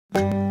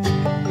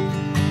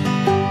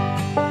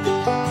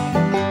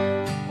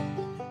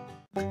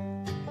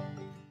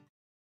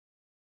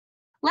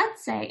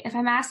let's say if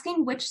I'm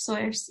asking which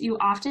source you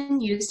often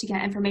use to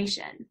get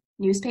information,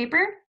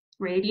 newspaper,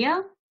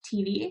 radio,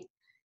 TV,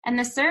 and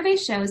the survey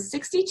shows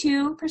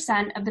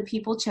 62% of the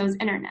people chose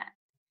internet.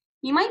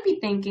 You might be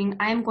thinking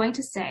I am going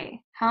to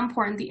say how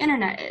important the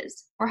internet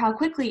is, or how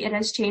quickly it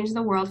has changed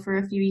the world for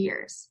a few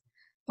years.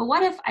 But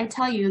what if I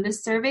tell you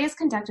this survey is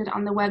conducted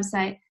on the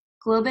website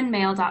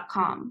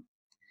globeandmail.com?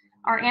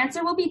 Our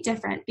answer will be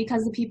different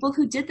because the people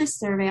who did this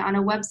survey on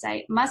a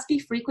website must be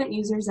frequent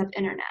users of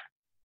internet.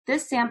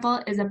 This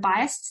sample is a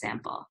biased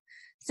sample,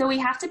 so we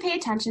have to pay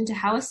attention to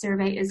how a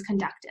survey is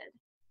conducted.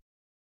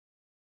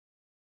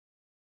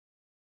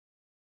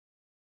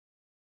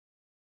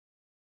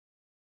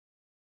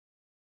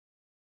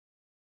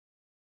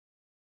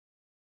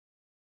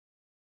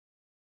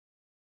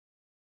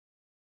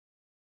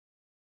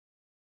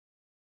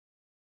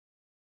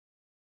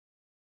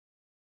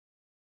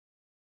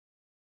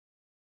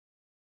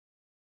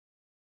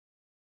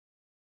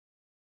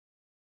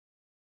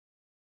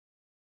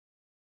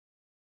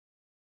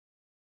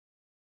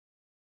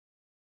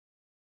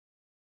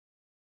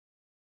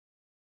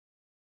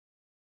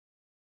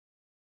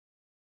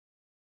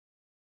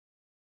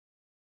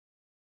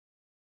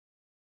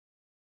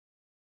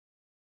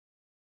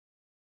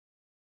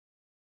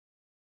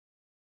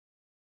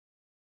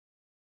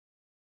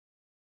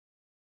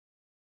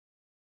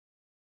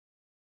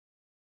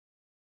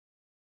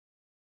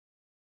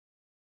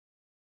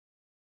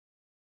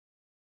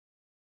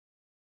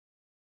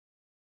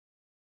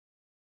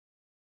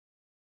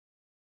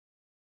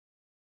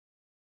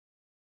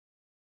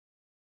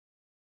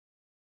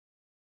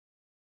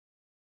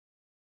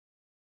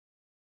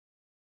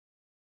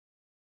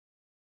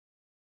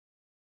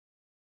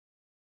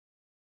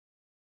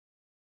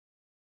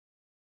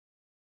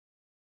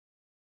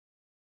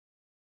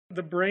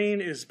 The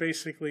brain is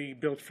basically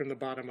built from the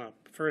bottom up.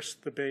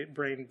 First, the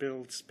brain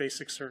builds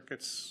basic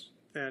circuits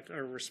that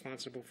are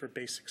responsible for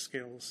basic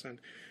skills,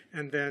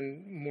 and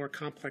then more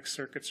complex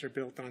circuits are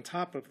built on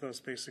top of those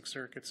basic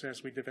circuits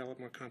as we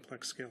develop more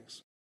complex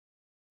skills.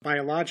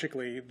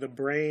 Biologically, the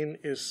brain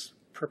is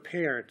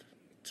prepared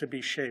to be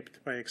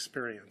shaped by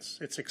experience.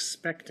 It's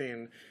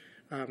expecting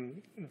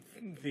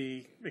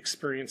the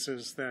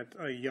experiences that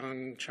a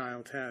young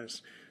child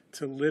has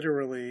to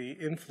literally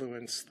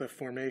influence the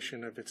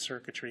formation of its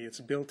circuitry. It's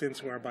built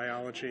into our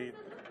biology.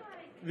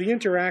 The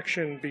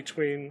interaction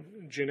between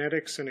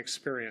genetics and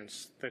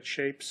experience that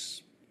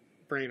shapes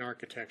brain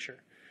architecture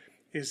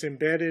is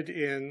embedded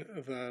in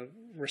the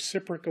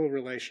reciprocal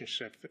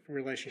relationships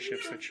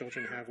that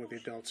children have with the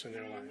adults in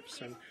their lives.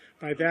 And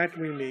by that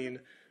we mean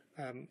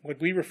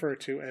what we refer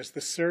to as the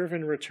serve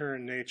and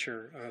return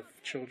nature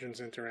of children's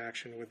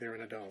interaction with their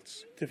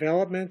adults.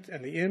 Development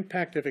and the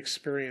impact of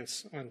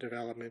experience on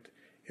development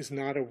is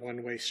not a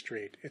one-way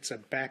street. It's a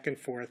back and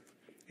forth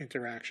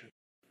interaction.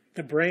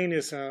 The brain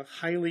is a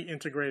highly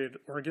integrated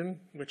organ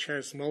which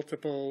has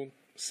multiple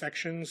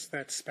sections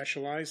that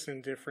specialize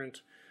in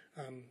different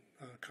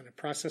kind of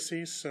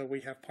processes. So we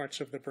have parts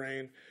of the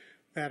brain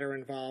that are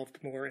involved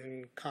more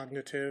in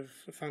cognitive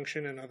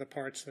function and other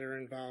parts that are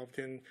involved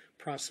in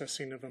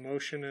processing of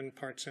emotion and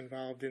parts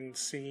involved in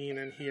seeing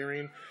and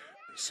hearing.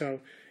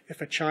 So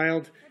if a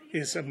child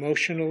is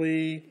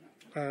emotionally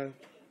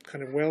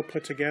kind of well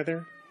put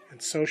together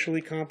and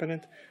socially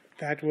competent,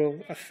 that will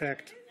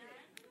affect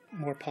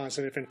more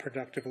positive and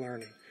productive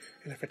learning.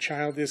 And if a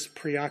child is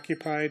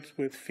preoccupied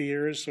with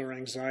fears or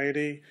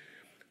anxiety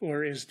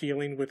or is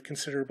dealing with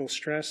considerable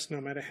stress, no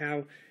matter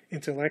how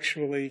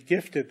intellectually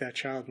gifted that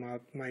child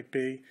might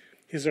be,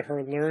 his or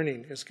her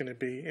learning is going to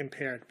be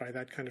impaired by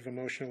that kind of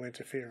emotional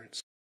interference.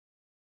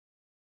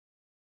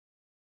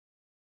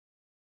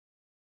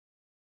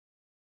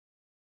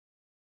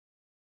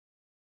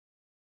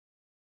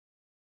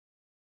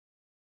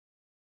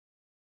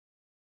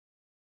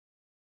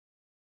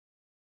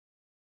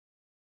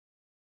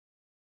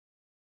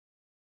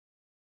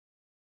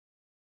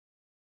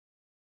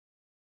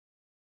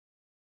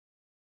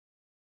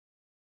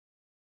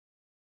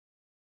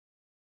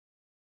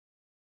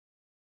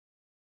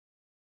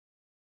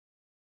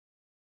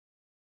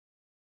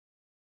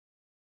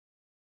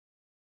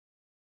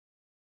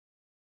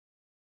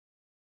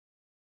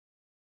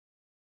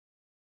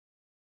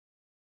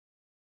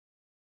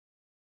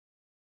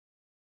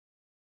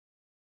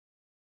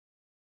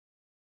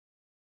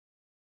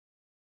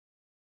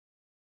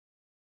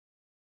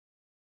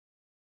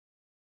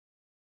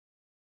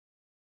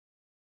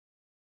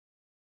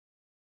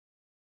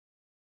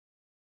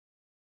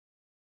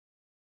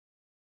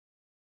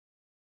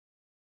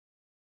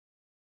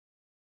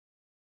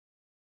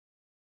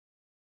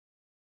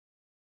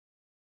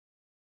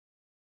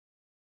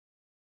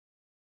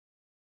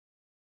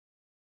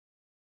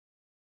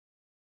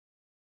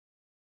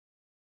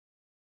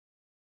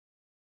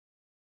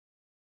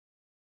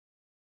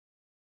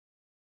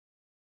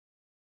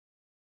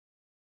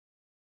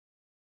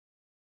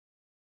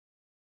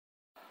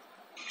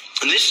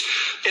 And this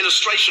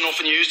illustration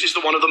often used is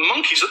the one of the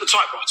monkeys at the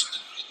typewriter.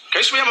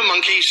 Okay, so we have a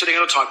monkey sitting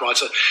at a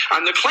typewriter,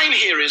 and the claim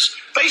here is,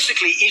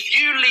 basically, if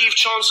you leave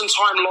chance and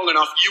time long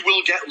enough, you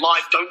will get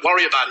life. Don't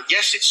worry about it.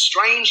 Yes, it's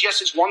strange.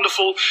 Yes, it's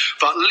wonderful.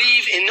 But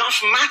leave enough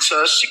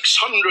matter,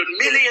 600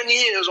 million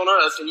years on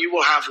Earth, and you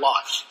will have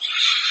life.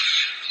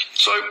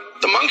 So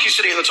the monkey's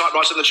sitting at the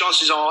typewriter, and the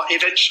chances are,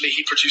 eventually,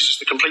 he produces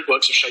the complete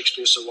works of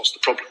Shakespeare, so what's the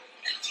problem?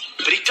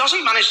 But he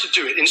doesn't manage to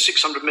do it in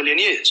 600 million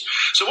years.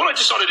 So what I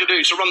decided to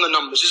do to run the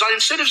numbers is,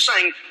 instead of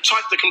saying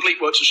type the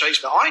complete works of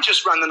Shakespeare, I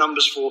just ran the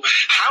numbers for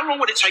how long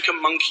would it take a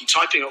monkey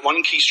typing at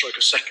one keystroke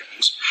a second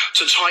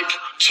to type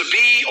to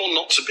be or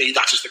not to be.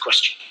 That is the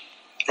question,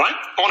 right?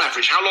 On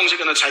average, how long is it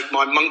going to take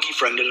my monkey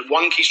friend at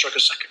one keystroke a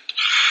second?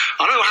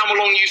 I don't know how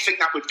long you think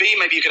that would be.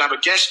 Maybe you could have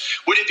a guess.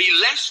 Would it be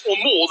less or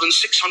more than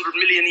 600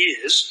 million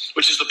years,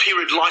 which is the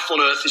period life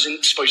on Earth is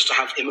supposed to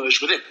have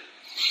emerged within?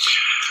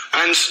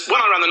 And when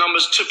I ran the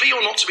numbers, to be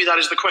or not to be, that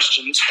is the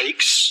question,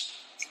 takes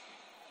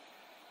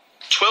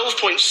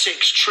 12.6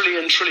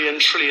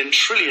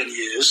 trillion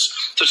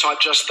years to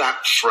type just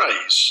that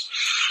phrase.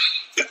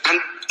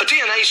 And a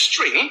DNA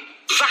string,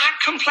 that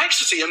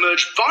complexity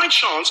emerged by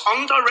chance,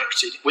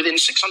 undirected, within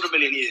 600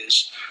 million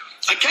years.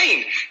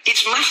 Again,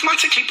 it's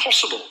mathematically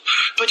possible,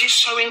 but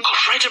it's so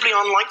incredibly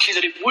unlikely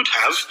that it would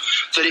have,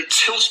 that it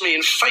tilts me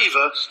in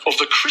favour of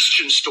the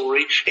Christian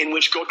story in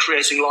which God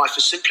creating life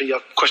is simply a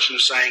question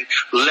of saying,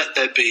 let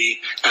there be,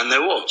 and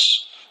there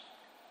was.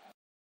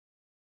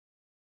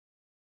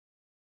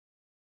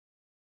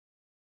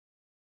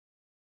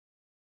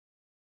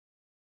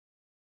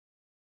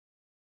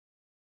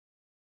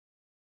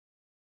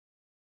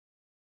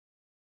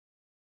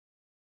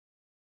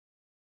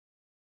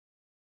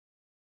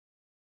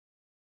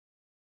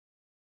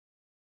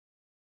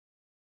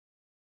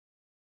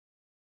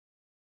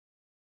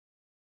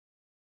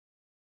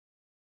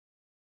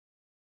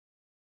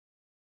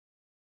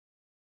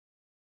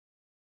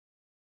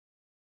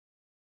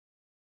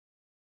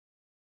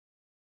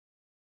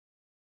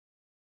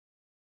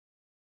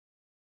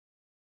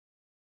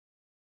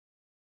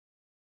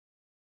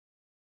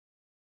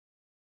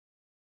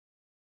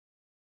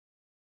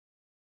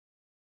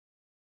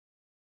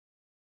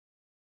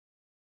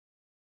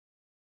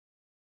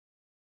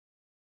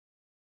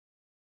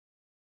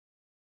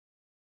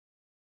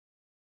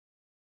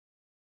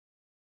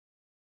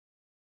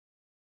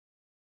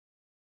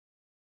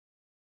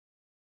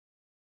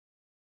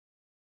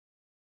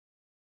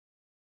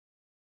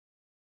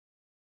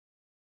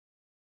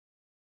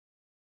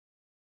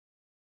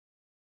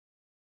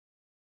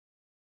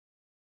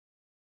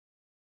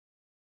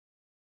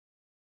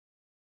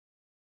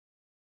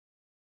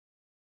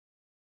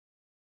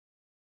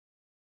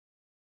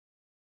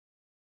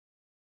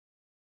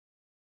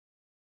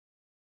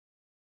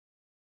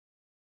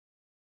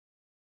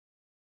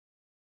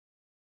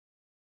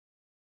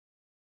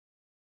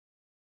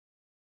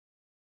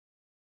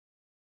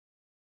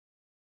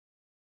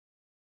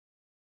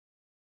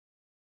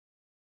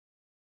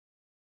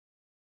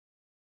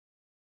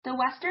 The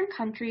Western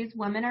countries'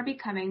 women are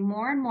becoming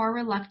more and more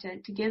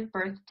reluctant to give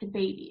birth to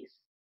babies.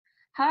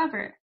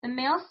 However, the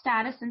male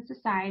status in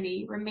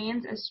society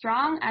remains as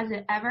strong as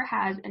it ever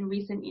has in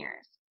recent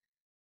years.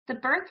 The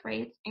birth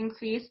rates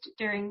increased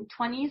during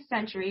 20th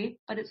century,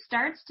 but it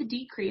starts to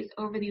decrease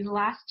over these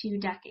last 2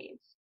 decades.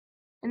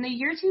 In the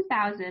year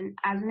 2000,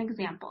 as an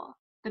example,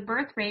 the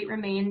birth rate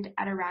remained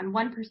at around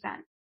 1%.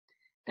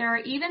 There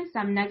are even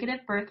some negative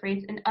birth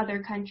rates in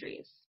other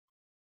countries.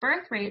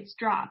 Birth rates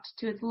dropped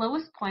to its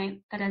lowest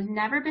point that has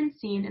never been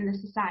seen in the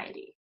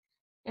society.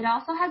 It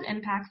also has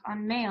impacts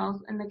on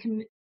males in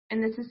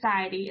the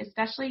society,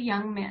 especially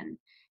young men,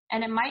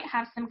 and it might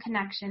have some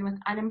connection with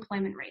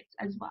unemployment rates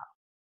as well.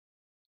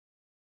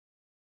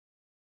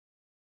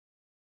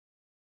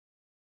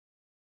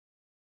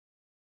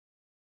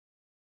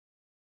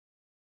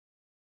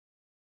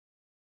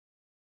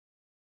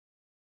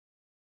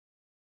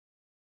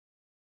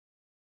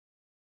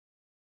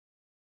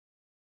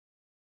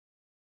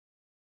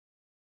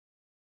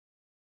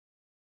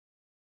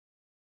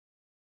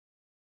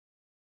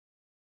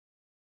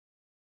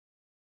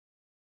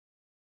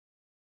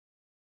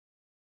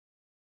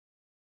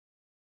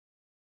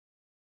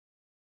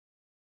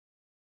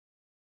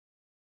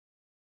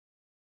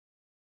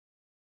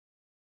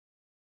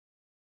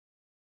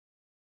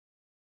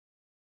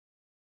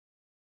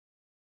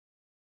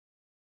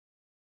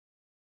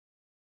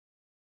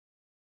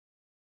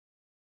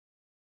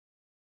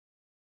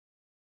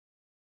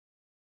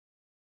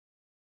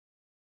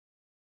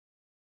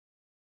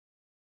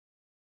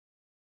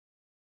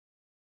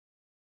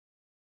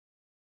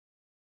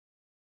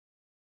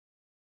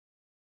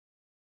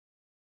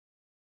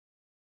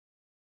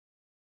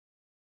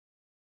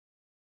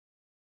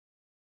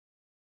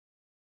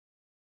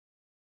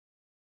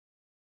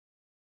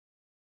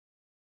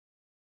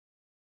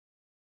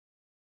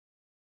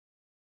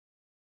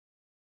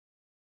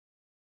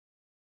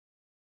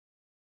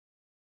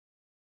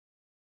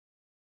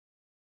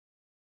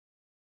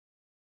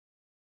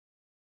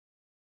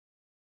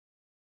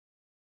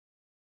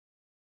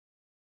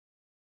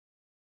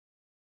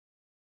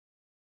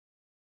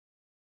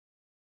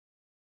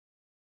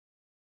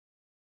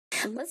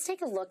 Let's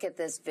take a look at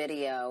this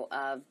video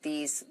of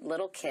these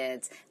little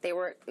kids. They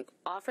were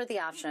offered the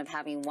option of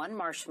having one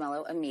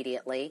marshmallow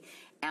immediately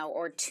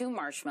or 2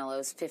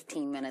 marshmallows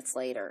 15 minutes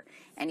later.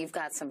 And you've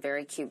got some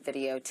very cute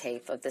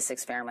videotape of this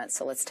experiment,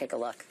 so let's take a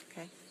look.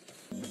 Okay.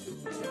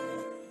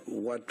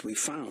 What we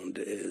found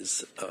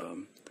is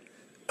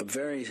a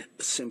very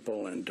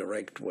simple and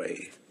direct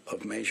way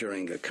of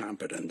measuring a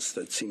competence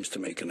that seems to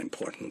make an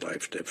important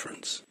life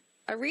difference.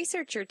 A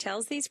researcher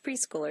tells these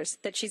preschoolers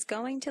that she's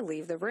going to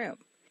leave the room.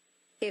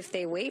 If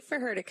they wait for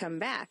her to come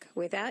back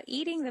without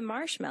eating the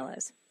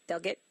marshmallows, they'll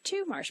get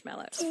 2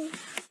 marshmallows.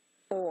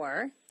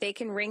 Or they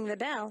can ring the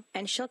bell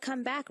and she'll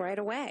come back right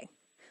away.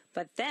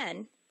 But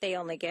then they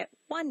only get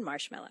 1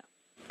 marshmallow.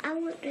 I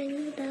won't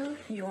ring the bell.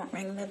 You won't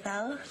ring the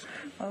bell?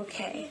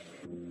 Okay.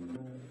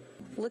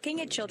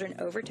 Looking at children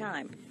over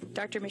time,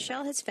 Dr.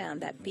 Michelle has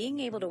found that being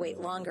able to wait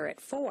longer at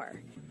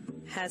 4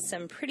 has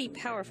some pretty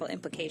powerful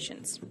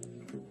implications.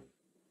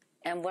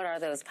 And what are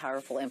those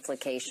powerful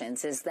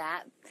implications? Is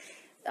that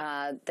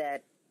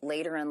that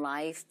later in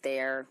life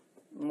they're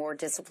more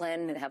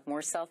disciplined and have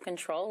more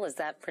self-control? Is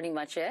that pretty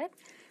much it?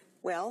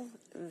 Well,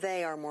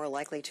 they are more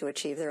likely to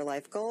achieve their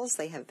life goals.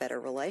 They have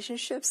better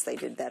relationships. They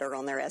did better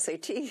on their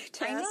SAT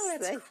tests. I know,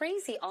 that's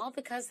crazy. All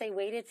because they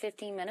waited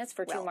 15 minutes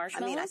for 2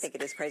 marshmallows? I mean, I think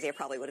it is crazy. I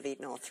probably would have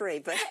eaten all 3.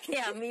 But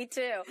yeah, me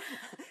too.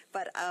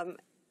 But,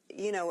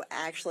 you know,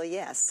 actually,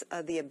 yes,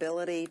 the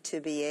ability to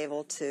be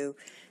able to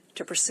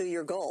pursue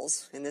your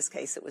goals, in this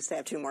case it was to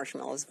have 2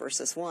 marshmallows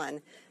versus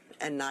 1,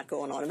 and not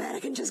go on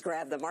automatic and just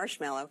grab the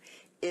marshmallow,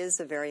 is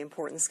a very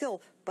important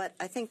skill. But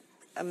I think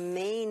a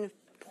main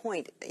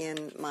point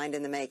in Mind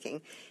in the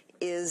Making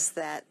is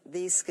that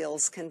these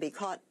skills can be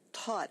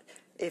taught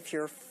if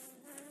you're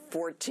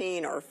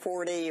 14 or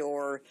 40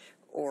 or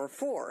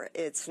 4.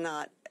 It's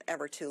not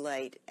ever too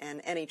late,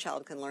 and any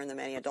child can learn them,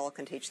 any adult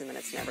can teach them, and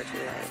it's never too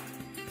late.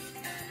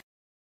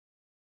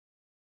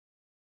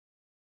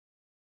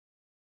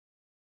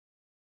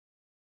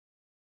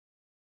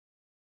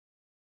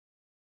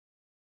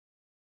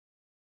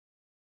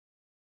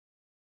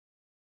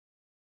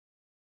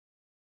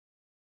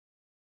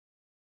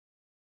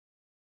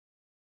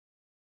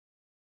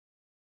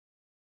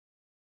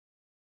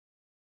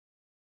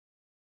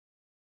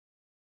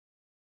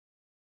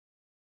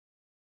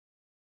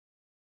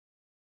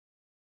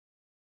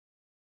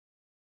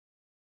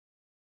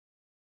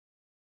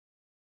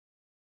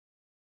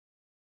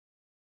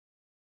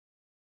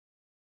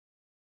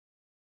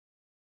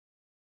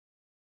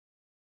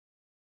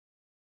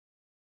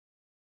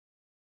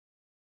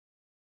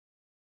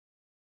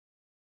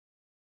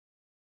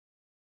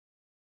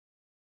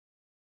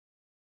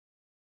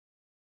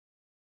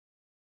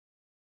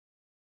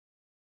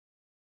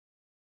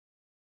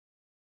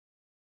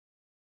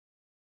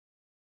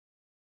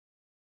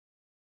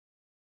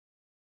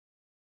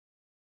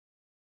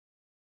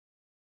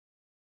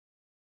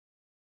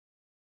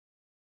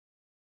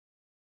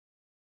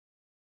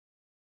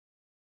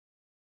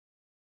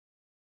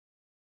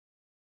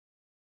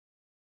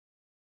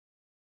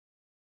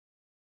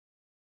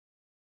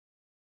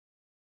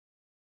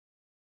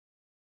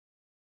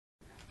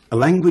 A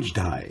language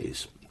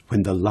dies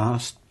when the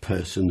last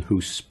person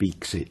who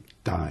speaks it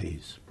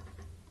dies.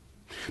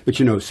 But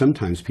you know,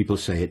 sometimes people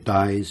say it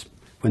dies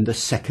when the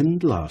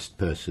second last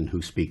person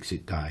who speaks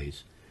it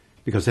dies,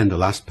 because then the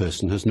last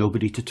person has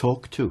nobody to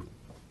talk to.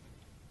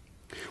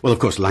 Well, of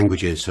course,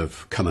 languages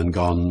have come and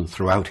gone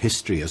throughout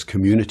history as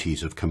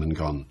communities have come and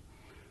gone.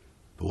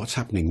 But what's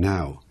happening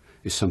now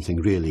is something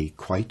really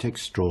quite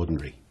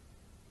extraordinary.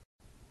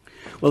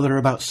 Well, there are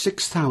about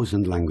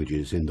 6,000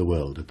 languages in the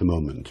world at the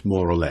moment,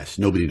 more or less.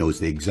 Nobody knows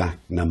the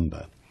exact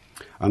number.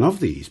 And of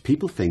these,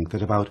 people think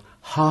that about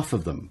half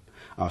of them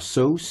are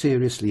so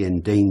seriously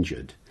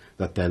endangered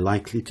that they're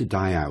likely to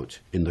die out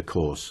in the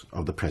course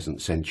of the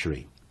present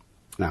century.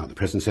 Now, the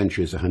present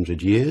century is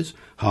 100 years.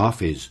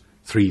 Half is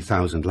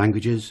 3,000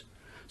 languages.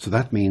 So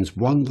that means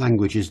one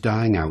language is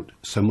dying out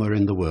somewhere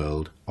in the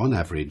world, on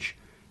average,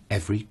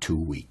 every 2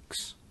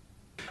 weeks.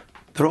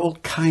 There are all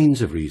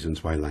kinds of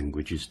reasons why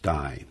languages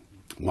die.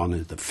 One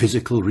is the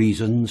physical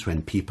reasons,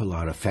 when people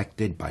are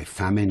affected by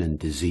famine and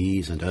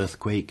disease and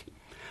earthquake.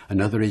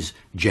 Another is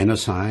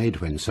genocide,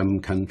 when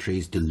some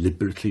countries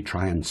deliberately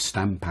try and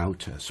stamp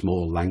out a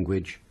small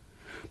language.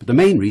 But the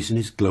main reason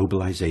is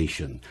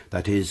globalization.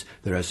 That is,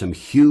 there are some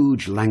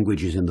huge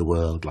languages in the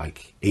world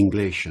like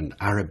English and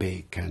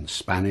Arabic and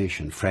Spanish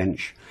and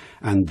French,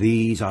 and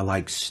these are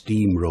like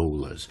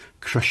steamrollers,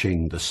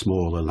 crushing the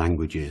smaller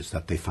languages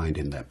that they find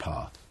in their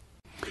path.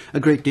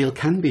 A great deal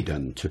can be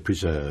done to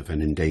preserve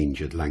an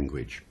endangered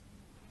language.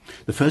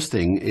 The first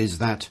thing is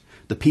that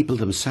the people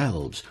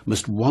themselves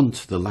must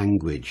want the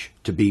language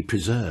to be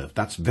preserved.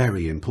 That's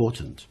very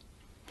important.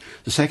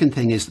 The second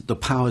thing is that the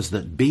powers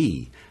that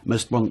be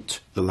must want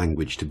the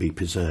language to be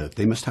preserved.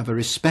 They must have a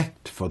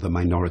respect for the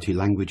minority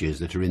languages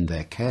that are in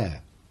their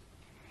care.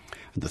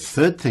 And the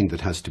third thing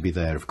that has to be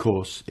there, of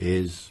course,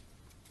 is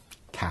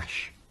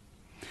cash.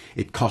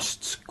 It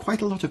costs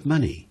quite a lot of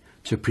money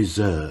to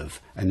preserve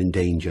an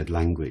endangered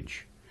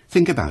language.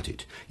 Think about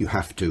it. You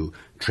have to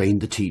train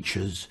the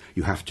teachers,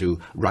 you have to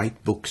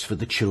write books for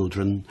the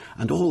children,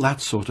 and all that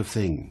sort of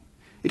thing.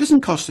 It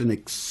doesn't cost an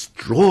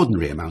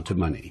extraordinary amount of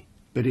money,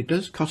 but it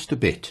does cost a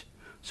bit.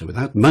 So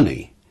without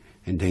money,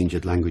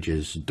 endangered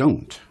languages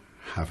don't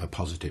have a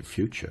positive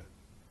future.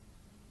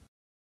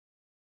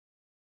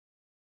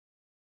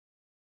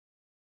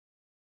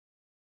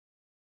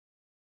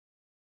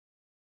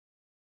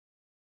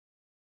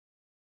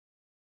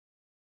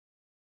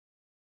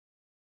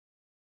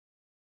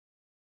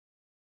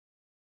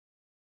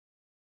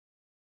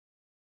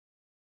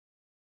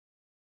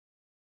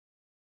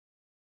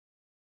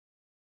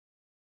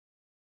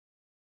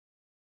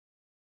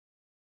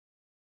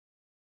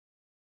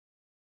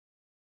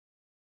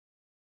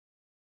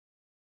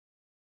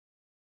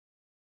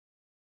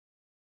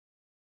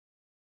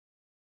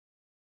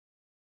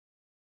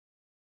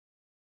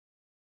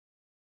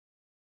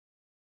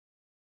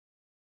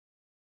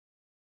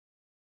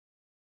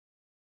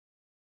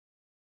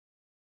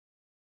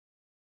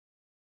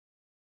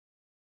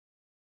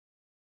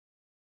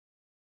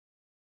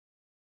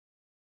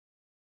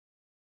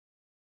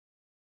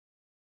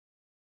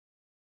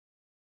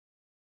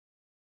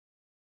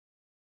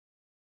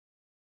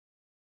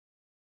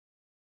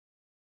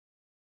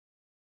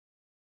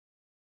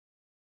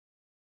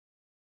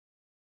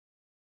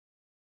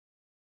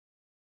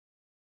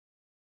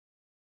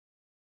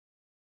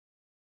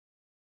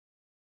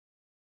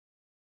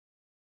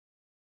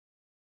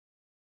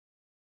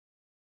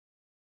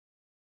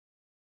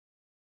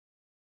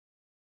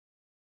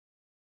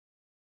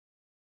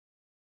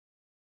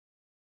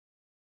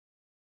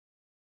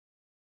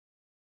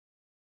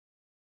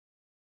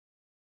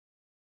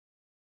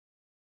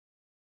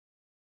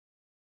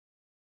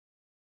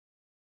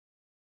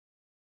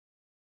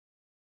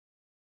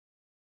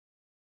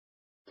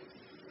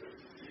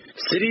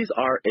 Cities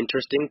are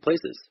interesting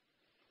places.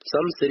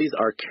 Some cities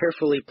are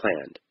carefully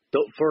planned,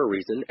 built for a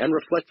reason, and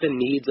reflect the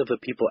needs of the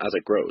people as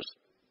it grows.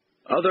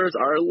 Others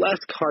are less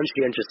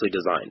conscientiously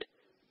designed.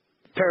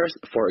 Paris,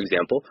 for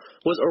example,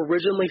 was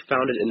originally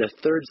founded in the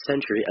 3rd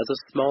century as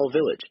a small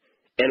village,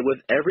 and with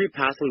every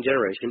passing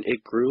generation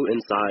it grew in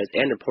size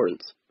and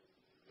importance.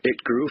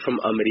 It grew from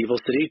a medieval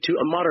city to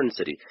a modern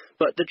city,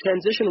 but the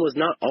transition was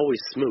not always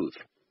smooth.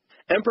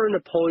 Emperor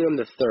Napoleon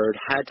III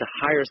had to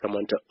hire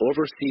someone to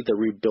oversee the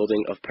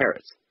rebuilding of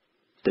Paris.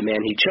 The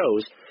man he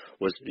chose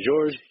was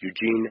Georges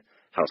Eugene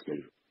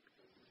Haussmann.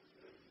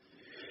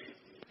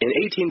 In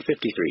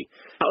 1853,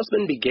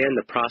 Haussmann began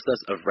the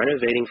process of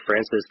renovating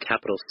France's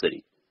capital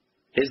city.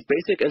 His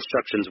basic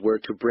instructions were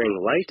to bring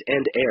light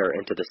and air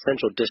into the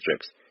central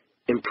districts,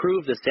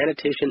 improve the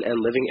sanitation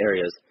and living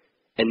areas,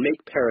 and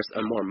make Paris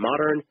a more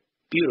modern,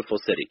 beautiful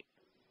city.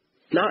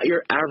 Not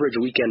your average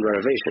weekend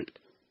renovation.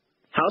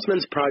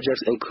 Haussmann's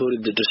projects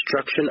included the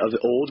destruction of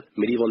the old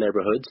medieval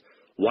neighborhoods,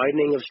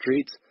 widening of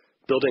streets,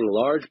 building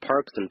large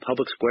parks and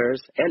public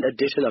squares, and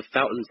addition of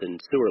fountains and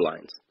sewer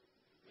lines.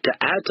 To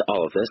add to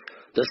all of this,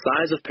 the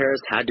size of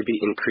Paris had to be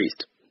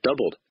increased,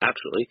 doubled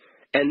actually,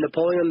 and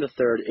Napoleon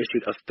III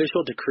issued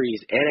official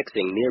decrees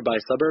annexing nearby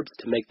suburbs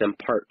to make them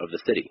part of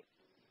the city.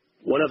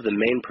 One of the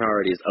main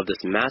priorities of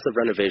this massive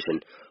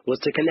renovation was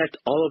to connect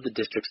all of the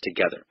districts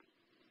together.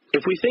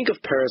 If we think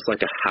of Paris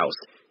like a house,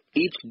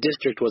 each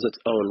district was its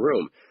own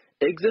room,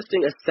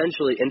 existing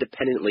essentially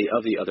independently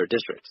of the other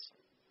districts.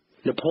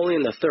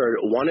 Napoleon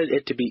III wanted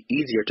it to be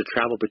easier to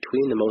travel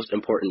between the most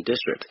important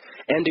districts,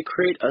 and to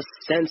create a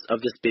sense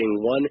of this being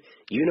one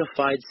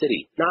unified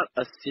city, not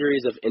a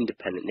series of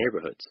independent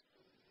neighborhoods.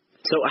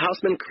 So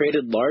Haussmann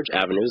created large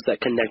avenues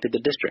that connected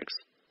the districts.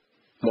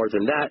 More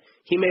than that,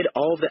 he made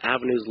all of the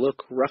avenues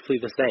look roughly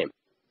the same.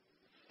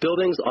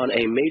 Buildings on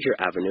a major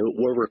avenue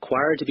were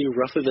required to be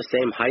roughly the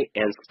same height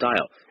and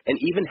style, and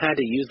even had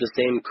to use the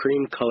same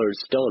cream-colored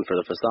stone for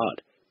the facade.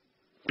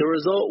 The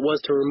result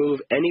was to remove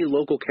any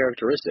local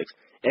characteristics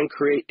and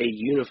create a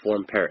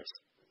uniform Paris.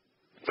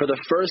 For the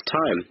first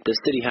time, the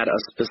city had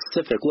a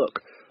specific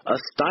look, a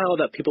style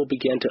that people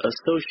began to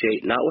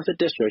associate not with a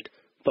district,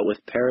 but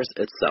with Paris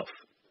itself.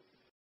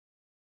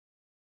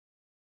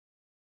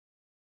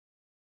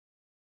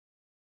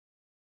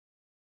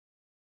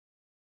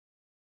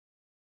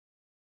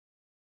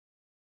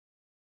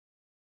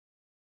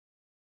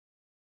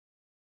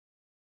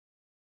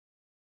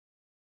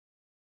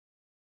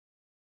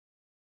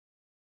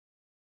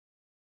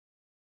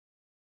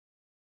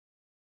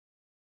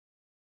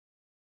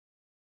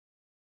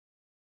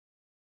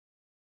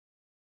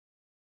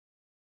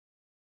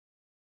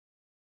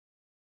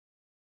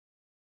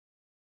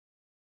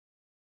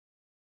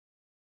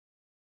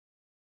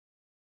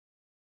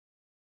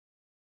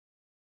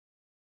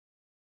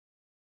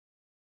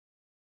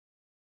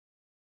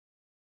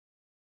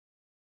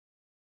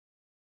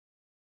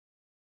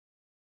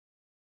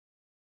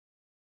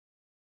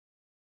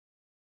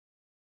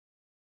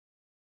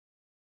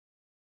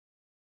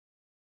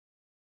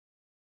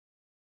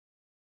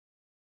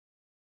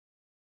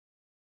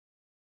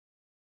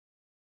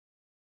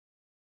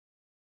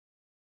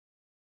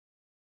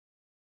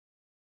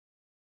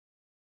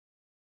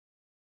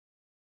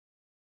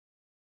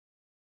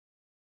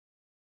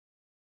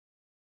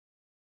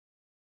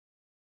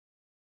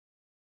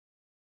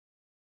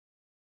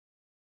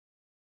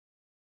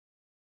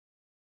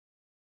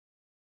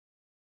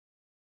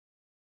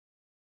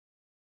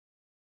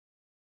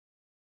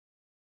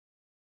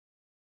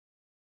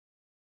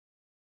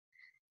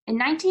 In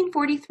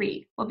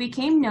 1943, what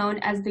became known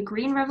as the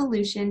Green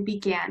Revolution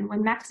began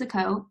when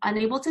Mexico,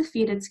 unable to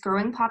feed its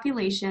growing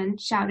population,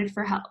 shouted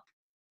for help.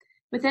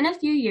 Within a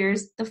few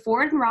years, the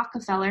Ford and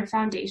Rockefeller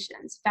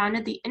Foundations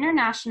founded the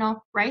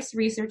International Rice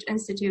Research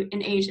Institute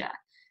in Asia,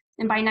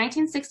 and by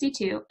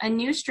 1962, a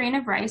new strain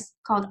of rice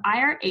called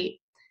IR8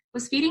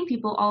 was feeding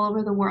people all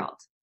over the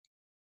world.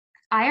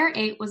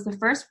 IR8 was the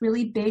first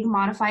really big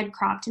modified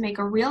crop to make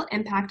a real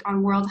impact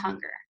on world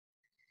hunger.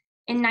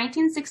 In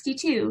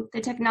 1962,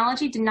 the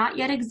technology did not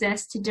yet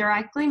exist to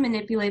directly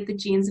manipulate the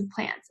genes of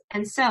plants,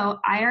 and so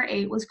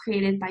IR8 was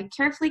created by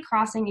carefully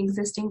crossing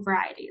existing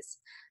varieties,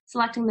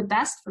 selecting the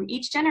best from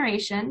each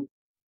generation,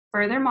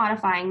 further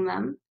modifying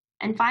them,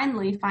 and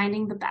finally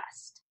finding the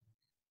best.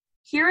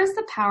 Here is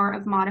the power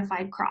of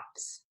modified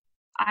crops.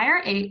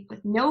 IR8,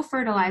 with no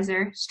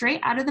fertilizer,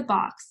 straight out of the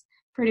box,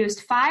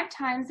 produced 5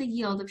 times the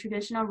yield of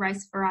traditional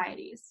rice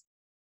varieties.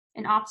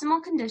 In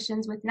optimal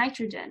conditions with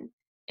nitrogen,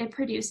 it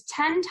produced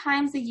 10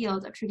 times the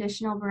yield of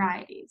traditional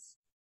varieties.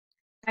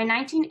 By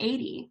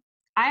 1980,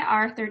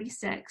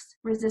 IR36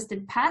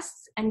 resisted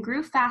pests and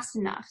grew fast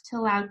enough to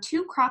allow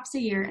 2 crops a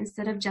year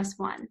instead of just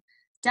 1,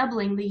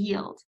 doubling the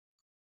yield.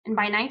 And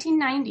by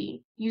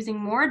 1990, using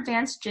more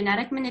advanced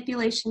genetic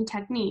manipulation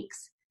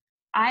techniques,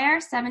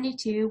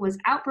 IR72 was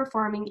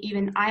outperforming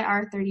even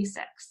IR36.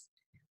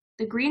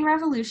 The Green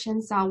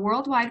Revolution saw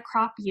worldwide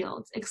crop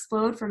yields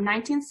explode from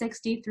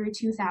 1960 through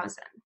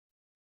 2000.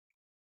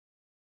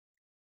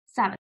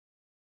 7.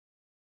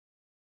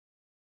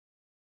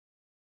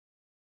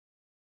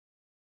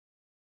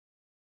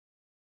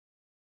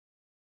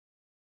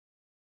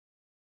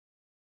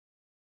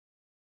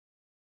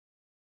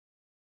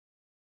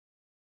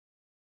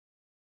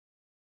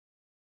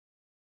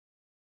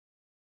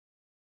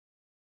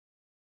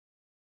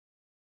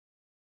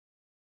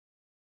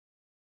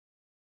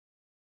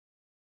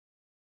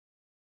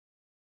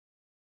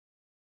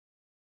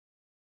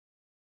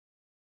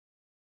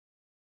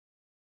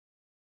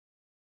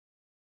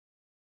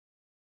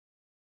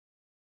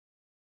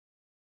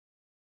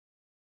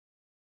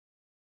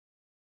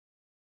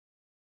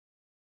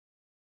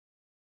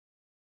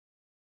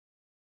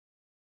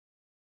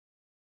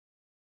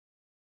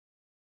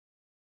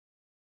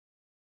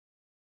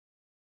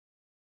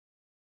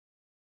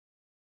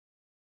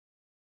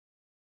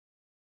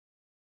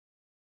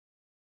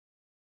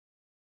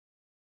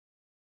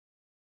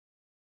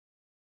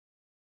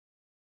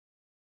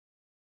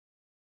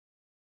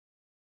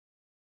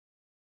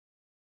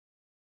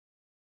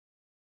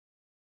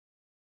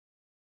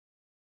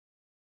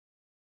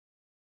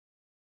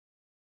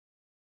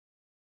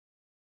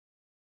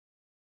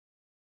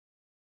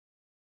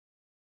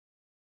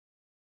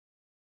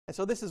 And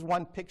so this is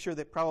one picture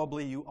that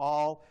probably you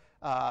all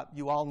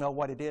know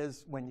what it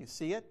is when you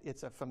see it.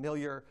 It's a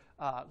familiar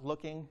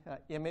looking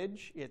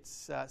image.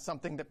 It's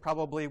something that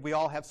probably we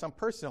all have some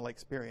personal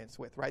experience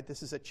with, right?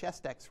 This is a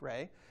chest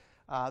X-ray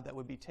that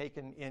would be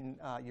taken in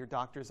your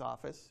doctor's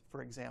office,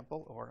 for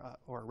example,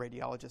 or a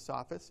radiologist's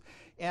office.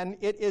 And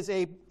it is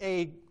a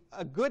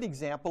good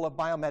example of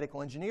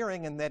biomedical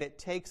engineering in that it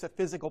takes a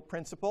physical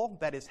principle,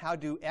 that is, how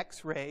do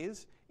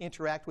X-rays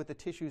interact with the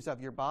tissues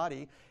of your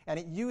body, and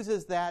it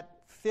uses that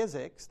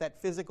physics, that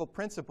physical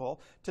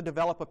principle, to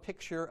develop a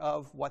picture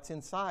of what's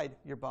inside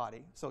your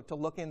body. So to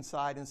look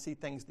inside and see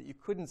things that you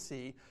couldn't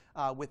see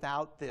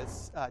without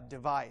this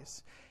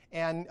device.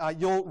 And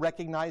you'll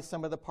recognize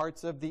some of the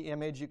parts of the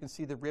image. You can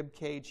see the rib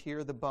cage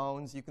here, the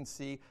bones. You can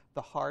see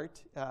the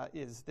heart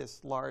is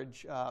this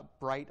large,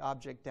 bright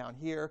object down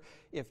here.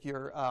 If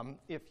you're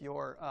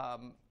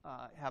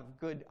have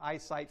good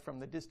eyesight from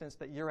the distance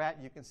that you're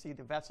at, you can see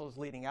the vessels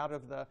leading out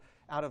of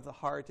the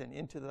heart and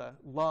into the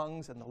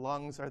lungs, and the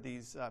lungs are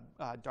these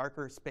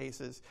darker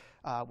spaces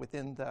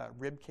within the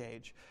rib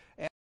cage.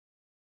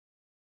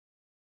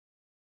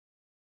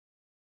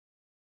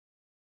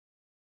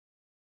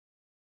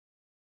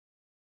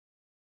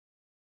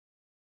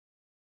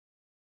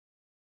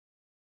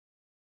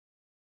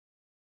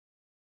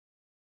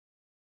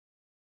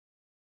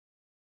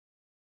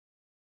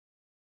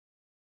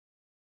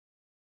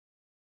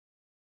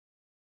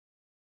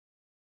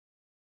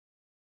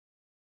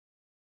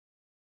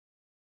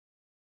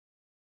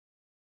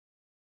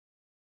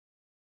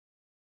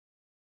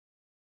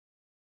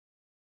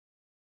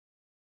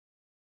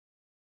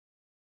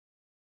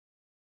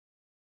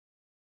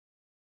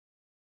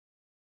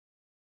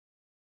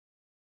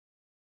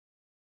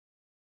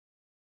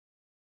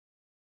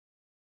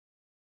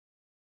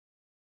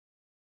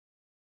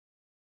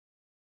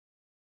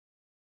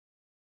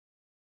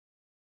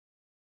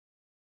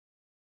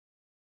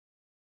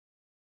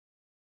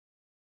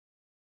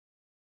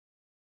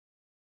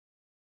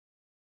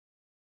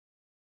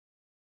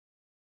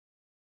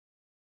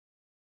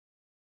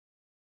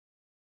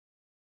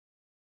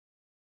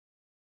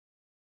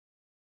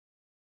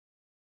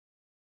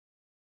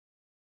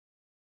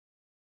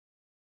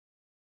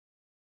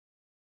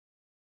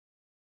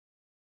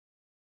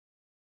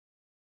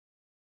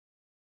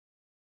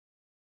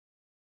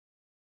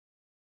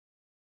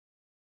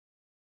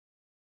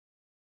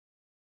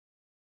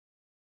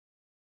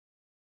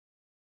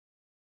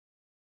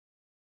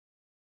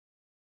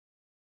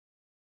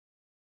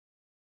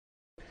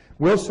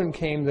 Wilson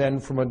came then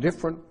from a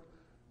different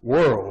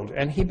world,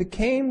 and he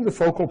became the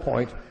focal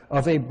point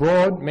of a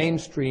broad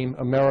mainstream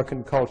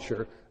American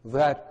culture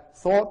that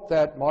thought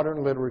that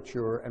modern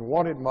literature and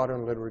wanted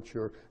modern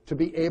literature to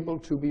be able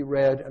to be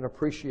read and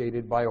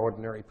appreciated by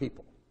ordinary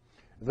people.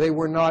 They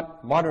were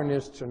not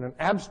modernists in an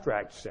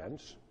abstract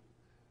sense,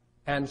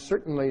 and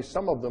certainly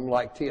some of them,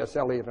 like T.S.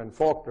 Eliot and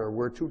Faulkner,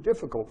 were too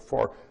difficult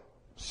for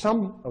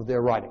some of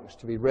their writings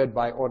to be read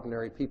by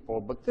ordinary people.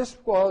 But this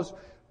was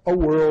a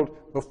world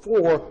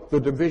before the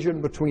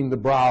division between the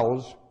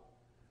brows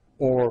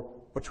or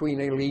between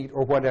elite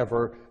or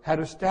whatever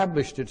had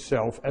established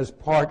itself as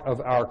part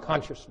of our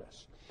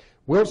consciousness.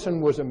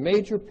 Wilson was a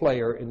major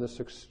player in the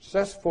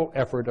successful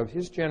effort of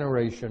his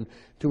generation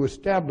to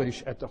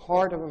establish at the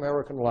heart of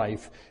American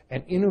life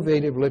an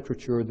innovative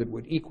literature that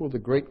would equal the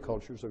great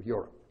cultures of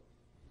Europe.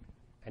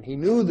 And he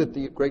knew that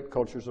the great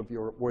cultures of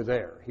Europe were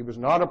there. He was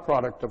not a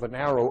product of a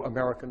narrow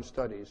American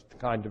studies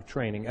kind of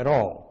training at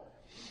all.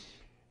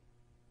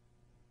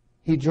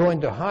 He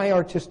joined a high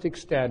artistic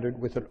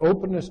standard with an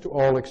openness to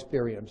all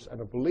experience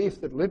and a belief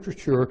that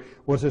literature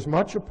was as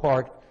much a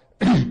part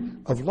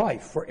of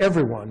life for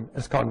everyone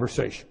as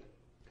conversation.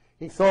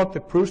 He thought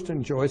that Proust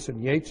and Joyce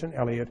and Yeats and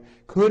Eliot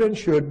could and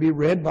should be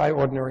read by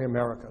ordinary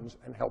Americans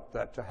and helped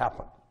that to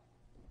happen.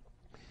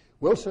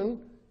 Wilson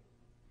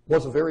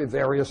was a very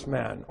various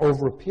man.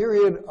 Over a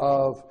period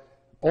of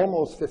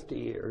almost 50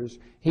 years,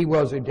 he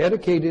was a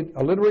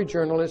literary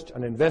journalist,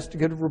 an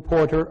investigative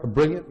reporter, a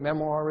brilliant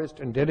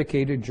memoirist, and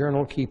dedicated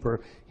journal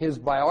keeper. His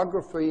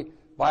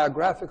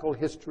biographical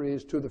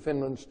histories, To the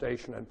Finland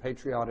Station and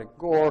Patriotic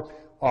Gore,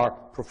 are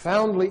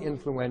profoundly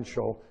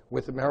influential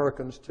with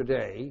Americans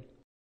today.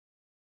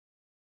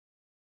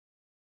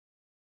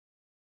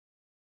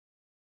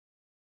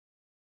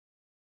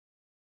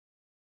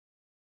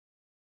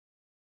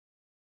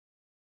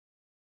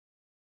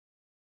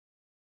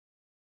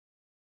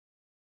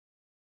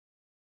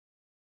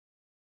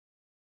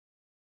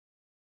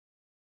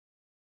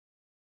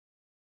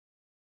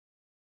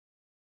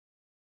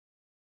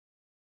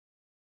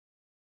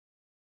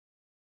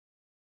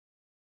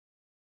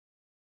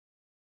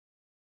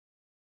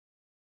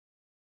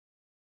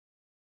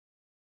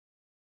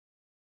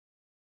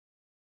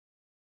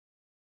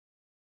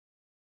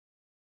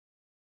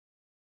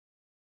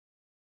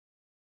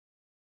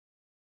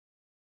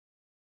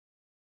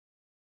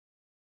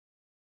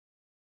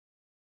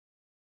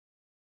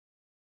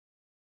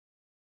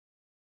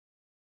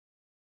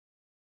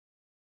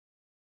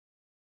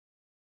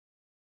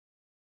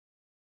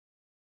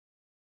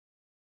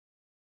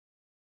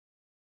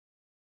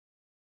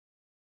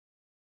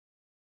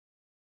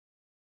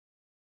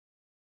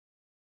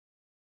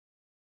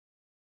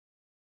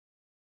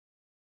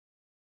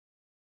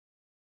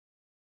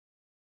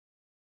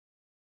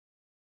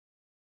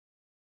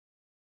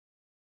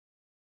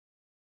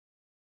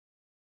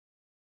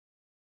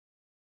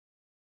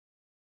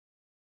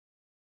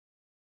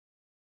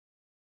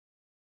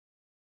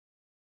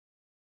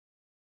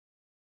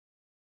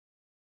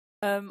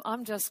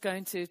 I'm just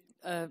going to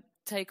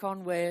take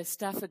on where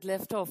Stafford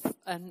left off.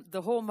 And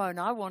the hormone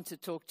I want to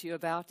talk to you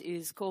about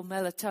is called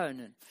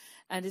melatonin.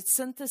 And it's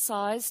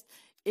synthesized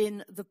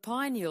in the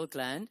pineal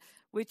gland,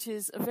 which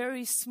is a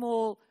very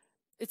small,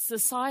 it's the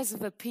size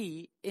of a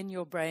pea in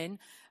your brain.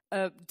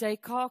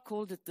 Descartes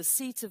called it the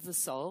seat of the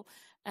soul,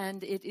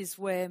 and it is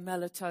where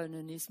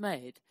melatonin is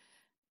made.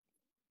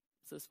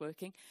 Is this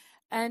working?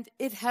 And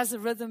it has a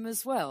rhythm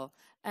as well.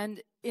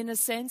 And in a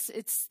sense,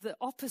 it's the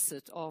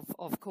opposite of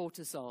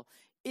cortisol.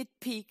 It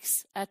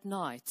peaks at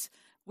night.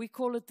 We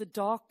call it the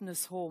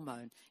darkness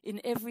hormone.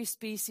 In every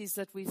species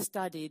that we've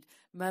studied,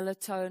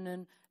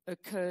 melatonin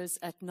occurs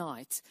at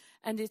night.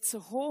 And it's a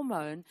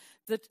hormone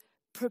that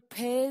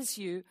prepares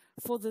you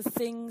for the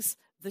things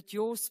that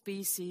your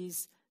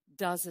species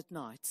does at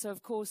night. So,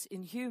 of course,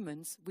 in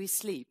humans, we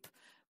sleep.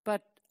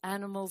 But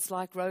animals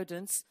like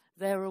rodents,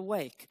 they're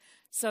awake.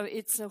 So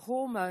it's a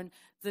hormone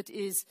that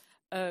is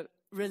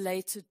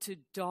related to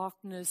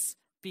darkness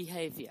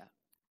behavior.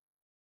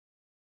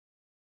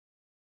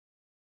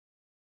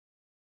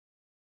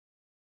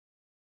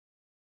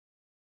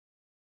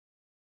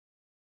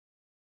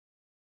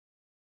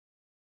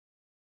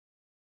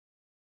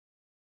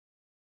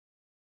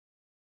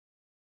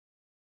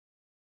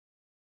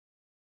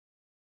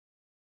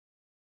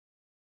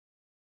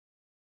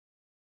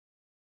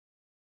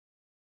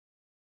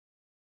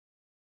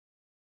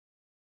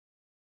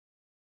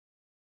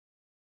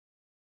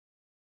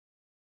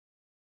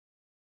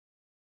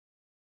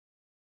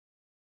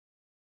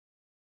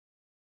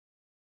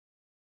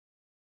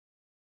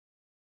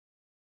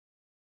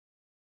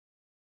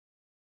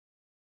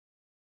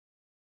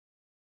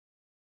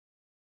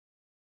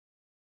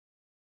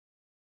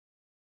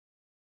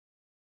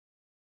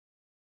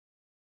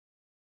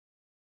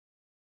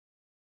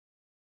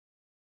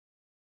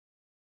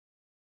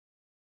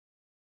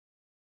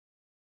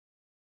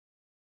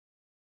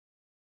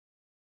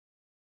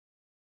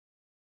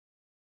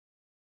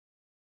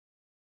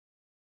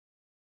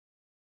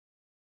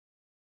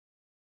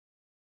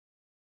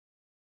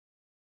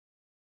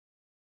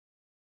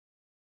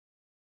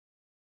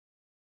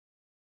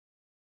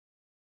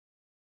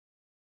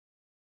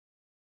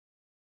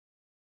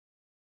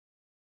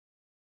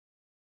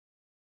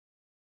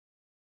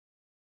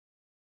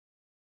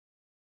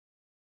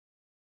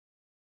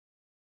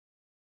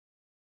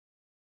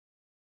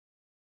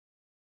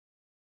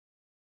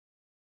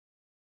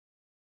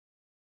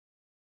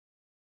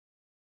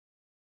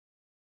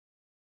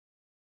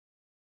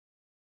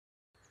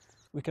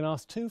 we can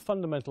ask two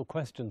fundamental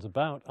questions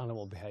about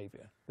animal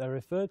behaviour. They're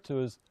referred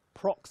to as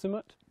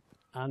proximate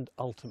and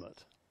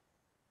ultimate.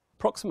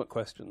 Proximate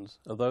questions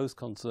are those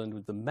concerned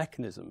with the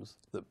mechanisms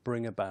that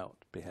bring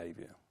about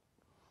behaviour.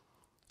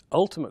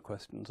 Ultimate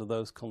questions are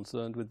those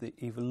concerned with the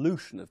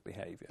evolution of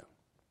behaviour.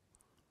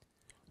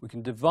 We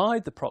can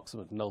divide the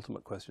proximate and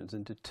ultimate questions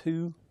into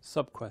two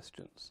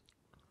sub-questions.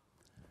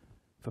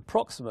 For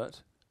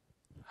proximate,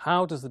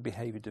 how does the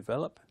behaviour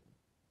develop?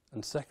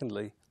 And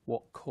secondly,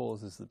 what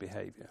causes the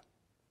behaviour?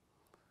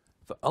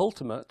 For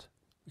ultimate,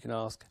 we can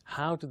ask,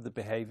 how did the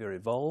behaviour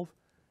evolve?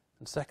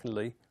 And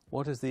secondly,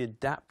 what is the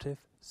adaptive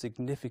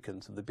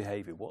significance of the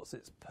behaviour? What's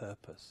its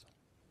purpose?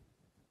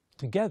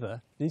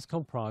 Together, these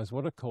comprise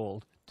what are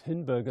called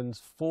Tinbergen's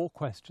 4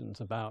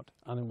 questions about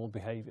animal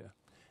behaviour.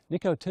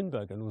 Nico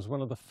Tinbergen was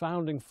one of the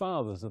founding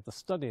fathers of the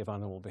study of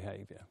animal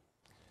behaviour.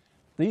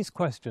 These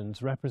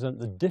questions represent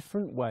the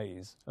different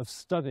ways of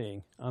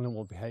studying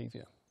animal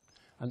behaviour,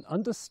 and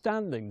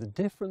understanding the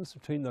difference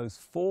between those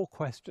 4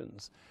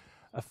 questions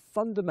are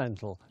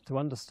fundamental to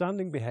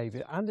understanding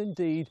behaviour and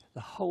indeed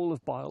the whole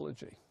of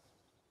biology.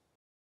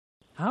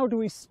 How do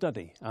we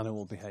study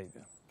animal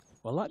behaviour?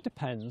 Well, that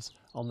depends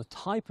on the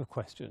type of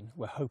question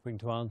we're hoping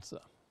to answer.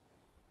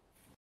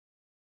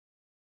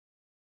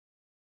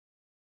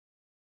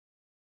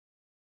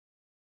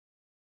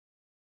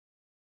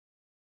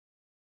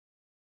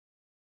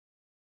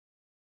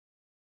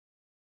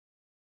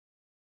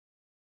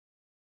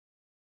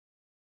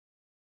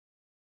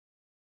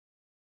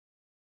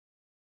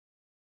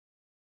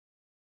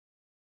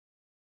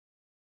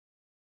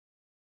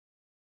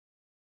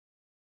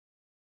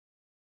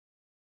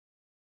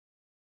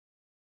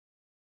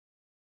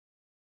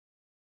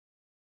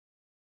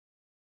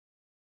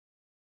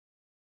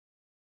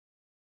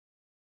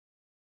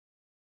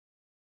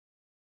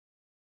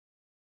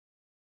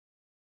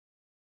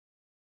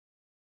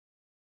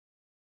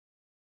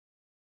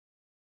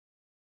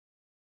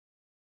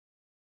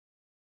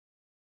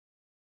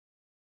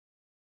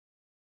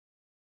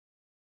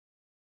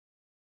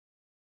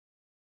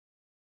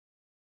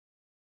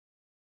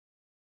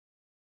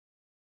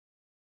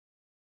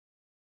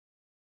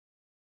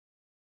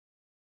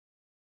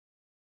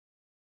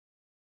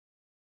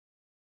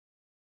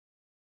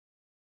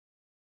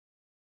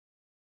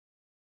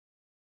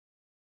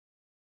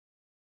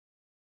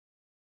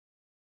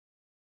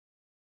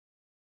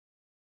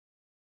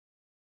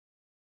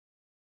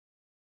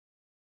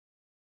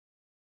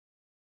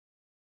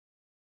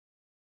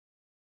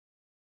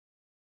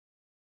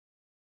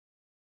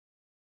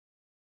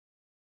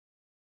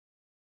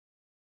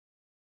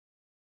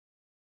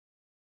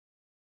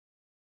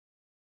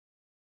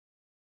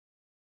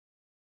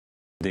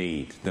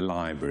 Indeed, the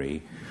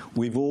library.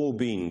 We've all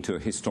been to a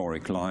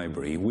historic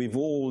library. We've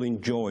all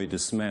enjoyed the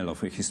smell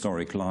of a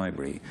historic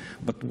library.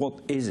 But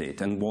what is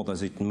it and what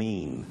does it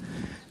mean?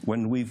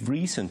 When at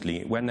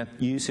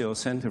UCL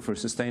Center for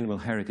Sustainable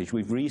Heritage,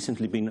 we've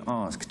recently been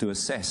asked to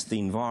assess the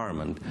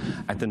environment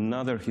at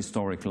another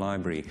historic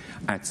library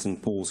at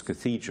St. Paul's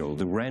Cathedral,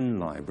 the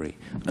Wren Library,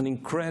 an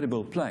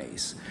incredible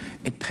place.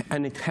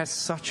 And it has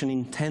such an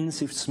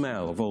intensive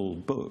smell of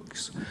old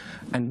books.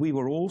 And we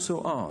were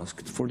also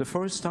asked, for the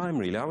first time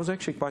really, I was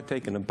actually quite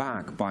taken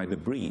aback by the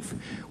brief,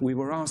 we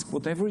were asked,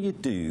 whatever you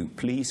do,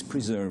 please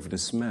preserve the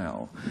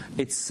smell.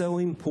 It's so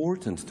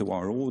important to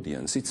our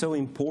audience. It's so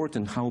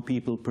important how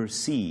people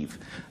perceive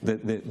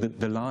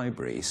the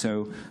library.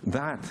 So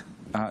that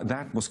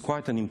was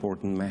quite an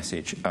important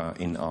message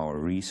in our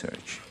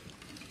research.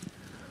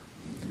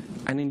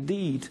 And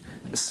indeed,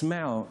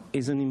 smell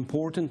is an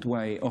important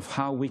way of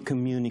how we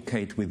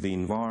communicate with the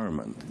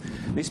environment.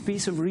 This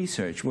piece of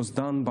research was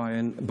done by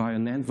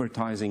an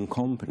advertising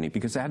company,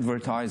 because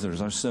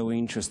advertisers are so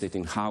interested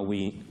in how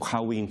we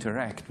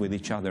interact with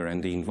each other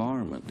and the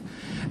environment.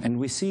 And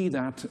we see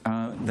that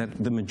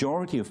the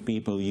majority of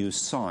people use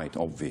sight,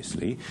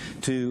 obviously,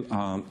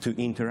 to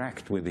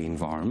interact with the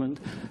environment.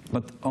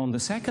 But on the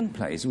second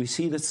place, we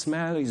see that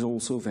smell is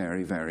also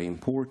very, very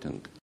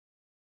important.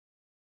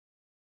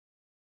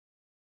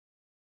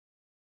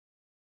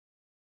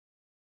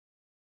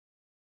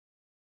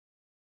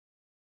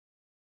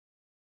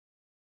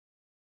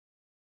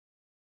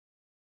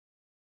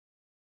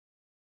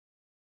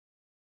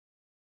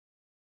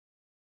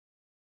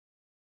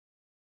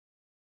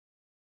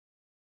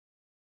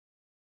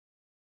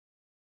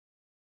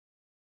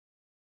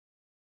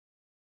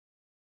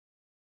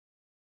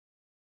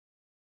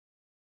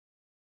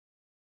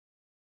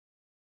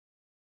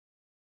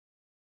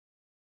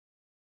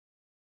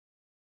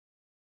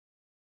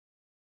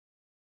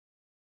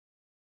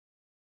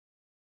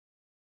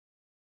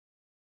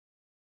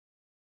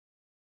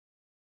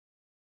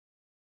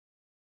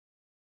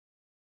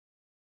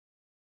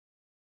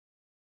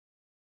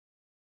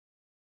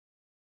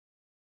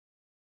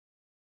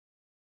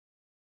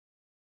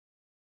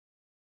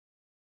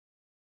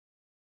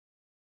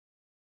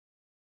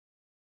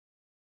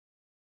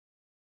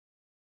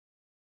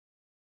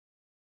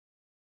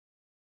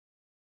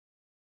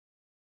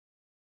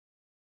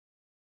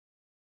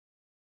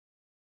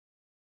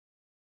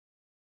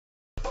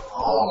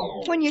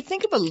 When you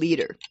think of a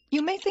leader,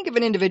 you may think of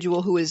an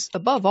individual who is,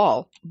 above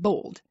all,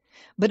 bold.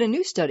 But a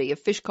new study of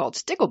fish called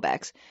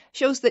sticklebacks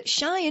shows that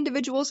shy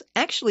individuals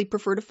actually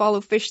prefer to follow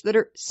fish that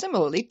are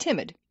similarly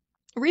timid.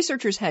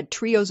 Researchers had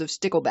trios of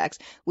sticklebacks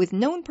with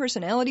known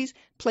personalities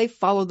play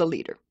follow the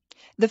leader.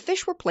 The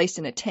fish were placed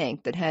in a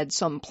tank that had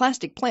some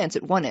plastic plants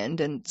at one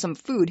end and some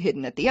food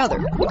hidden at the other.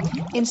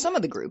 In some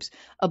of the groups,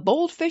 a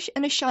bold fish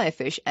and a shy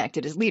fish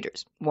acted as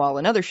leaders, while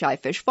another shy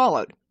fish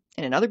followed.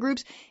 And in other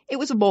groups, it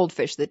was a bold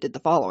fish that did the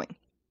following.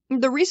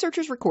 The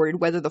researchers recorded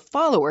whether the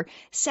follower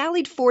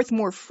sallied forth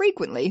more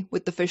frequently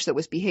with the fish that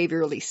was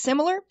behaviorally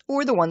similar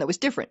or the one that was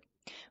different.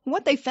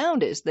 What they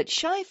found is that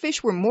shy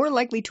fish were more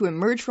likely to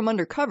emerge from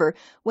under cover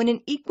when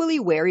an equally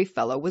wary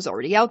fellow was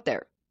already out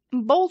there.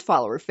 Bold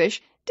follower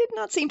fish did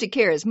not seem to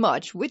care as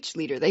much which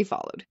leader they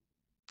followed.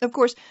 Of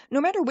course,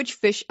 no matter which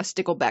fish a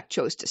stickleback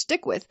chose to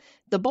stick with,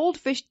 the bold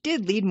fish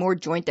did lead more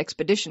joint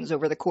expeditions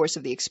over the course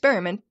of the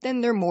experiment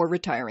than their more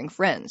retiring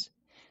friends.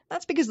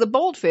 That's because the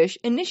bold fish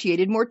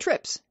initiated more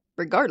trips,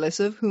 regardless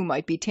of who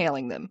might be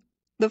tailing them.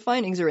 The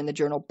findings are in the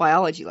journal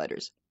Biology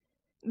Letters.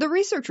 The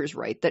researchers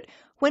write that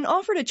when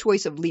offered a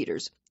choice of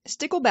leaders,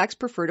 sticklebacks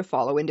prefer to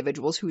follow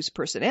individuals whose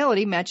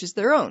personality matches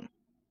their own.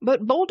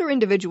 But bolder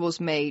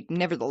individuals may,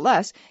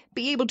 nevertheless,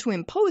 be able to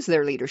impose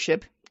their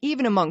leadership,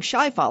 even among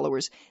shy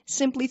followers,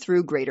 simply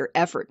through greater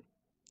effort.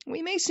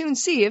 We may soon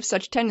see if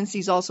such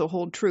tendencies also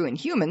hold true in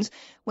humans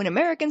when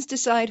Americans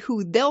decide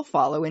who they'll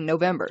follow in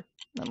November,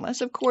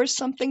 unless, of course,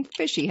 something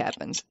fishy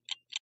happens.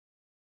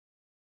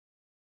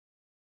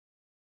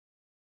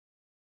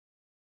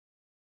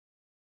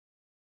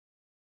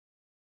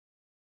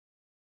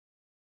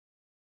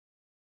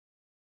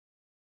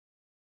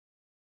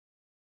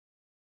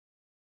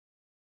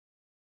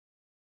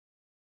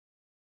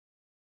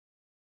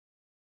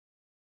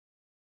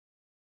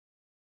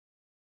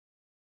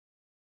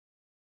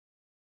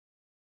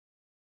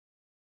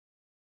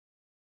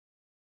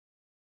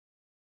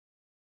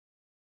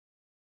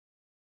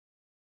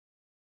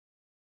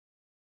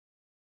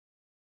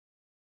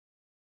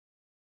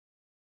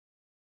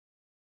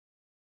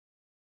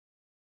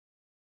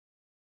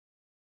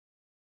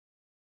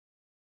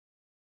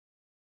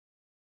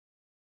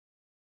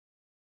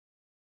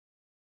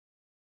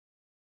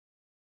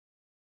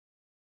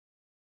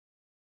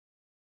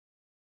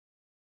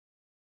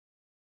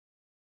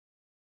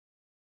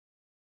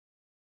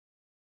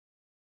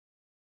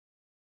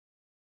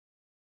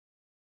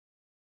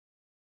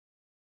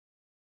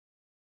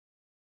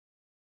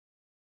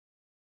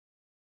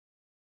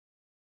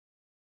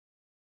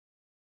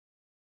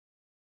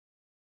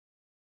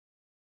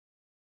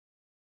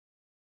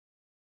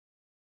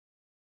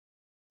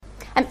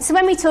 So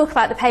when we talk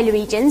about the polar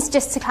regions,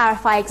 just to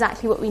clarify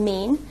exactly what we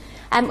mean,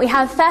 we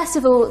have, first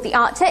of all, the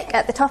Arctic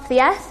at the top of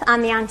the Earth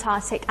and the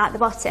Antarctic at the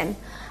bottom.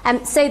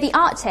 So the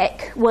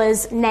Arctic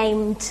was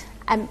named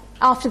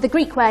after the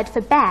Greek word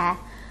for bear.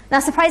 Now,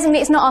 surprisingly,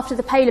 it's not after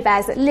the polar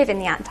bears that live in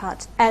the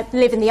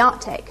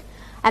Arctic,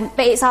 but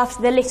it's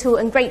after the Little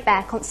and Great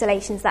Bear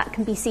constellations that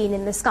can be seen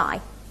in the sky.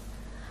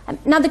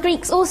 Now, the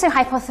Greeks also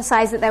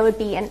hypothesized that there would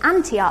be an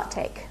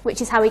anti-Arctic,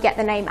 which is how we get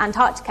the name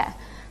Antarctica.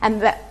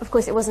 But, of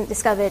course, it wasn't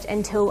discovered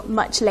until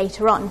much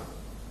later on.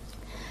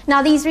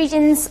 Now, these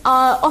regions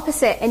are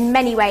opposite in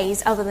many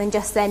ways other than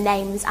just their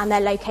names and their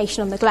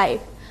location on the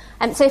globe.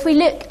 So if we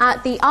look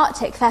at the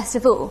Arctic, first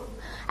of all,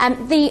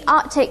 the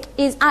Arctic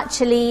is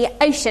actually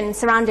ocean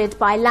surrounded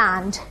by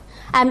land.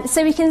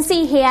 So we can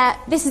see here,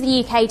 this is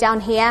the UK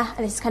down here,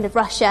 and this is kind of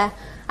Russia,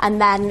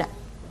 and then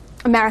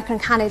America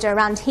and Canada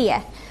around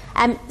here.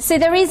 So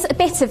there is a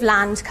bit of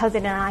land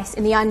covered in ice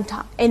in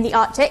the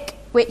Arctic,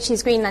 which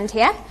is Greenland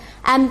here.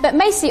 But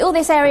mostly all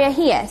this area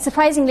here,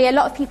 surprisingly, a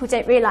lot of people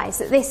don't realise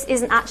that this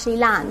isn't actually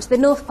land. The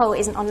North Pole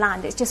isn't on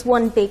land, it's just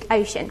one big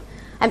ocean.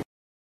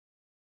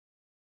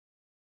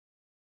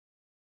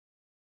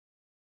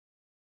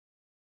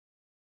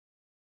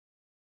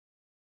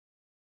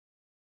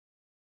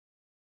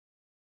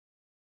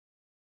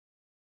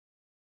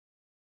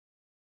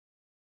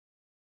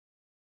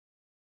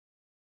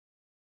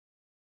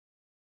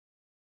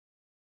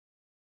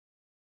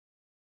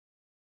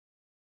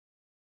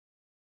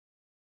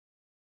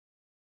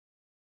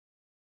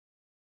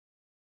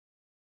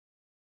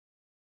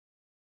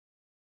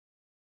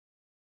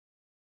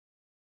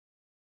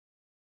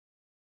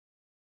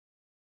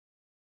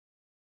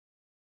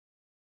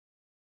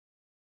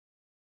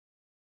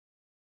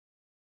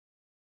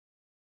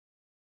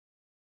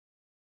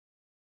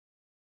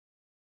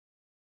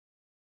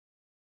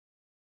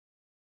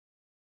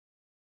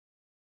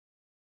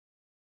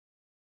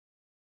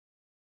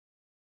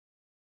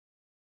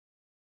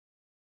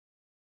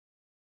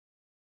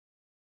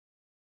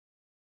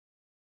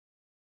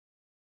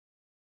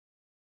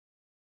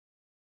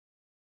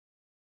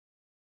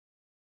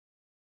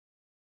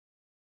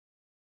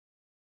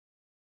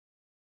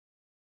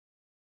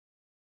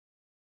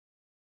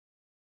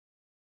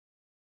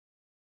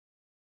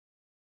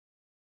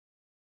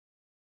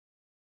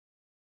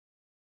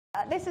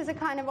 This is a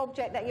kind of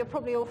object that you're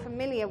probably all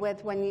familiar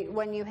with when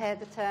you hear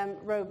the term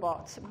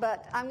robot,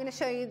 but I'm going to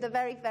show you the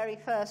very, very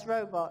first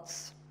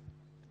robots.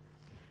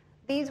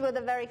 These were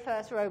the very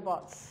first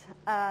robots.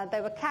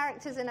 They were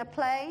characters in a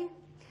play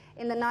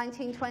in the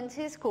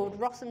 1920s called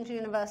Rossum's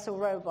Universal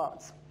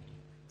Robots.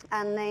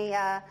 And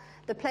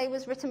the play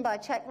was written by a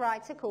Czech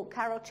writer called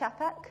Karel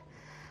Čapek.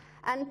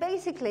 And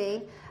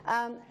basically,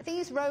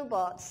 these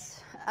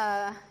robots,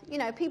 you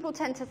know, people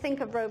tend to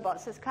think of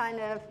robots as kind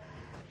of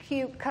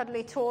cute,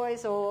 cuddly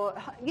toys or,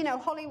 you know,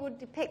 Hollywood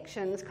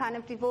depictions kind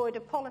of devoid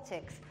of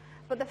politics.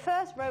 But the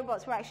first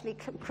robots were actually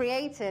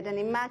created and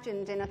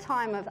imagined in a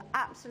time of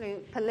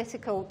absolute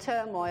political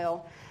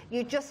turmoil.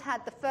 You just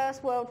had the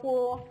First World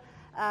War,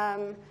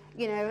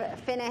 you know,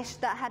 finished.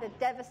 That had a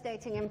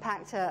devastating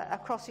impact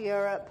across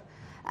Europe.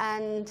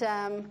 And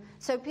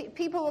so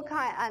people were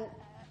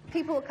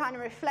kind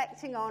of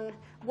reflecting on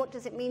what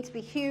does it mean to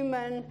be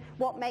human,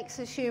 what makes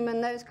us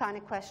human, those kind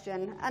of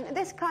questions. And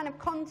this kind of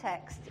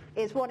context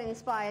is what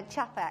inspired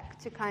Čapek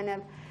to kind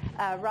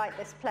of write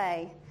this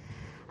play.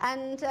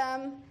 And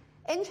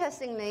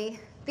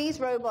interestingly, these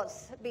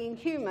robots being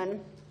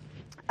human,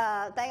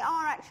 they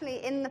are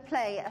actually in the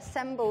play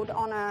assembled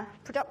on a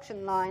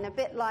production line, a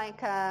bit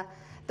like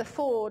the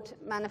Ford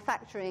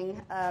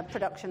manufacturing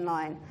production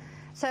line.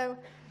 So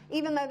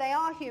even though they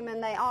are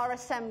human, they are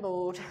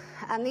assembled,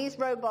 and these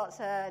robots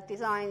are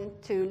designed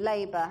to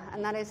labor,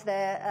 and that is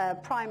their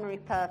primary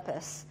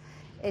purpose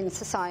in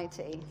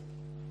society.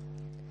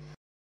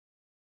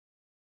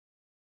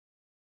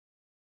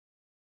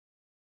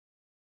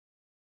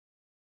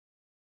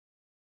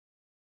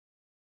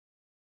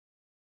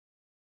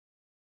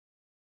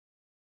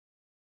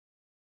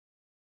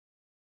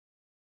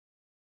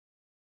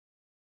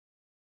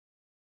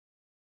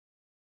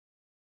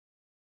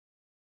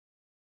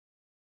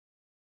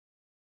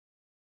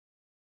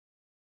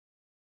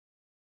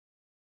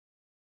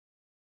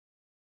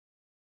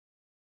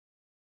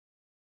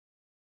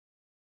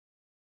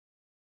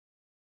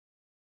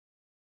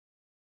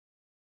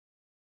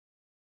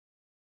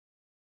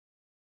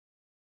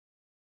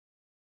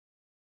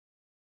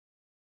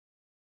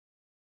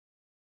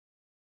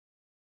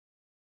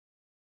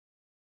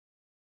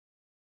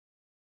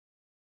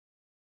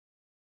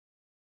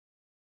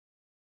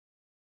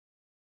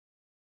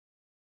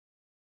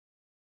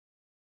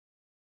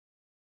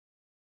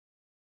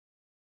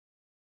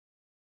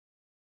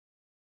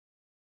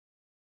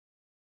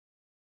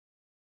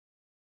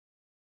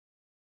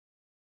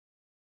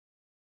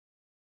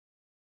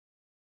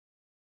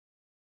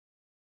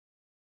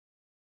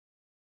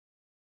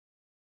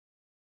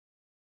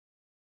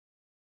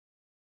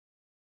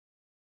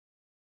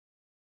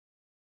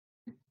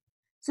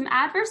 Some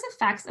adverse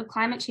effects of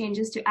climate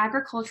changes to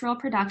agricultural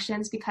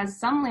productions because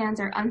some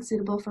lands are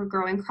unsuitable for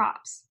growing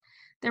crops.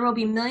 There will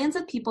be millions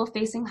of people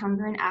facing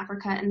hunger in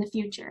Africa in the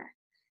future.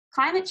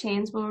 Climate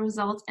change will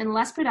result in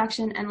less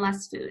production and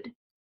less food.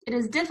 It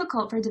is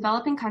difficult for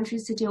developing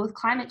countries to deal with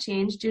climate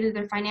change due to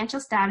their financial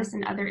status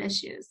and other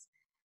issues.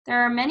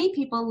 There are many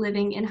people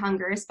living in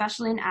hunger,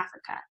 especially in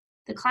Africa.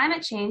 The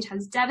climate change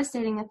has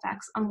devastating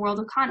effects on world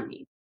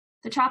economy.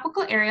 The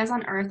tropical areas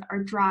on Earth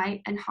are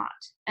dry and hot,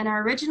 and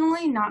are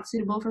originally not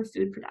suitable for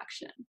food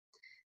production.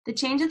 The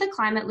change of the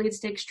climate leads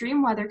to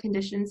extreme weather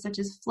conditions such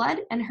as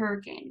flood and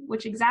hurricane,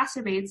 which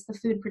exacerbates the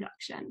food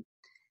production.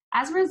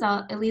 As a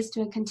result, it leads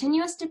to a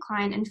continuous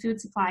decline in food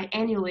supply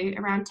annually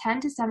around 10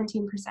 to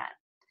 17%,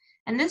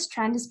 and this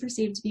trend is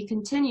perceived to be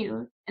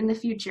continued in the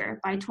future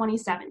by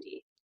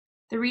 2070.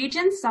 The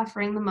regions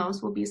suffering the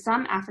most will be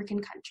some African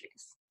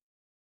countries.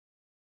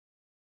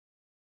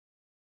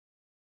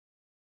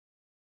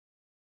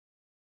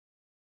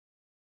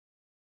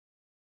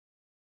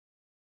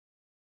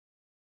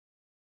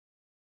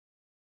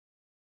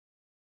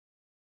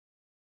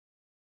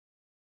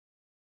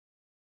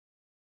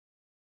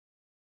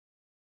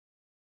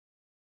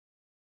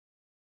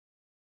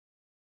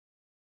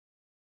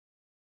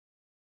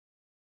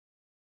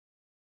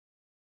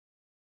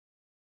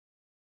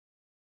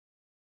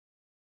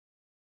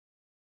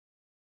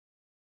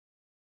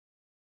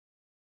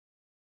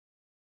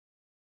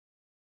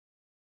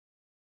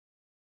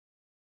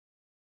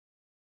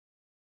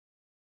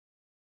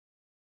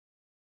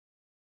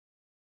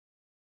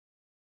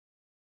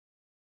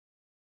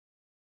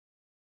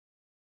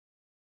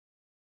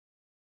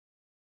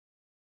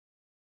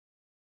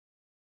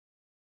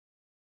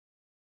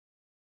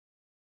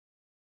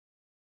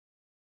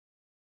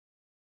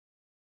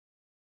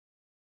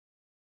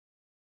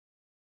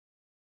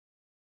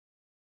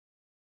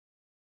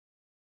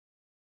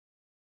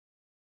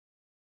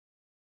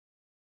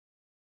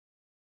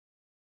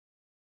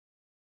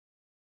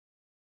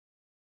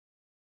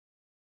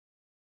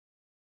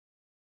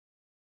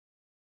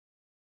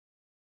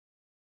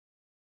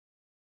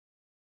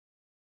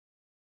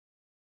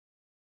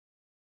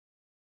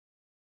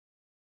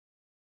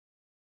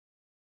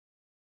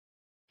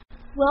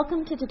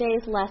 Welcome to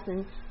today's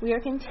lesson. We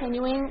are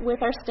continuing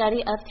with our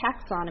study of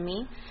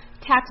taxonomy.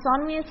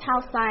 Taxonomy is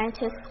how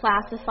scientists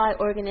classify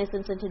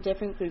organisms into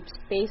different groups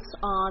based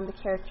on the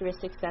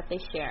characteristics that they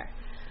share.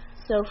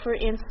 So for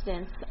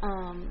instance,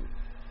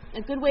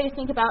 a good way to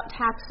think about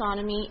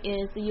taxonomy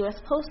is the U.S.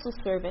 Postal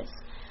Service.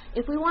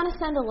 If we want to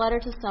send a letter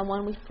to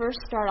someone, we first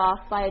start off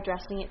by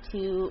addressing it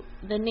to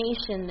the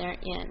nation they're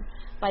in.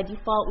 By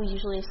default, we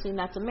usually assume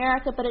that's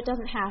America, but it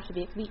doesn't have to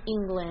be. It could be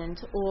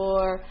England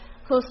or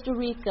Costa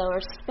Rica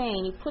or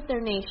Spain. You put their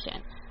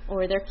nation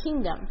or their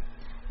kingdom.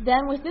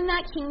 Then within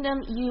that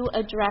kingdom, you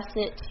address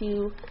it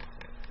to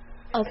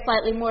a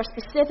slightly more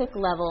specific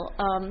level,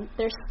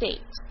 their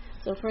state.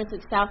 So for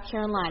instance, South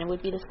Carolina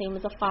would be the same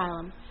as a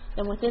phylum.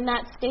 Then within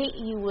that state,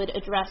 you would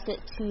address it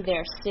to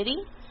their city,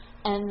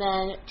 and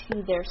then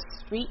to their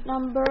street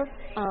number,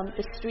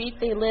 the street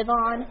they live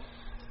on.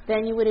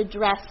 Then you would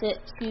address it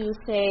to,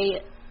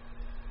 say,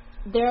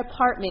 their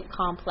apartment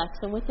complex,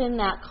 and within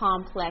that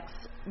complex,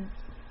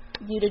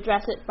 you'd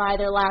address it by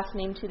their last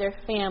name to their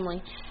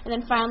family, and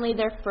then finally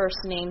their first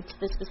name to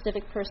the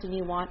specific person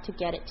you want to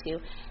get it to.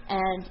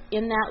 And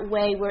in that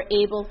way, we're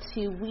able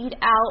to weed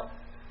out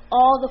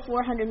all the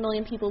 400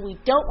 million people we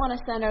don't want to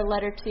send our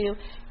letter to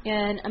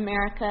in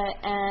America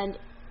and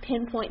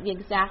pinpoint the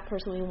exact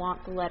person we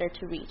want the letter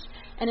to reach.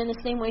 And in the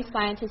same way,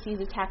 scientists use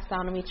a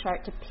taxonomy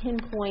chart to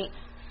pinpoint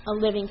a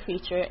living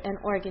creature, an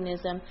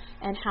organism,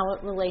 and how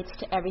it relates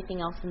to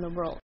everything else in the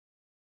world.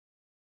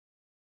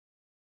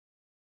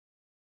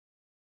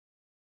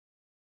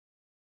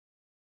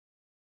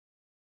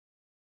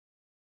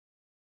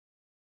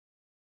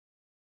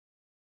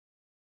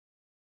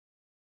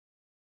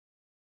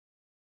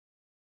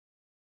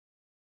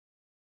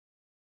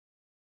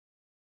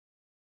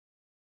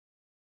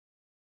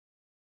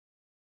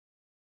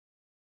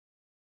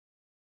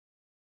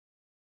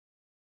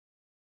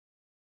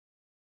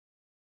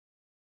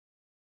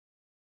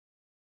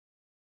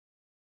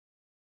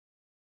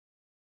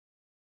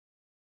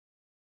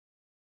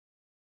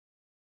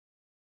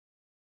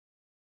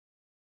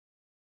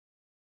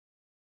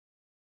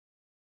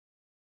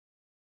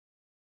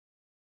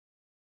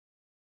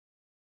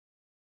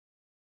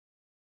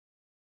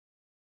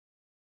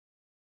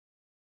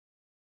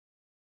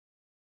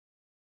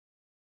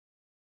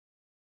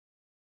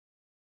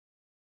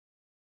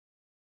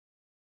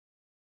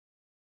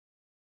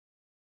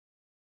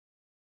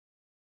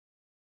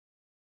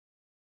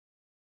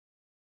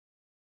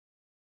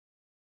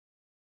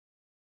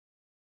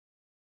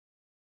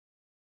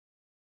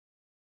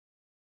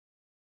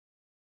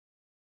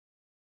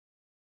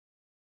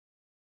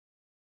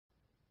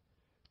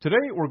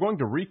 Today we're going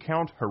to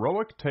recount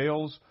heroic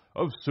tales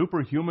of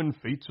superhuman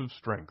feats of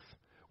strength,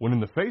 when in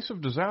the face of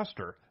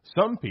disaster,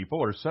 some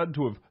people are said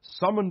to have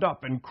summoned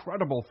up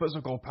incredible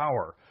physical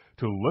power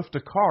to lift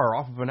a car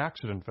off of an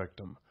accident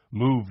victim,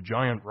 move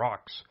giant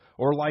rocks,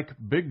 or like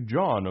Big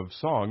John of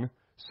song,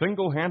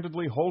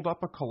 single-handedly hold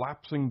up a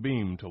collapsing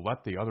beam to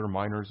let the other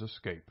miners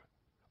escape.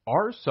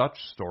 Are such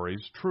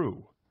stories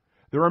true?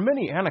 There are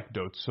many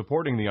anecdotes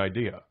supporting the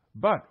idea,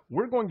 but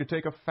we're going to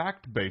take a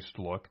fact-based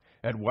look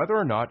at whether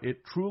or not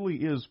it truly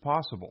is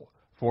possible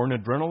for an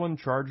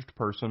adrenaline-charged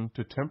person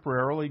to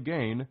temporarily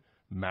gain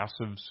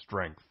massive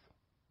strength.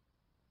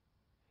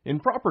 In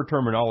proper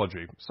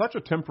terminology, such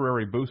a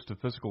temporary boost of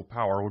physical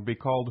power would be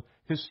called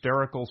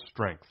hysterical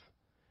strength.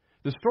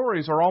 The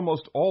stories are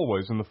almost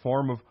always in the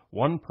form of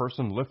one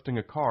person lifting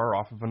a car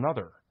off of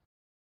another.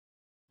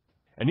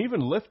 And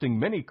even lifting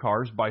many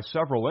cars by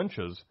several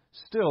inches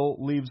still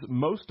leaves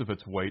most of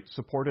its weight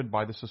supported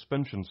by the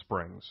suspension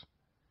springs.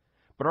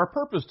 But our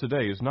purpose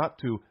today is not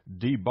to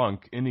debunk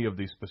any of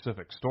these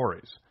specific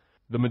stories.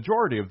 The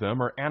majority of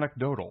them are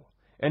anecdotal,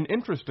 and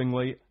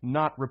interestingly,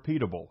 not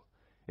repeatable.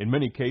 In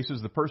many cases,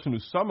 the person who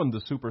summoned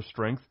the super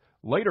strength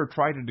later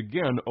tried it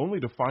again only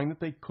to find that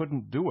they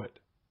couldn't do it.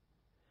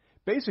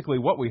 Basically,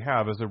 what we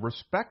have is a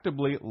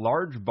respectably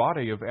large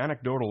body of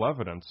anecdotal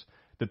evidence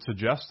that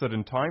suggests that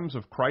in times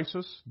of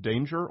crisis,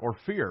 danger, or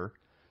fear,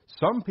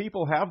 some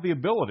people have the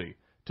ability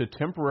to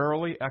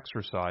temporarily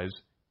exercise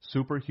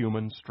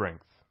superhuman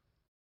strength.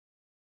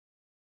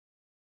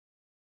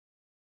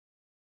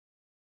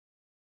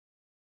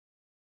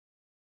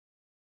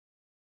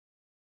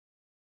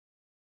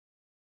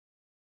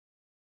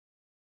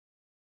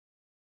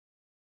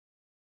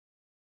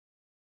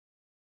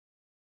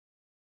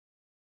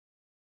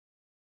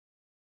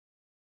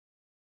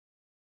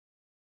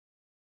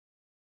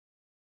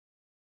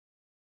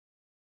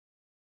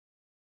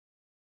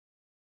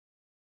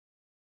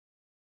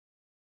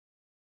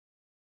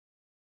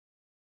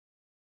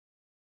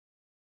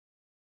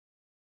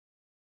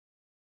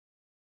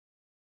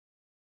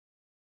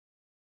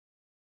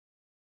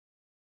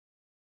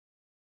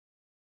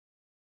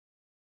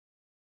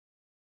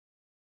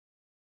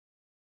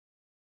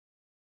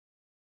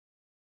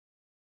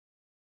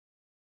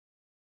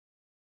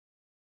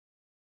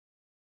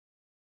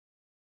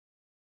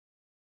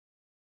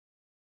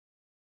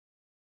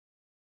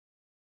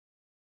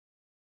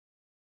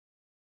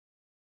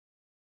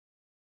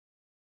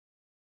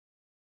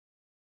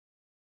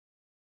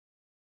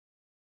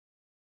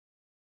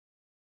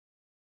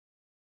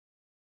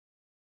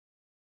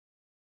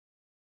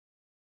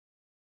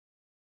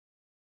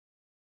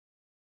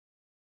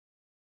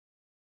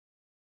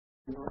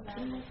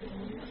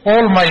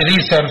 All my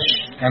research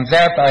and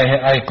that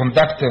I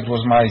conducted with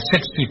my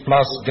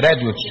 60-plus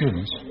graduate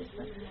students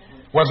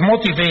was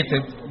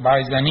motivated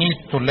by the need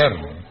to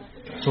learn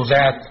so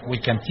that we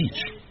can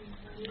teach.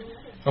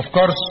 Of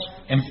course,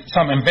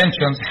 some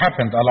inventions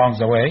happened along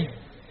the way,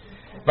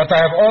 but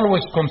I have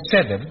always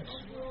considered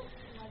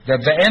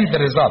that the end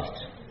result,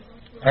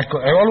 I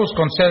always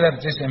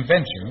considered these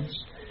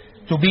inventions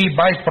to be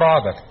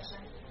byproducts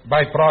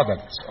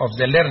of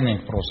the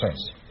learning process.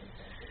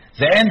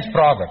 The end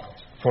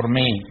product for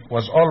me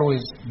was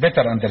always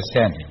better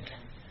understanding,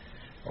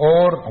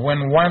 or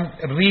when one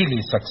really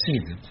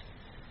succeeded,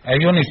 a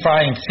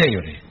unifying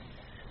theory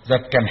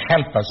that can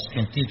help us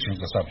in teaching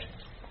the subject.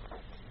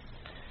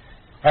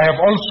 I have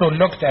also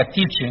looked at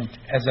teaching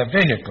as a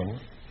vehicle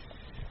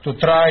to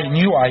try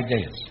new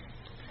ideas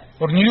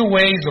or new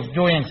ways of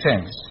doing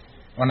things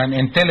on an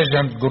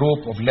intelligent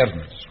group of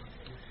learners.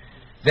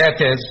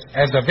 That is,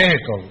 as a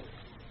vehicle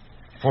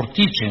for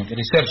teaching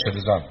research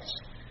results.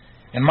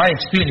 In my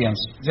experience,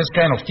 this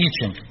kind of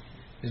teaching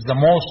is the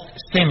most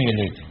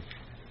stimulating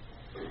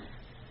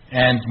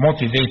and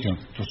motivating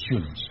to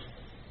students.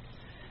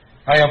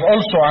 I have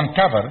also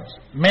uncovered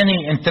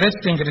many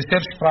interesting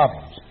research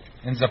problems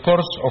in the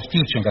course of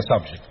teaching a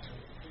subject.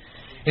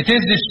 It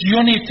is this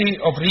unity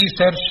of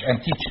research and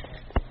teaching,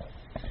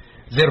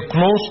 their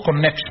close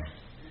connection,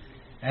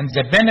 and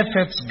the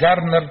benefits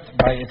garnered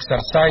by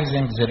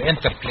exercising their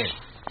interplay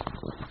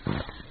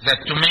that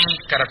to me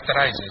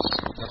characterizes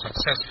the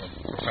successful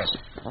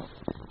professor.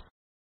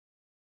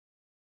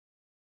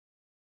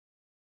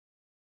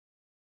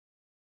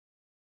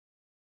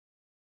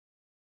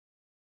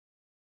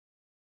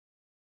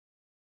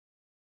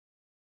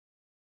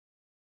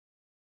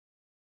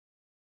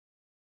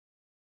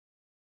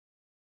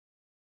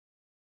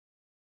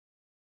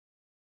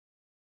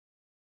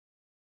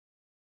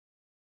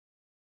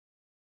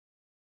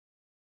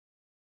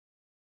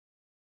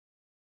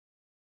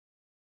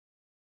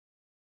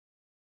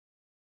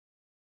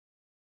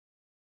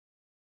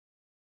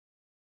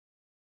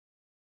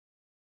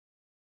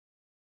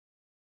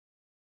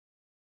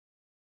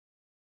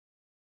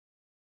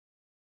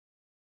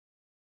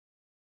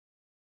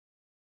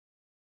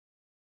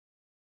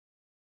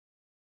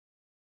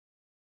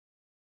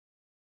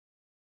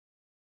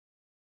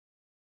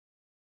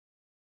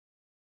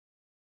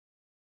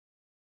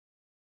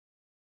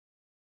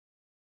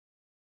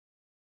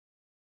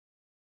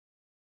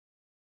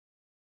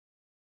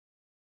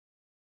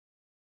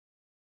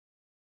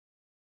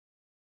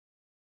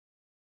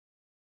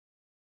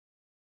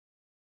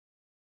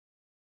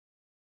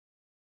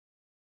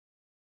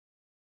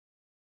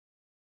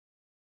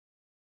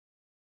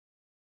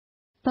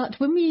 But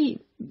when we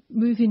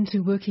move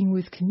into working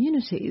with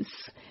communities,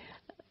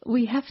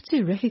 we have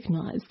to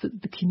recognise that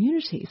the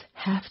communities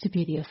have to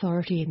be the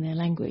authority in their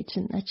language.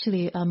 And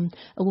actually,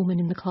 a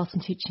woman in the class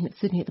I'm teaching at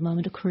Sydney at the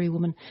moment, a Korean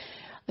woman,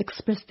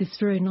 expressed this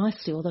very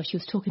nicely, although she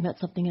was talking about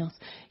something else.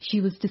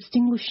 She was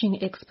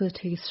distinguishing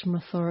expertise from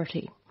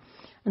authority.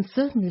 And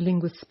certainly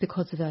linguists,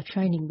 because of our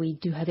training, we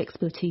do have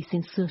expertise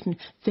in certain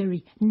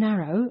very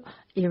narrow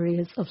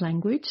areas of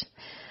language.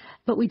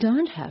 But we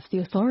don't have the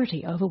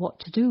authority over what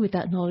to do with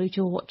that knowledge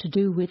or what to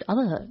do with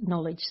other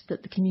knowledge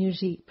that the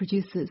community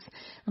produces.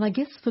 And I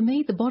guess for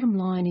me, the bottom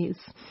line is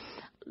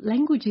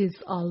languages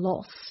are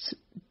lost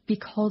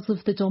because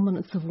of the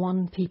dominance of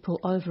one people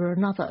over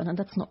another. And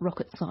that's not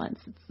rocket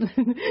science.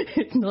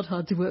 It's not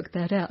hard to work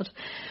that out.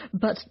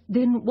 But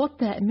then what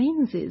that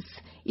means is,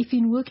 if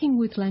in working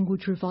with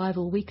language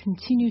revival we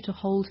continue to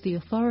hold the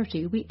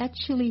authority, we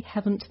actually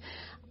haven't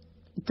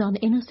done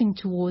anything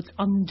towards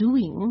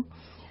undoing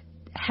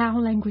how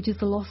languages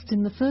are lost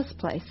in the first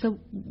place. So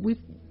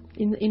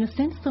in a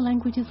sense, the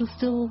languages are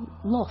still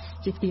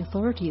lost if the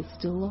authority is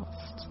still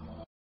lost.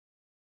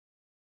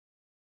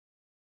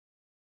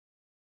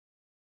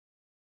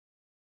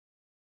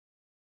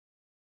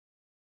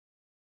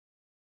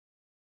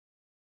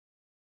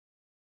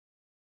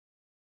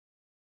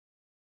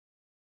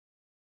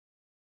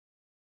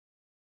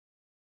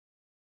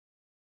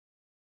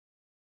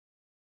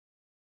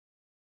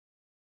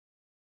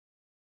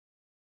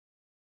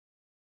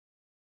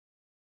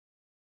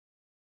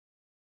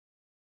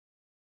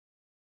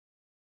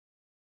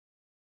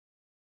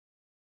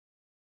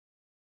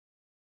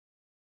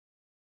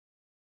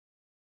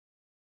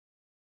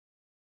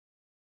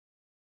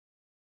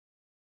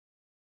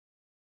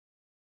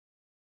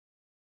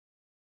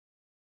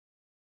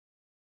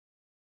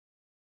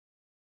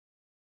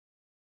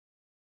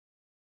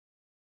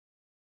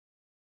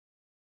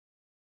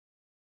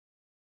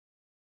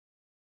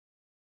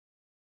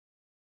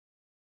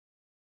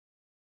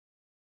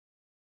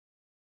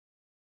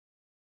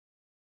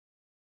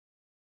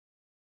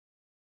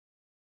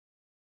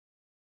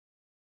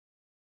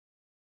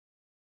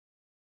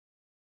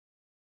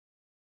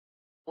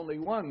 Only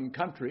one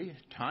country,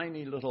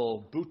 tiny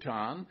little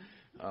Bhutan,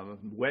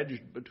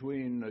 wedged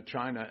between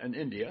China and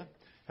India,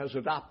 has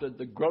adopted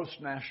the gross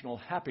national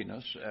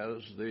happiness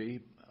as the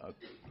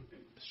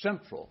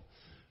central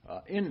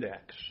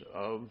index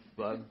of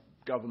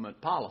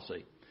government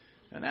policy.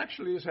 and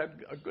actually has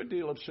had a good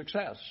deal of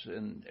success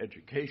in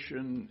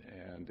education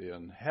and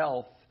in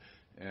health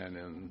and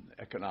in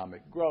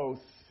economic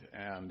growth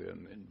and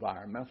in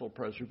environmental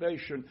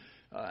preservation.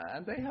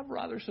 And they have a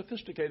rather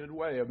sophisticated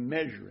way of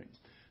measuring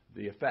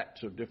the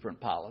effects of different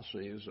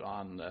policies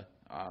on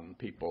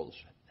people's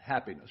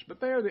happiness.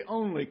 But they are the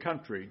only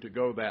country to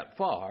go that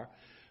far.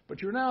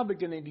 But you're now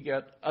beginning to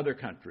get other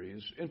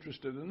countries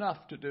interested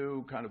enough to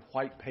do kind of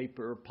white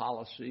paper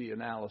policy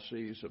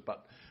analyses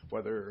about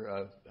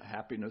whether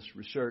happiness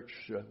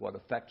research, what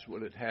effects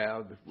would it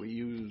have if we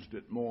used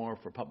it more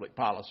for public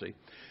policy.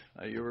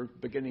 You're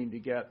beginning to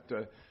get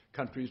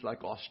countries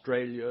like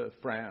Australia,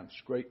 France,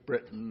 Great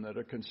Britain that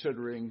are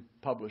considering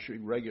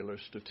publishing regular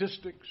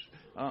statistics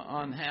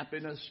on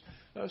happiness.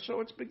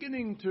 So it's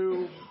beginning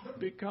to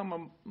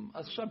become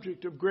a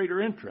subject of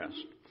greater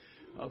interest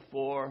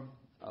for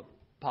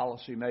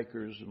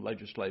policymakers and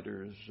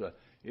legislators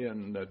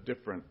in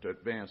different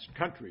advanced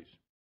countries.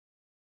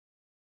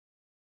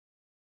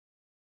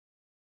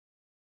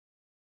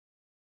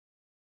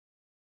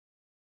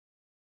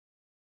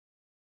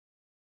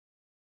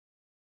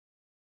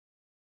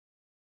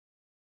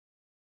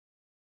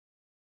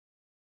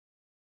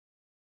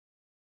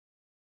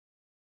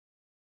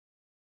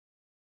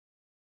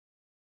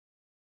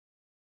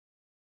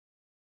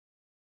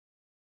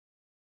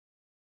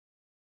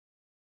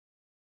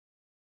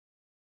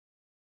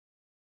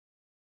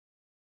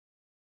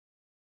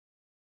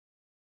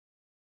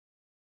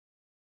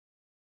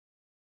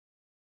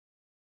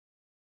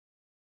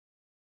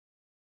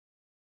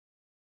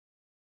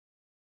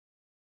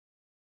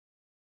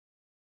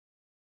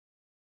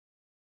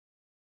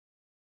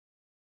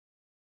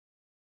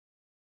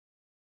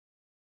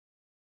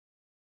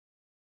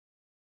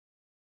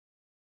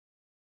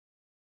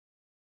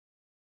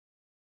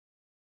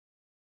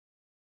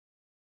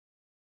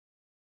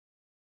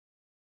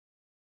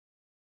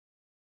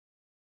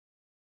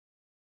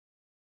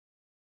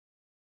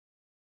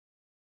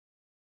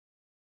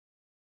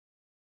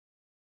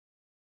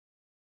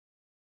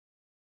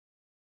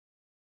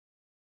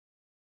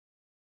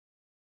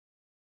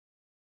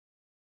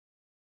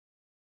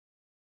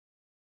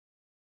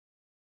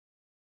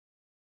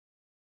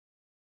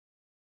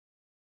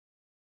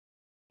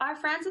 Our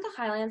friends at the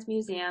Highlands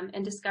Museum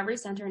and Discovery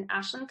Center in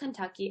Ashland,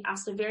 Kentucky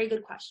asked a very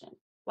good question.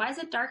 Why is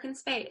it dark in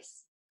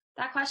space?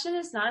 That question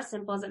is not as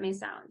simple as it may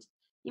sound.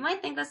 You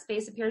might think that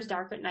space appears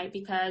dark at night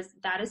because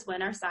that is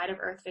when our side of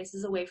Earth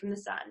faces away from the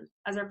sun,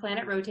 as our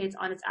planet rotates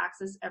on its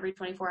axis every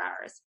 24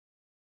 hours.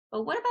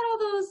 But what about all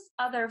those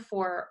other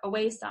 4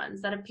 away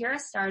suns that appear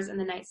as stars in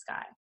the night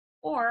sky?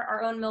 Or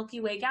our own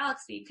Milky Way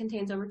galaxy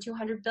contains over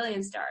 200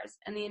 billion stars,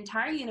 and the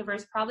entire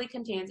universe probably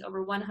contains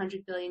over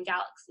 100 billion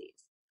galaxies.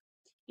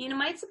 You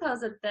might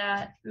suppose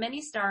that many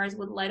stars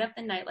would light up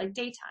the night like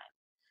daytime.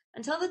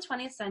 Until the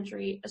 20th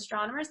century,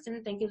 astronomers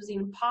didn't think it was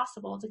even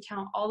possible to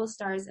count all the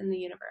stars in the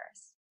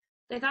universe.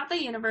 They thought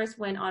the universe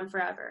went on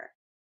forever.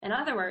 In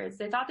other words,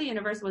 they thought the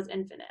universe was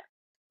infinite.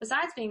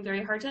 Besides being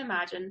very hard to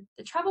imagine,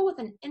 the trouble with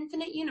an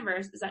infinite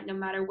universe is that no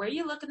matter where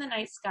you look in the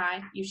night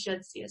sky, you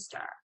should see a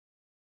star.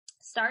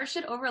 Stars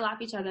should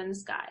overlap each other in the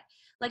sky,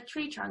 like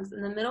tree trunks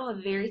in the middle of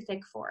a very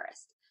thick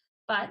forest.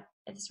 But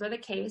if this were the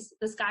case,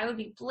 the sky would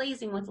be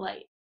blazing with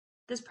light.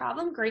 This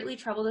problem greatly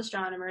troubled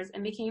astronomers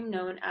and became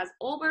known as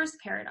Olber's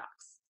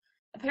paradox.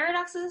 A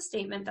paradox is a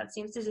statement that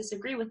seems to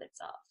disagree with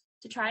itself.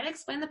 To try to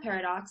explain the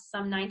paradox,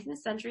 some 19th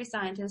century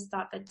scientists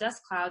thought that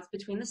dust clouds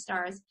between the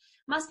stars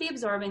must be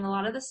absorbing a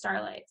lot of the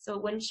starlight so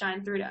it wouldn't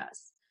shine through to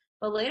us.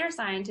 But later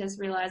scientists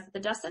realized that the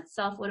dust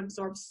itself would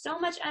absorb so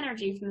much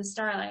energy from the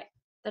starlight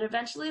that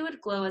eventually it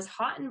would glow as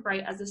hot and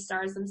bright as the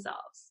stars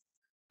themselves.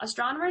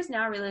 Astronomers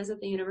now realize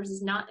that the universe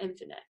is not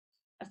infinite.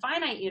 A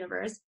finite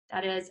universe,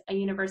 that is, a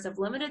universe of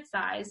limited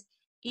size,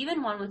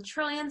 even one with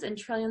trillions and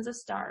trillions of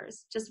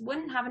stars, just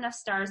wouldn't have enough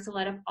stars to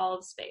light up all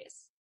of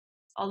space.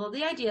 Although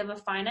the idea of a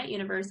finite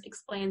universe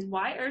explains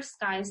why Earth's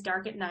sky is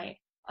dark at night,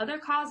 other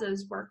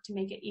causes work to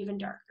make it even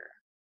darker.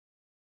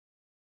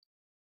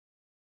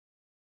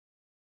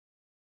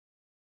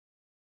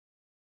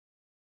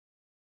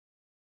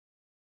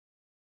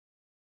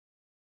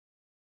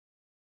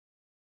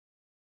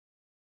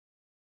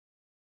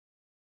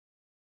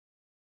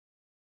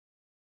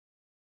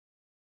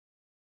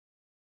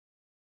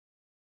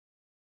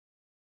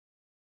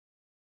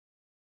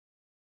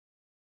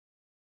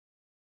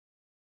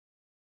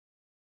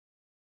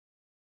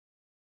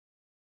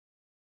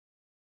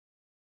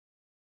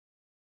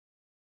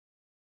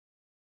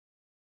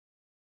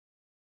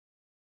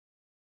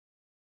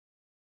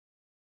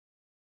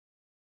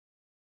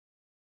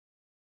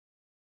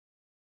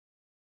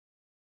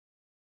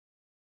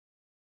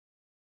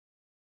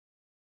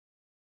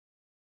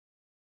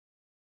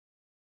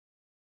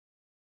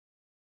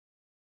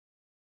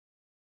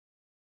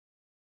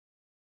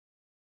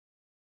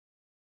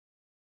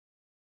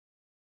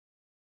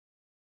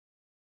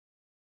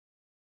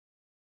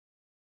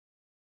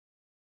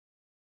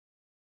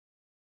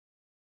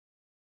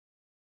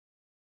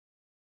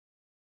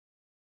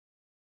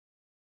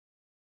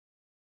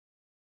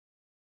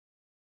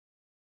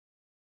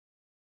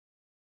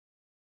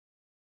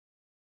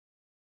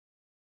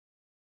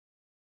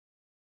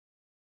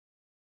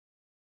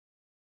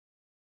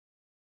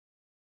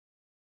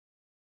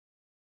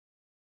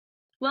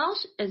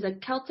 Welsh is a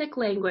Celtic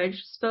language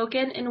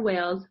spoken in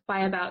Wales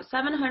by about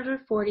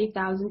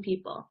 740,000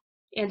 people,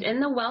 and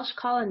in the Welsh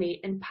colony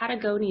in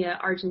Patagonia,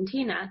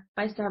 Argentina,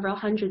 by several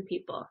hundred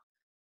people.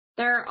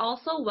 There are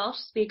also Welsh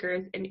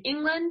speakers in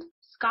England,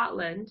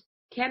 Scotland,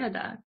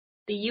 Canada,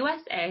 the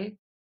USA,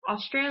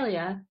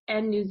 Australia,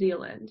 and New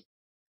Zealand.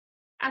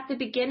 At the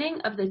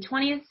beginning of the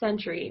 20th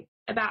century,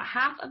 about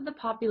half of the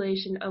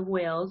population of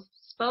Wales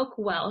spoke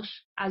Welsh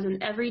as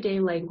an everyday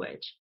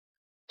language.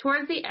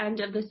 Towards the end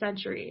of the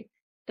century,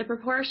 the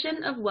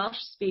proportion of Welsh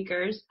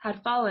speakers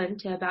had fallen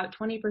to about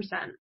 20%.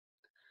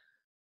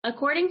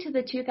 According to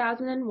the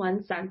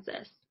 2001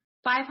 census,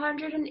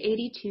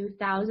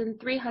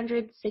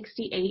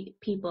 582,368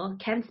 people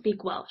can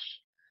speak Welsh.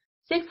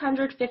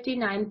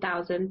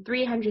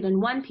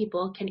 659,301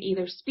 people can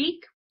either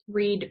speak,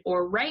 read,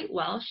 or write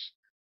Welsh,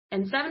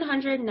 and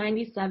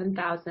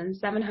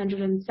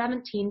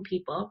 797,717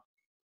 people,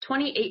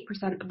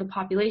 28% of the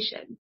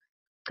population,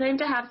 claim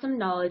to have some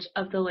knowledge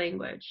of the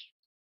language.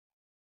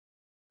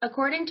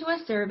 According to a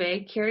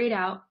survey carried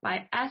out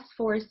by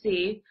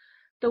S4C,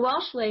 the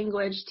Welsh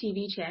language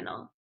TV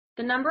channel,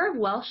 the number of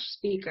Welsh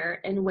speakers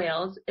in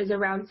Wales is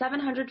around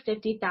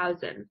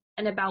 750,000,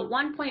 and about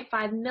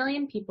 1.5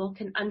 million people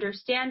can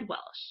understand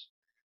Welsh.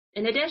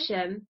 In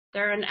addition,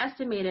 there are an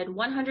estimated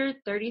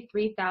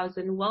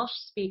 133,000 Welsh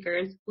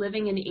speakers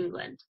living in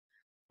England,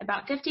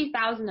 about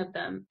 50,000 of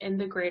them in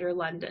the Greater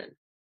London.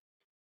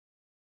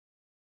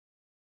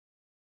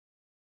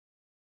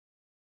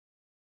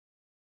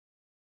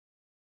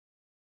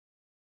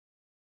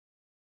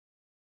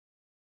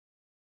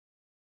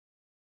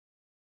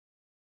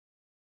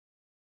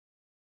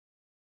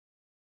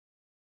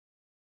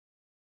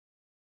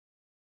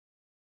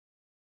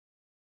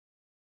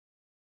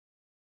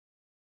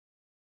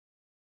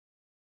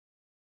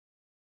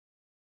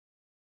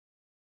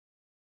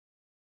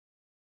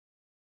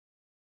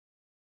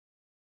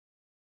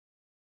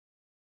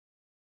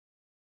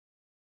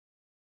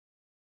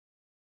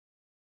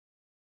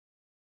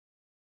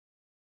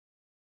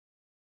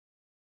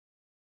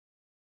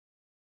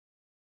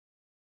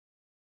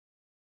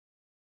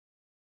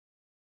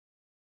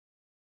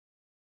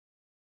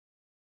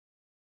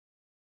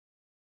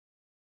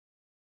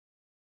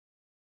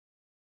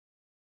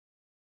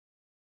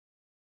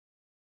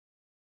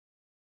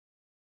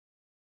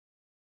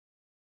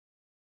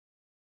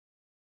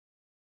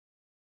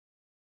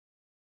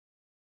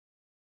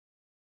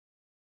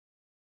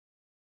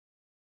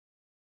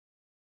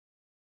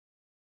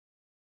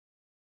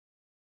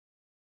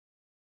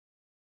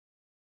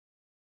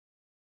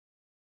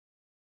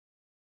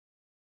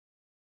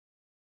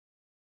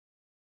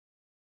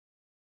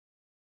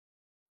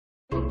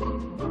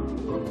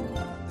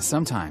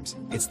 Sometimes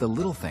it's the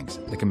little things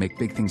that can make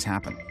big things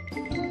happen.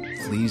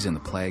 Fleas and the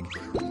plague,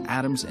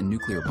 atoms and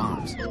nuclear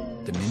bombs,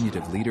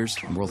 diminutive leaders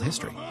in world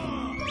history.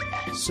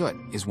 Soot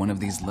is one of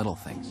these little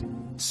things.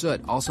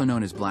 Soot, also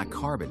known as black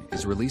carbon,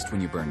 is released when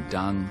you burn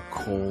dung,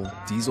 coal,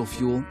 diesel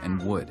fuel, and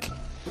wood.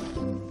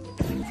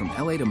 From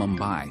LA to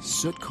Mumbai,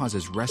 soot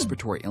causes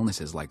respiratory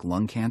illnesses like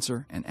lung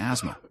cancer and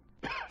asthma,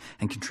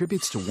 and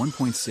contributes to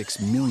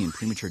 1.6 million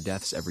premature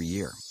deaths every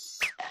year,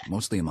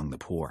 mostly among the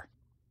poor.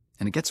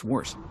 And it gets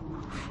worse.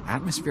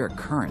 Atmospheric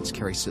currents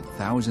carry soot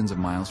thousands of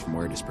miles from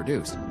where it is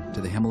produced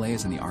to the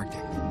Himalayas and the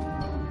Arctic.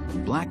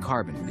 Black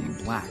carbon, being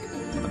black,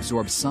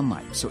 absorbs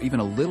sunlight, so even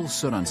a little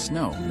soot on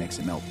snow makes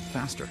it melt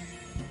faster.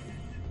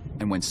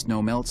 And when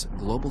snow melts,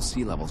 global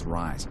sea levels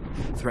rise,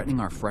 threatening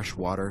our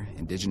freshwater,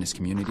 indigenous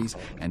communities,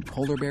 and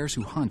polar bears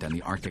who hunt on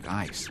the Arctic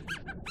ice.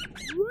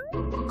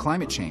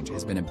 Climate change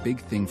has been a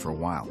big thing for a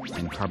while,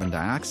 and carbon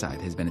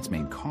dioxide has been its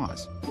main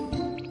cause.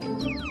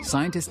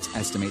 Scientists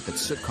estimate that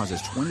soot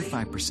causes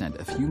 25%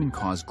 of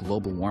human-caused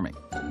global warming.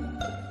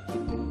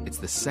 It's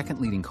the second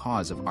leading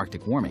cause of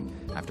Arctic warming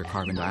after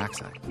carbon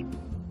dioxide.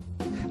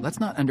 Let's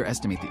not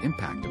underestimate the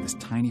impact of this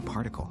tiny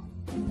particle.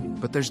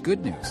 But there's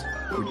good news.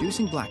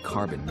 Reducing black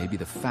carbon may be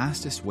the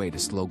fastest way to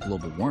slow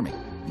global warming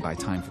and buy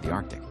time for the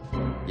Arctic.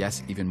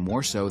 Yes, even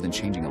more so than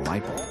changing a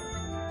light bulb.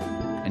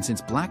 And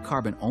since black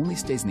carbon only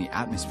stays in the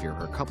atmosphere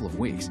for a couple of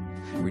weeks,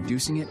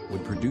 reducing it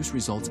would produce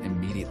results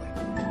immediately.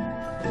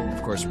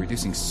 Of course,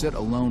 reducing soot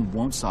alone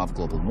won't solve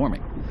global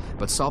warming,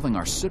 but solving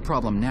our soot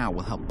problem now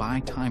will help buy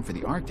time for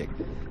the Arctic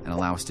and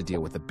allow us to deal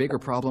with the bigger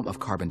problem of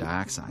carbon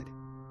dioxide.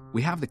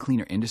 We have the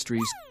cleaner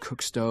industries,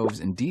 cook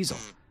stoves, and diesel.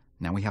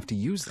 Now we have to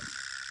use them.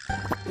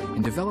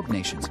 In developed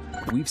nations,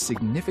 we've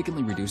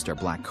significantly reduced our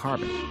black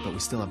carbon, but we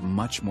still have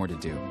much more to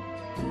do.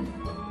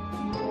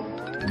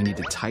 We need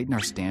to tighten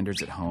our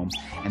standards at home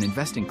and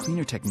invest in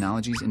cleaner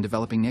technologies in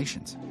developing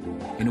nations.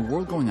 In a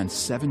world going on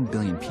 7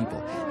 billion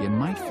people, you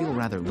might feel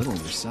rather little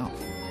yourself.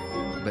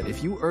 But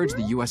if you urge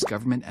the US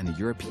government and the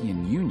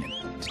European Union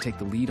to take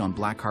the lead on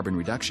black carbon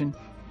reduction,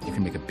 you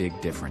can make a big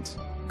difference.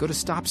 Go to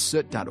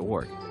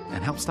stopsoot.org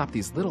and help stop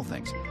these little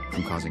things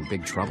from causing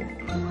big trouble.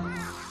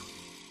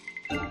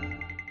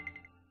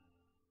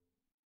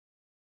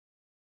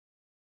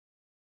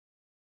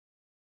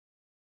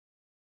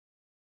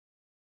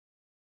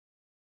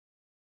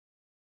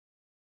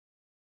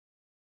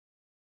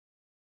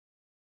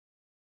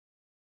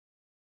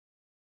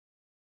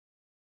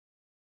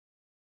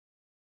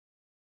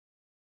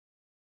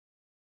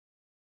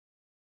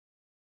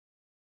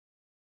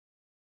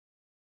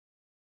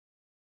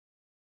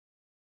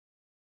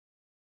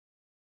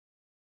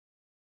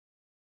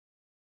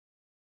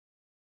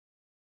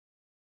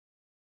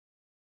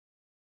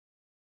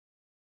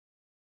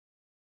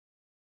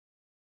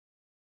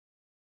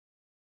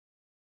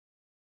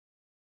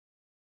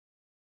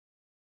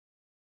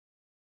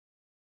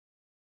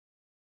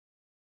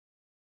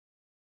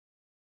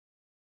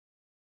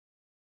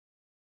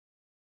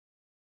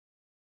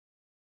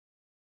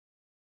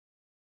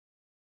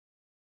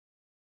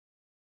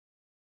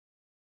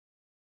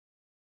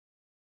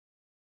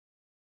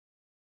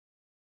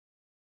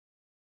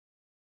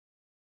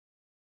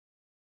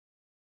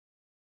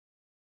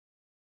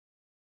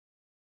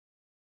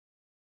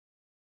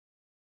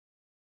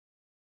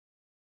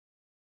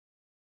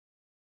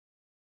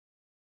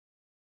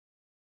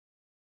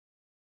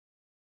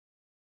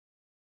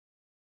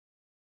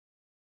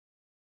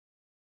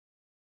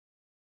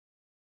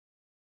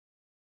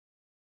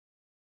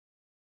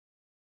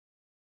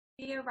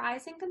 The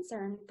arising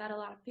concern that a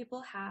lot of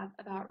people have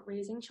about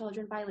raising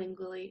children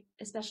bilingually,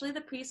 especially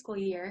the preschool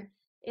year,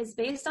 is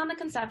based on the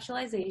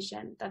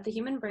conceptualization that the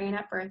human brain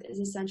at birth is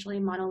essentially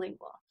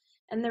monolingual.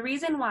 And the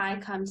reason why I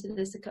come to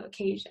this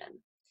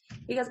occasion,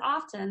 because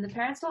often the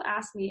parents will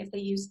ask me if they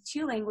use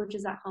two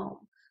languages at home,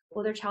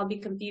 will their child be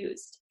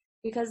confused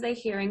because they're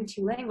hearing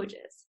two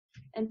languages?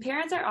 And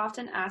parents are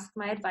often asked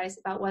my advice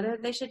about whether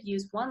they should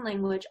use one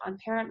language on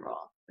parent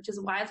roll, which is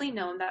widely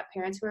known that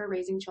parents who are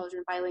raising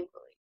children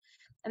bilingually.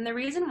 And the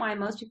reason why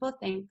most people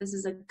think this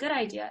is a good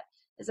idea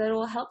is that it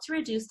will help to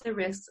reduce the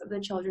risks of the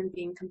children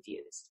being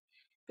confused,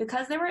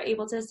 because they were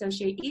able to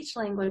associate each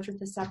language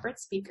with a separate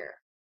speaker.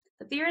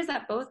 The fear is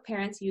that both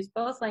parents use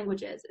both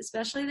languages,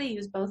 especially they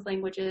use both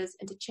languages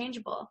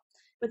interchangeable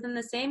within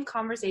the same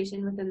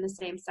conversation within the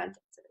same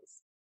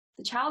sentences.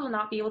 The child will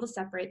not be able to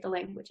separate the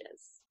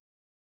languages.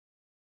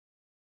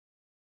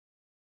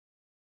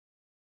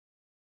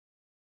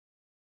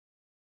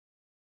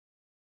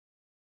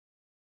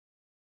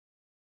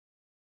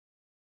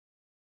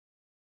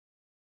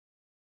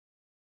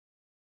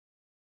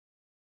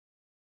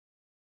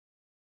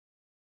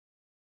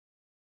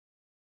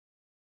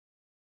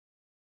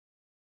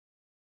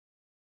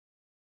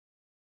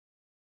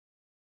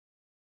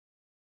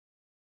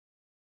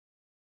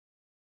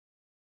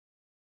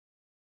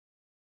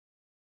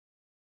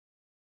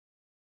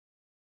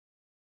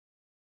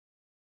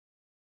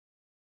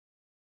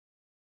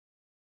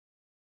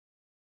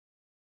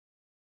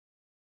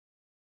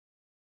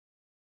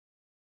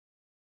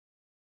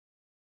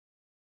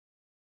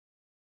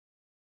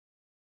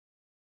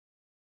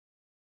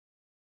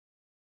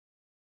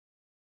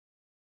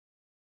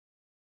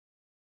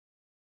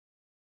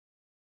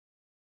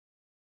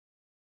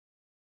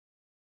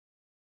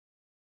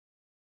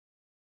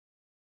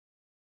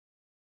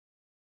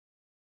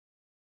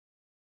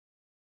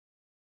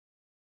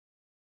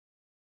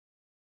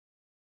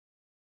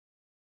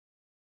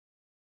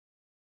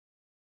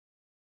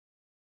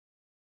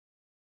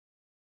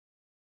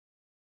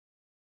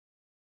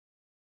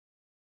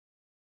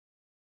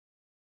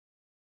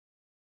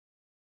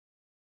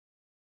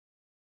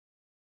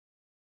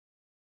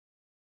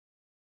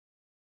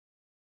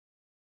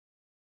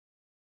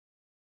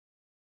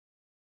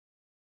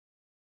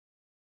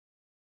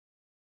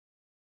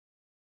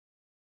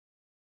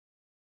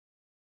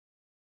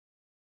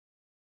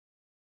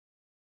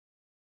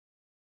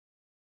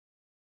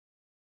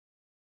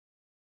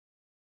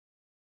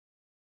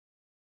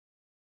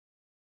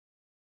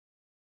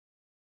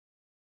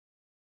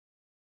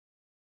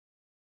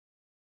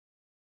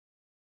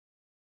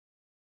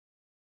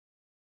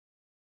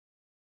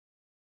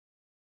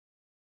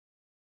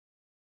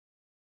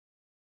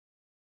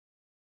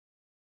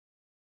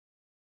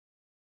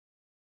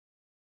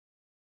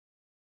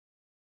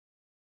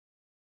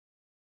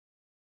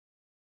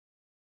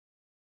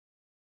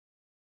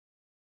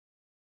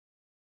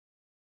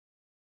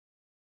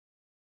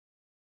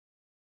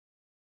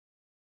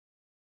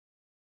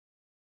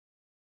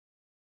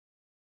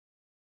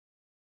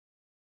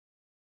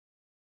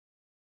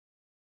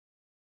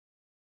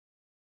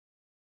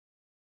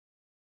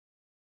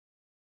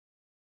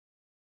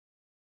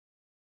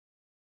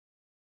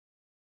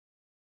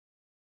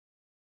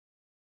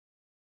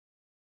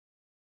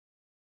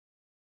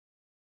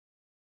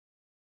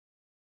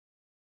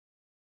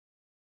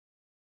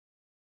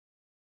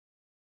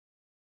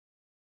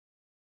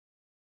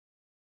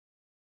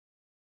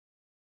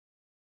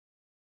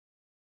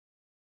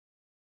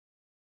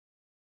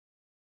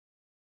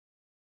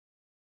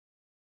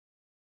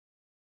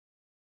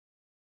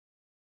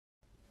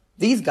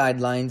 These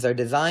guidelines are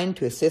designed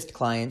to assist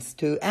clients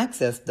to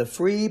access the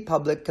free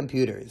public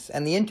computers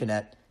and the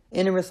Internet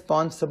in a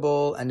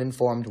responsible and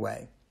informed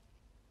way.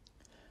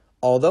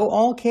 Although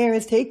all care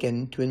is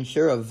taken to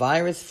ensure a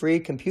virus-free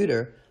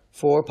computer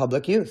for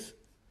public use,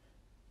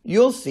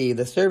 you'll see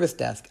the service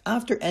desk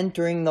after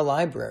entering the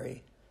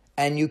library,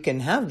 and you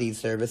can have these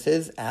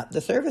services at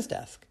the service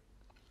desk.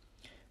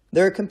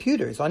 There are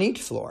computers on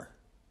each floor.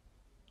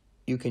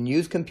 You can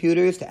use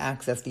computers to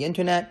access the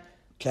Internet,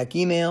 check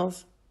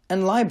emails,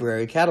 and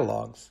library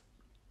catalogs.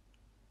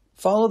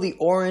 Follow the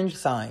orange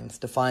signs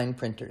to find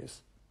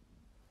printers.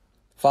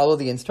 Follow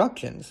the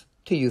instructions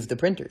to use the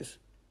printers.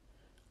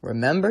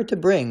 Remember to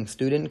bring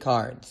student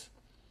cards.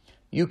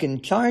 You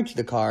can charge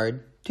the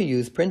card to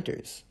use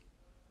printers.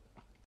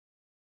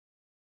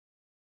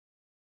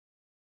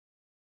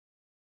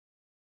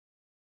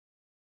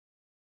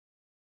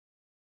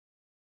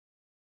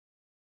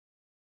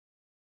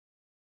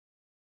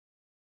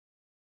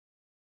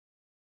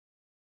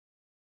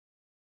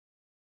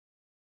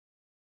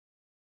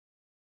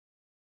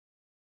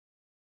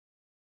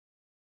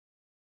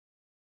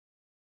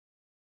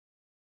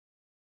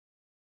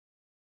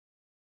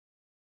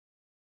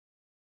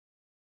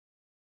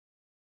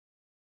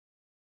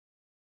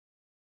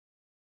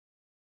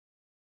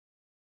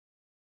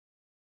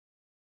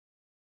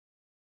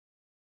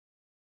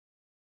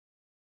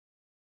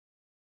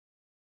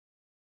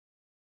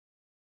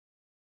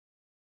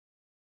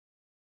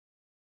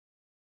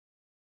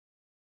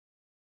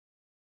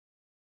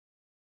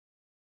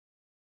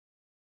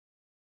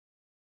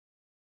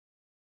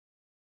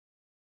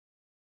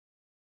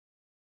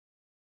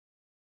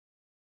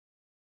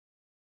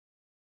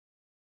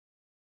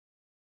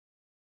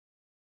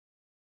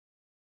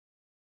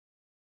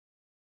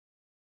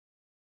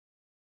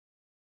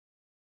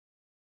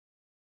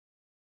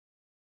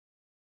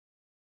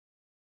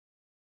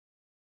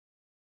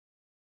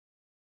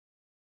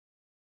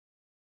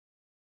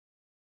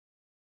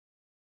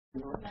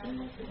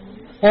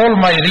 All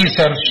my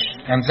research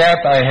and that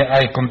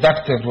I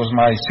conducted with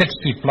my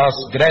 60-plus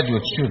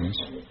graduate students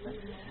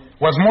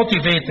was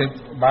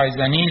motivated by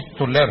the need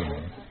to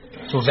learn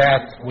so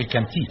that we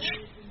can teach.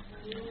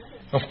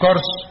 Of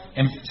course,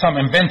 some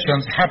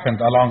inventions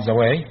happened along the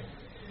way,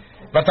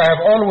 but I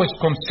have always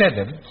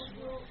considered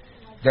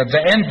that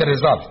the end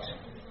result,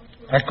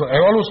 I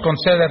always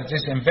considered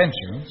these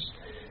inventions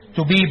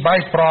to be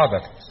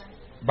byproducts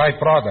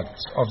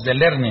of the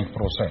learning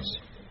process.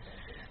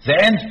 The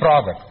end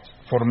product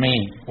for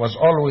me was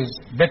always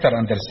better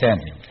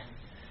understanding,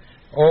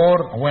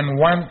 or when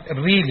one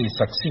really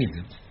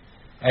succeeded,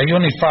 a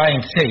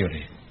unifying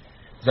theory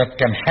that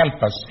can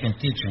help us in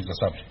teaching the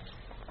subject.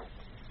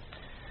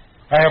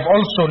 I have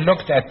also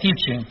looked at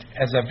teaching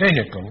as a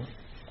vehicle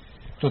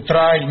to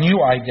try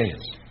new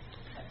ideas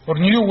or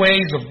new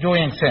ways of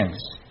doing things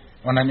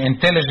on an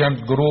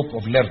intelligent group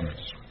of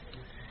learners.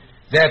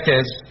 That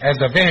is, as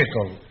a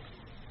vehicle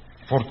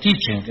for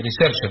teaching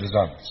research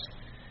results.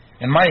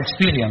 In my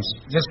experience,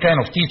 this kind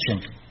of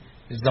teaching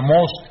is the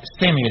most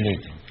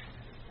stimulating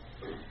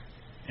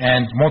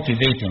and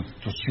motivating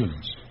to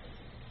students.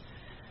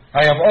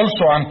 I have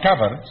also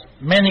uncovered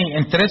many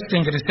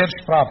interesting research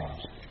problems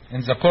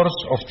in the course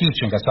of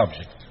teaching a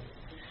subject.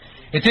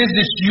 It is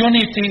this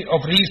unity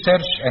of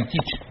research and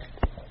teaching,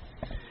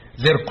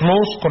 their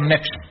close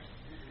connection,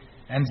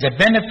 and the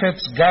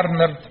benefits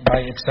garnered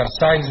by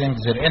exercising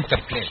their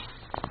interplay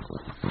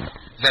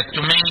that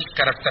to me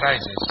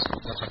characterizes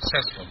the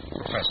successful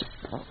professor.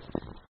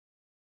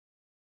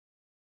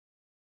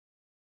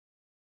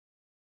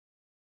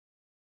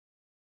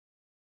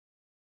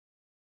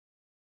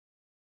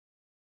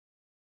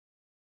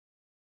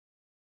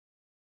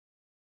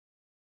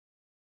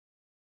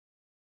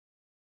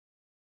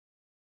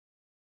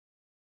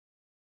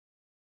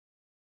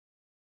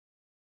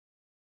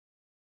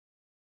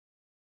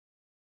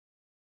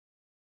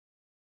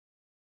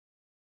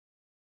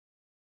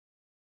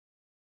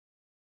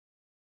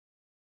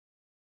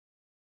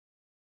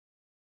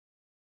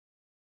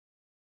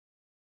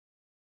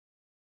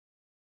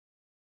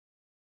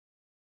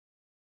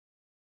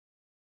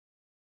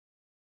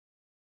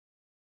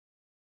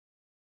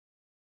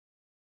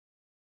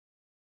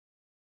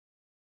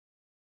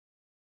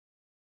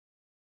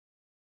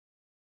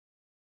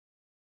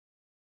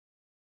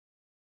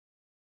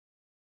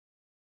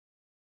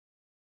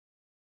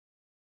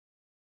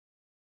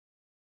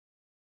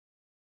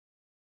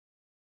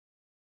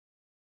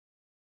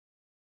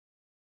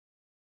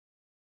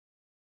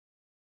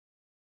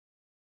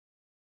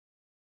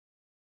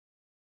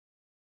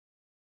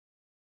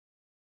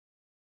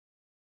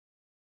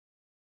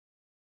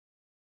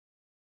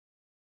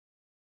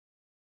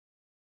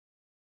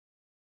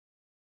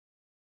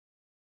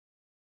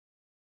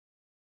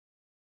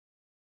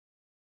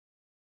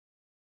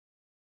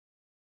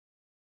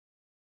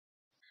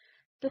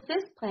 The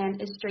fifth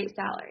plan is straight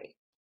salary.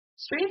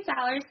 Straight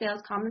salary sales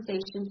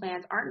compensation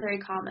plans aren't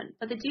very common,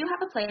 but they do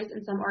have a place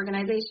in some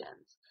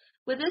organizations.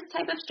 With this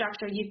type of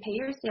structure, you pay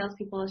your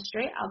salespeople a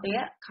straight,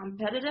 albeit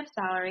competitive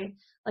salary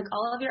like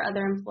all of your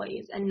other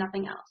employees and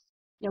nothing else.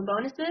 No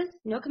bonuses,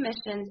 no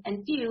commissions,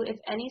 and few, if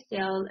any,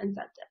 sales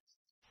incentives.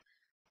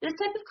 This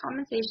type of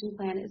compensation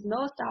plan is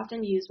most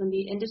often used when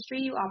the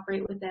industry you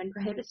operate within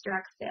prohibits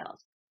direct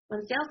sales,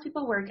 when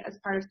salespeople work as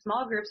part of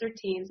small groups or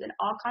teams and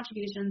all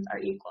contributions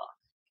are equal,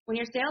 when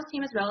your sales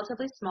team is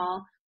relatively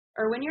small,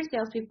 or when your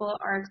salespeople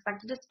are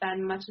expected to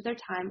spend much of their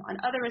time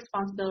on other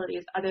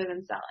responsibilities other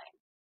than selling.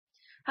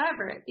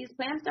 However, these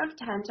plans don't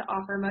tend to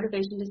offer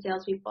motivation to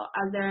salespeople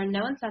as there are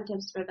no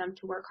incentives for them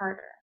to work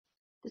harder.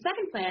 The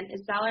second plan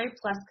is salary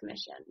plus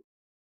commission.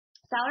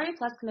 Salary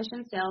plus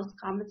commission sales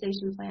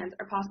compensation plans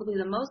are possibly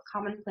the most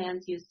common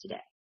plans used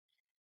today.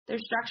 They're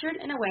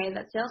structured in a way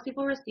that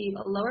salespeople receive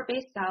a lower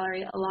base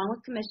salary along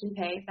with commission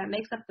pay that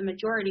makes up the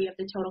majority of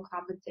the total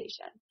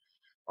compensation.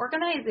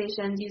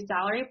 Organizations use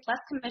salary plus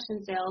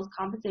commission sales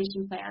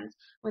compensation plans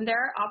when there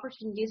are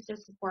opportunities to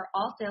support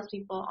all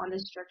salespeople on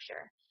this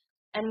structure,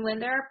 and when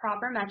there are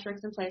proper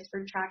metrics in place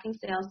for tracking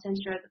sales to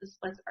ensure that the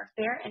splits are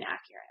fair and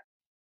accurate.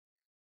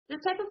 This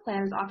type of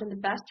plan is often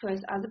the best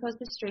choice as opposed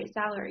to straight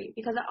salary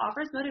because it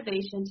offers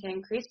motivation to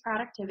increase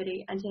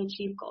productivity and to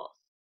achieve goals.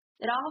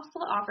 It also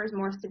offers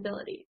more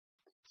stability.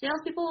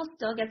 Salespeople will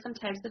still get some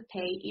types of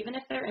pay even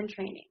if they're in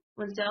training,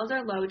 when sales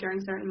are low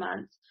during certain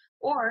months,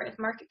 or if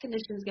market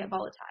conditions get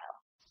volatile.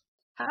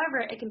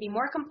 However, it can be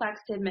more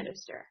complex to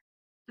administer.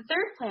 The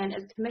third plan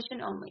is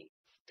commission-only.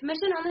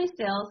 Commission-only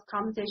sales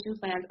compensation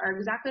plans are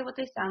exactly what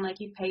they sound like.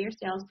 You pay your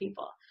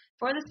salespeople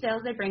for the sales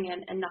they bring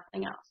in and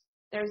nothing else.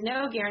 There is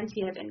no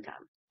guarantee of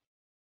income.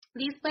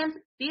 These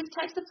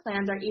types of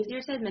plans are easier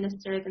to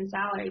administer than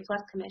salary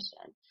plus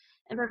commission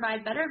and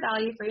provide better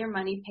value for your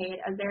money paid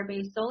as they are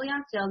based solely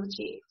on sales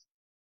achieved.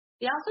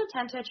 They also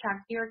tend to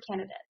attract fewer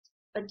candidates,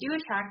 but do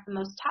attract the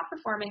most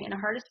top-performing and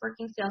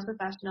hardest-working sales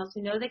professionals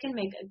who know they can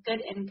make a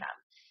good income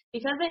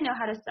because they know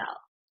how to sell.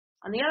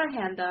 On the other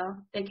hand, though,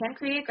 they can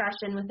create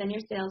aggression within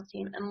your sales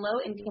team and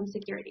low income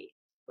security,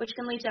 which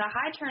can lead to a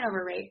high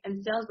turnover rate and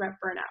sales rep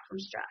burnout from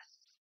stress.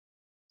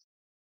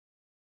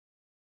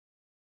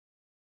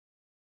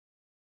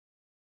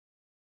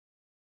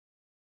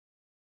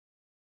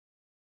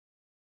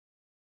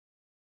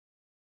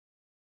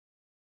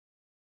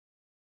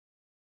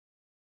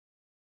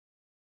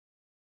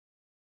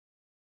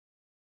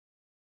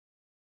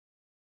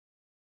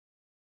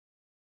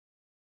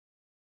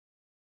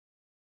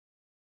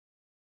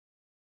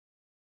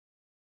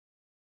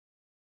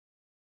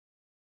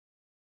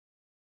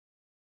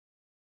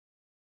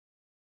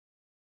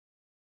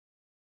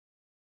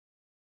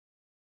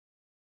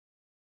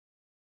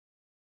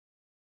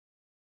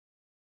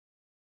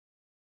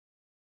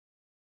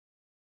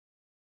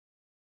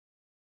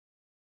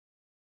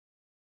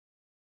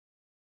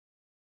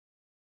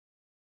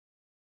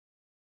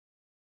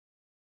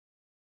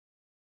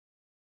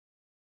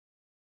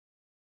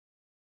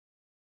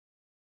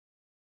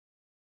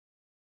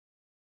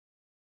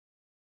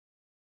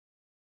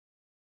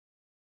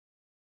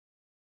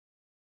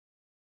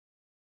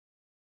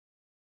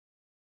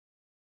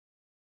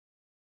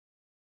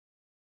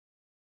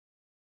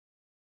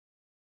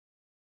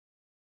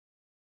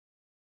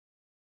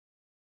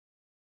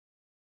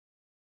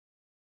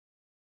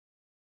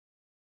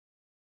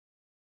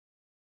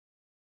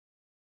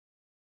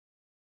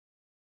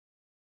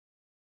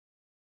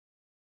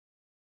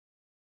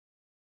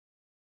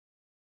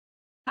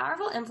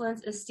 powerful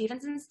influence of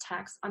Stevenson's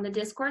text on the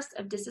discourse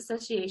of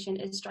disassociation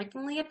is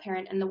strikingly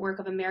apparent in the work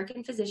of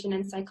American physician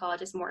and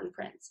psychologist Morton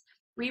Prince.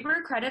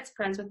 Reber credits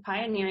Prince with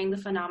pioneering the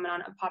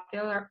phenomenon of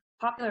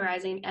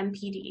popularizing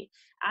MPD,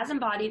 as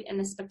embodied in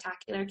the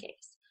spectacular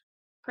case.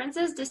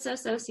 Prince's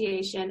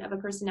Dissociation of a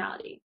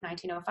Personality,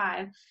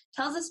 1905,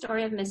 tells the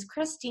story of Miss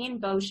Christine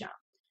Beauchamp,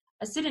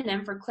 a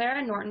pseudonym for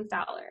Clara Norton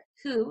Fowler,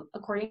 who,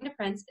 according to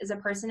Prince, is a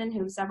person in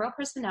whom several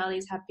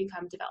personalities have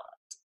become developed.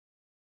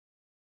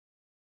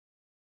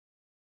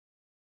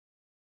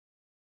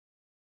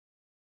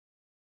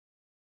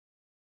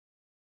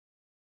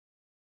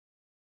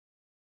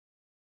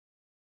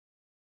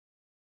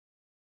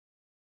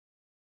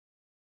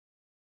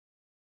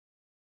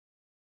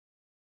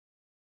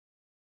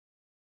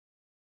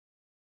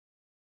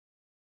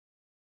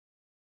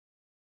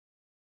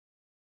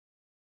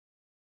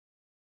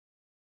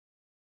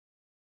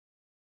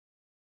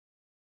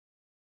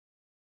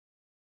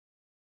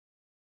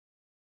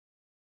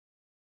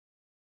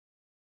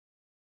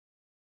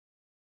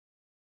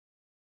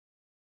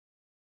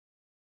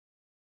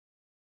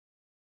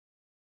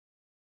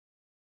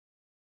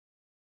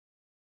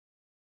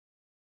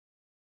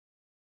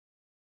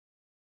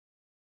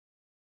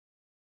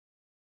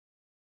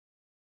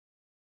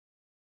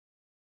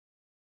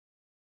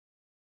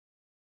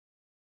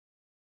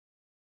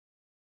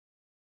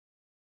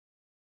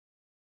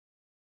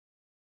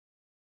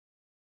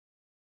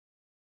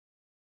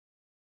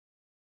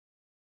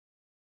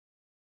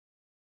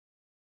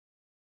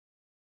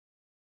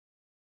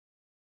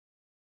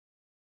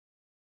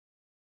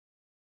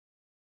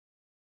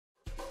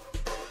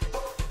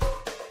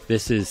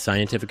 This is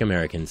Scientific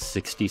American's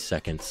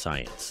 60-Second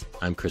Science.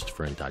 I'm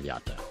Christopher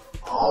Intagliata.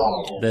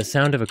 The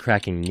sound of a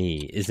cracking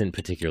knee isn't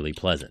particularly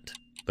pleasant,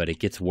 but it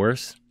gets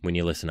worse when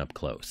you listen up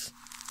close.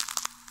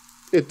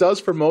 It does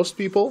for most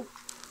people,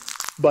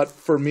 but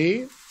for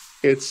me,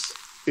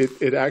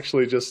 it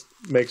actually just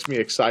makes me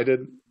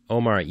excited.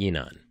 Omar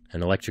Inan,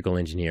 an electrical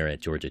engineer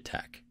at Georgia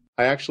Tech.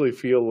 I actually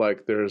feel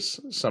like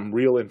there's some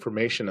real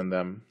information in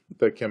them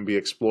that can be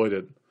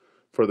exploited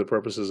for the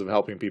purposes of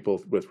helping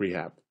people with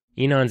rehab.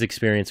 Inan's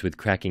experience with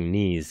cracking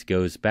knees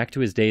goes back to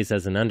his days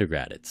as an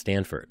undergrad at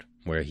Stanford,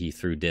 where he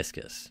threw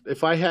discus.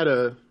 If I had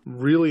a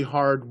really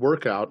hard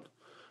workout,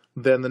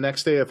 then the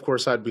next day, of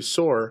course, I'd be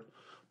sore,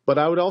 but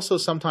I would also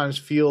sometimes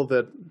feel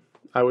that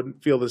I would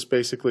feel this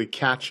basically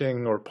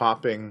catching or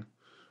popping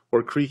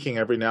or creaking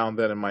every now and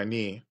then in my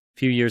knee. A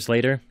few years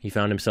later, he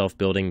found himself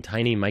building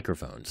tiny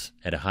microphones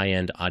at a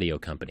high-end audio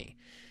company.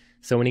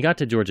 So when he got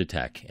to Georgia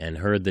Tech and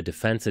heard the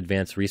Defense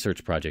Advanced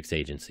Research Projects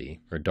Agency,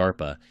 or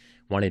DARPA,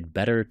 wanted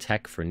better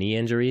tech for knee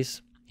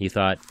injuries, he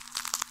thought,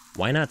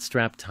 why not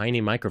strap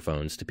tiny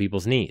microphones to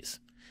people's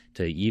knees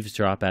to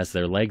eavesdrop as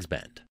their legs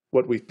bend?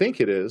 What we think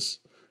it is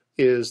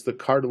the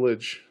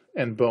cartilage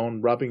and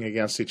bone rubbing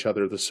against each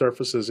other, the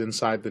surfaces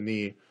inside the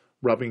knee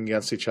rubbing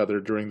against each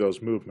other during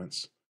those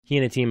movements. He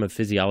and a team of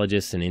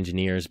physiologists and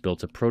engineers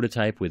built a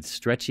prototype with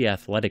stretchy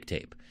athletic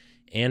tape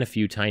and a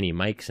few tiny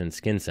mics and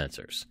skin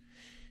sensors.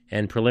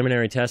 And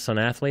preliminary tests on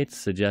athletes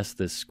suggest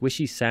the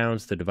squishy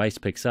sounds the device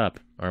picks up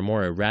are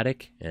more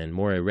erratic and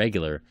more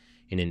irregular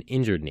in an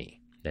injured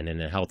knee than in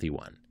a healthy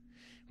one,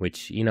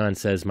 which Inan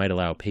says might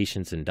allow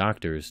patients and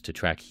doctors to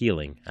track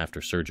healing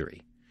after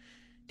surgery.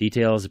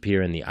 Details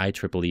appear in the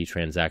IEEE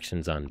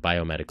Transactions on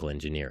Biomedical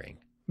Engineering.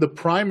 The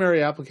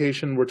primary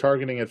application we're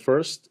targeting at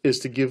first is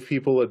to give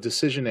people a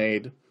decision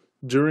aid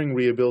during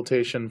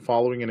rehabilitation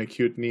following an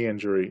acute knee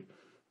injury,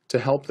 to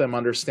help them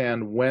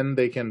understand when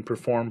they can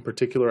perform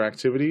particular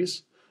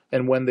activities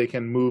and when they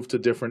can move to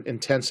different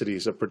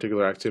intensities of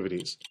particular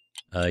activities.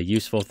 A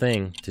useful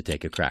thing to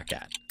take a crack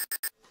at.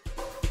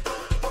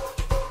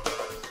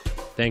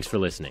 Thanks for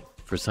listening.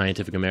 For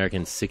Scientific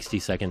American's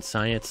 60-Second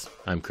Science,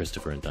 I'm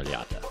Christopher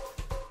Intagliata.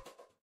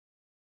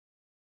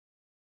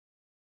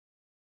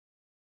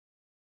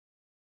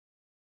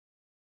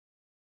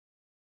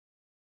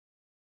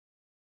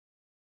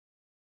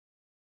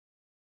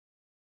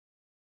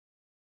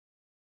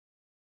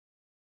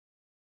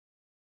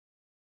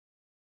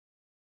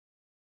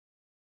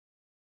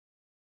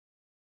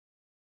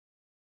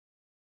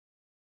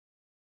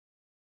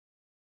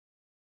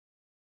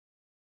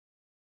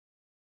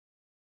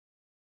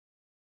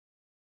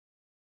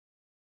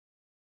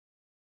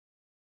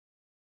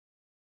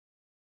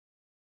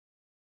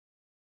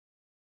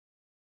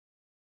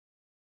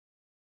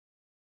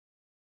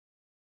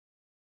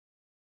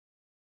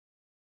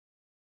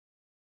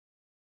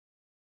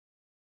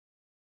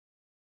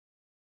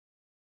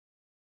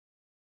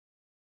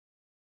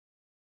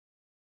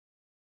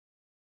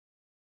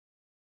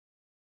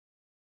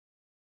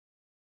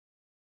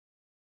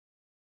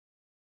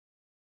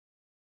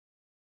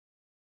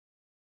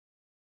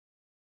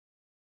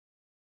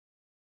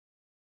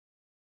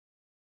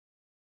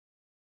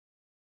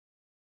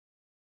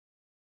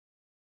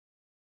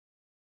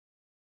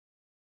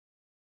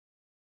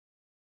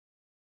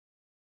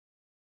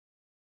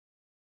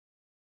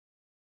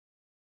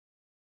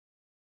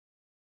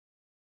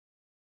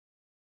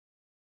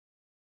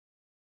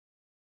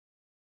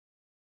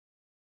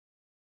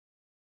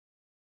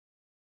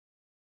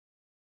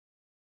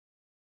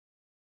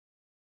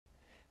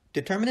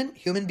 Determinate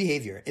human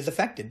behavior is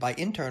affected by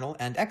internal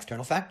and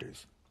external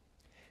factors.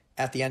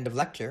 At the end of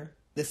lecture,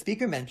 the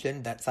speaker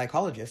mentioned that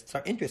psychologists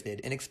are interested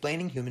in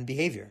explaining human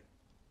behavior.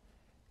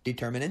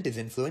 Determinant is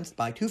influenced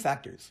by two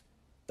factors,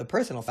 the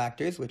personal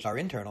factors, which are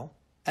internal,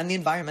 and the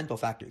environmental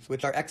factors,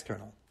 which are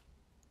external.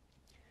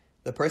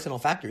 The personal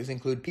factors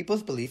include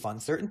people's belief on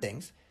certain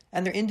things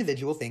and their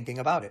individual thinking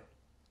about it,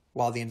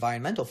 while the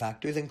environmental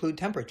factors include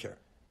temperature,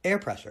 air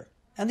pressure,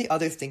 and the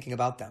others thinking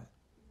about them.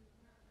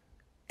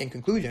 In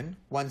conclusion,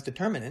 one's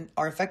determinant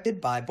are affected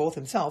by both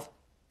himself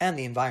and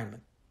the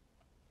environment.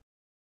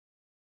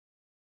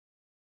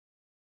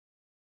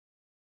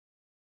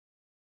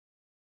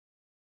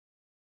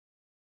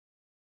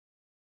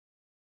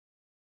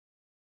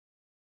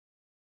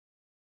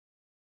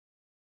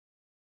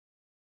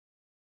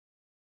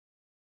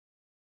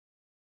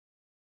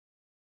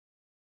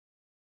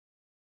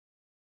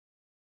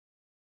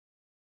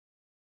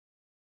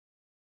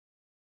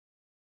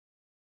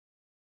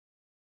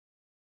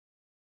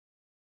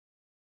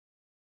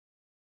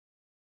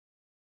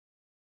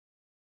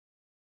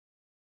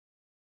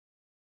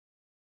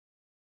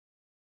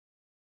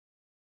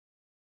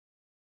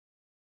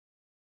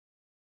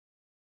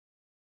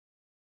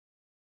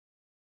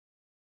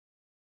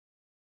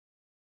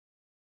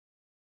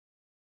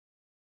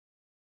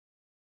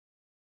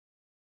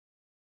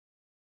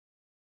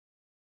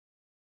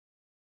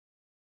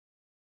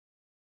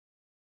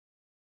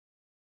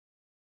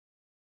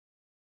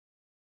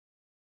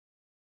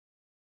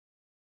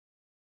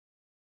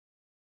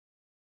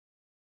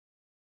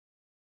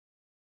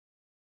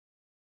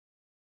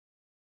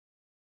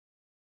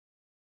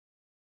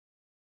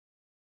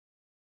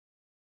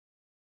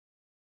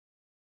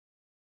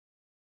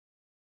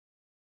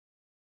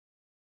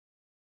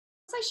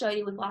 I show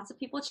you with lots of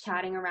people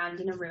chatting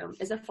around in a room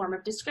is a form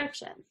of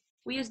description.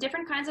 We use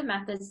different kinds of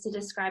methods to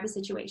describe a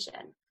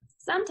situation.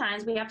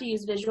 Sometimes we have to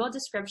use visual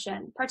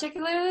description,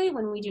 particularly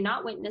when we do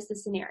not witness a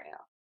scenario.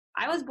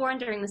 I was born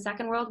during the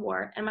Second World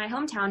War, and my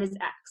hometown is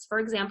X. For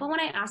example, when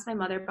I ask my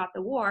mother about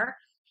the war,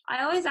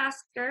 I always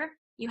ask her,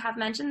 "You have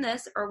mentioned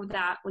this or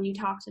that when you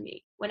talk to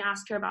me." When I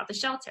asked her about the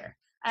shelter,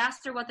 I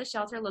asked her what the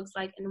shelter looks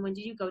like and when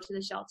did you go to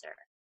the shelter.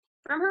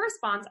 From her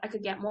response, I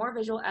could get more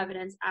visual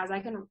evidence as I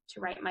can to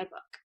write my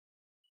book.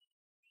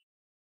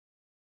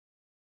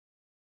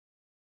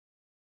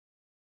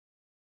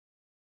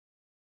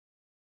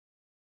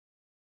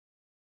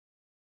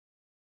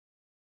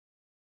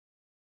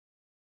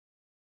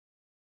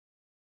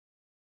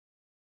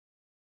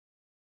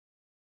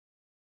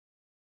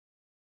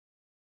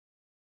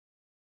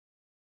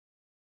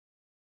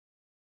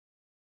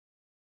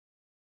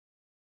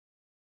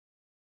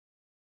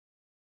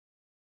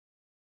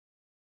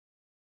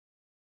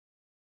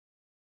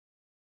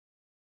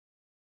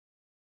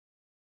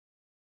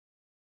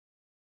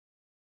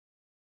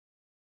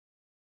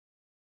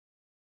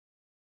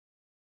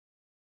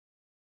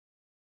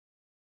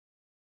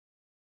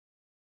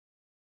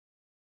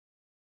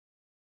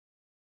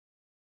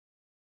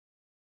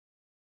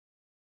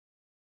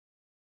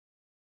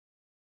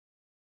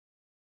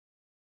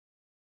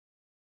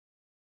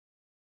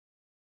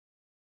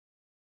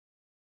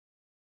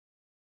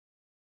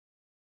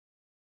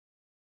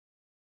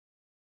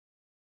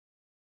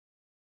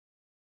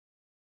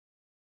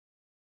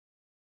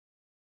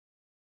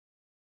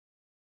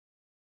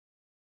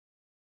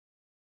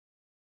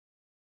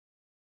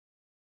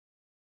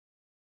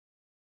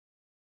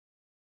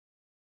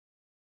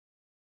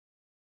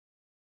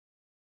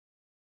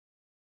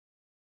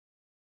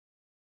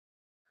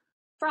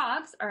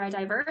 Frogs are a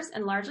diverse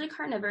and largely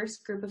carnivorous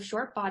group of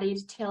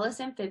short-bodied, tailless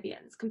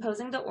amphibians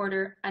composing the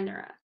order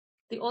Anura.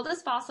 The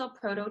oldest fossil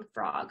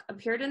proto-frog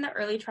appeared in the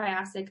early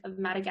Triassic of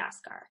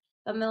Madagascar,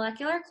 but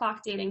molecular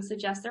clock dating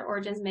suggests their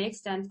origins may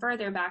extend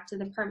further back to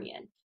the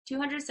Permian,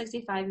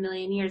 265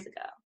 million years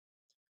ago.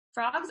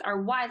 Frogs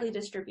are widely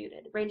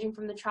distributed, ranging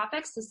from the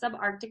tropics to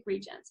subarctic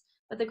regions,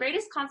 but the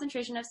greatest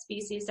concentration of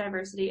species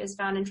diversity is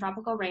found in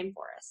tropical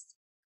rainforests.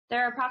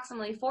 There are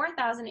approximately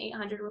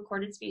 4,800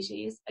 recorded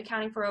species,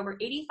 accounting for over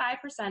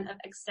 85% of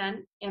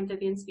extant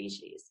amphibian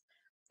species.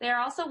 They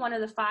are also one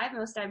of the 5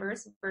 most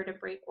diverse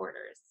vertebrate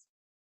orders.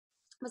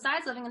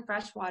 Besides living in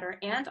fresh water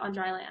and on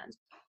dry land,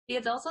 the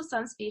adults of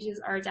some species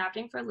are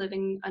adapting for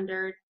living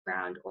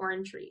underground or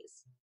in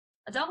trees.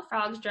 Adult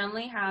frogs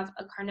generally have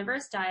a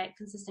carnivorous diet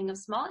consisting of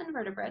small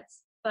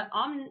invertebrates, but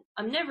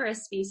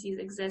omnivorous species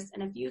exist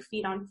and a few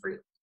feed on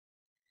fruit.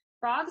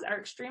 Frogs are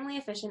extremely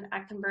efficient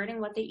at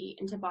converting what they eat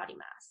into body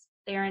mass.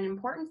 They are an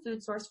important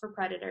food source for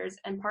predators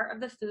and part of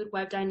the food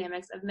web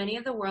dynamics of many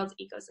of the world's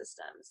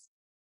ecosystems.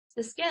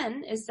 The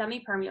skin is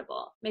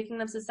semi-permeable, making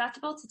them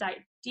susceptible to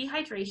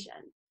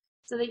dehydration,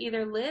 so they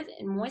either live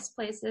in moist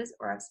places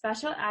or have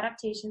special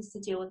adaptations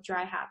to deal with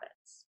dry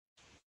habits.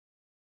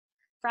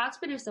 Frogs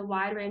produce a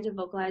wide range of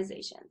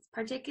vocalizations,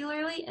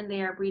 particularly in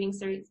their breeding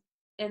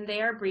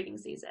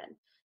season,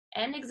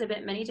 and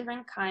exhibit many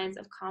different kinds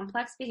of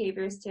complex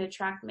behaviors to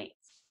attract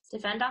mates, to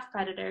fend off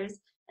predators,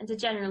 and to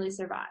generally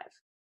survive.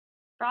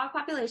 Frog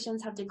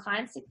populations have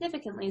declined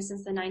significantly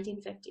since the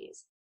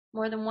 1950s.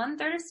 More than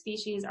 1/3 of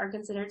species are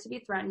considered to be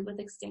threatened with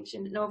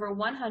extinction, and over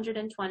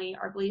 120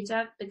 are believed to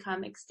have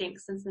become extinct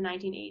since the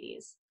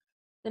 1980s.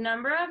 The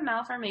number of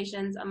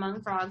malformations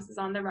among frogs is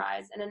on the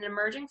rise, and an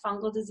emerging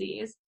fungal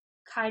disease,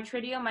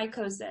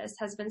 chytridiomycosis,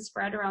 has been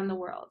spread around the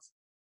world.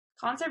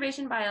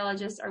 Conservation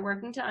biologists are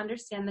working to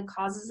understand the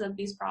causes of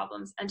these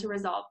problems and to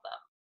resolve them.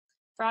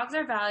 Frogs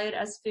are valued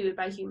as food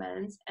by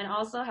humans and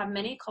also have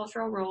many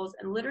cultural roles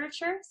in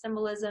literature,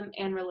 symbolism,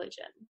 and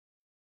religion.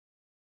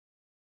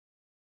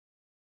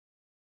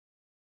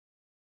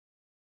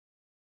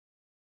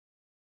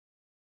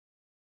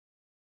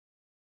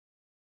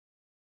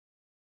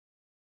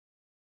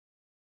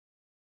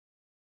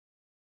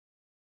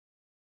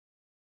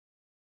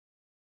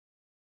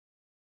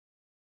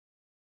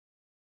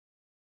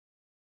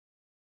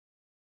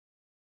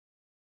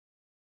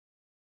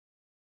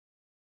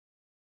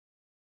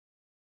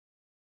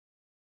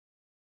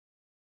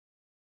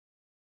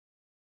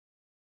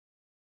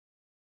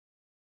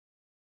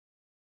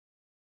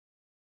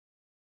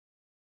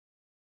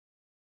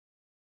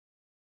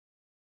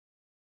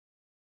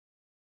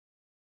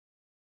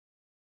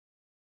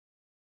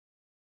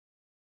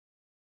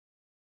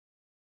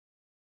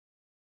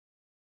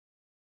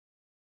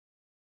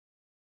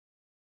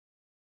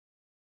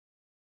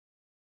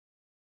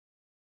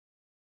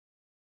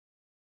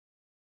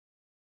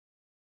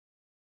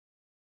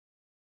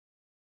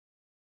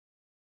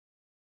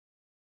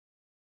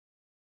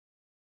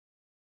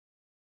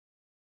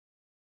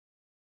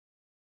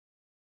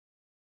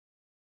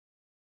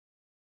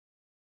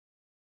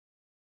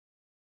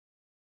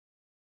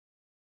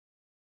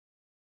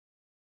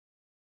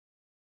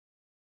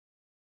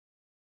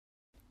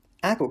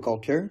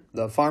 Aquaculture,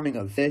 the farming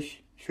of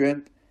fish,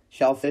 shrimp,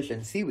 shellfish,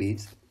 and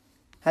seaweeds,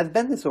 has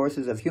been the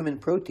sources of human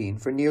protein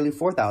for nearly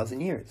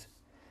 4,000 years,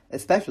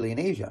 especially in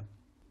Asia.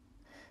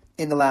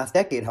 In the last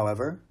decade,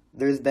 however,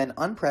 there has been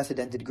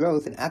unprecedented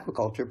growth in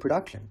aquaculture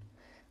production,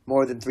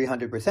 more than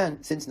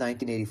 300% since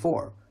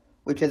 1984,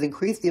 which has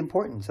increased the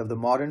importance of the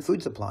modern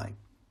food supply.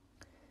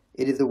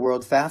 It is the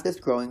world's fastest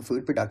growing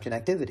food production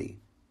activity,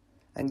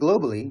 and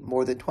globally,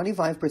 more than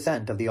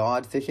 25% of the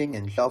odd fishing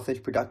and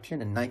shellfish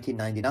production in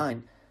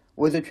 1999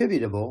 was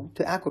attributable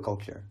to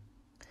aquaculture.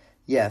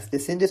 Yes,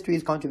 this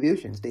industry's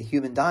contributions to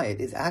human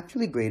diet is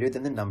actually greater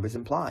than the numbers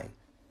imply,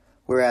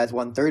 whereas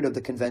 1/3 of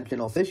the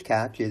conventional fish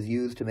catch is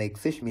used to make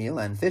fish meal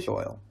and fish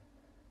oil.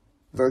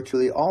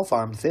 Virtually all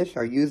farmed fish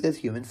are used as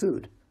human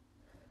food.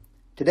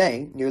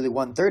 Today, nearly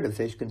 1/3 of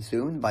fish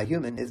consumed by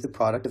human is the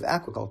product of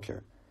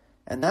aquaculture,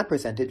 and that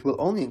percentage will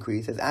only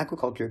increase as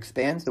aquaculture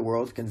expands the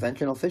world's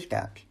conventional fish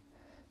catch,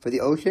 for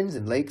the oceans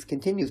and lakes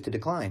continues to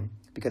decline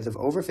because of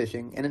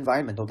overfishing and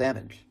environmental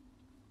damage.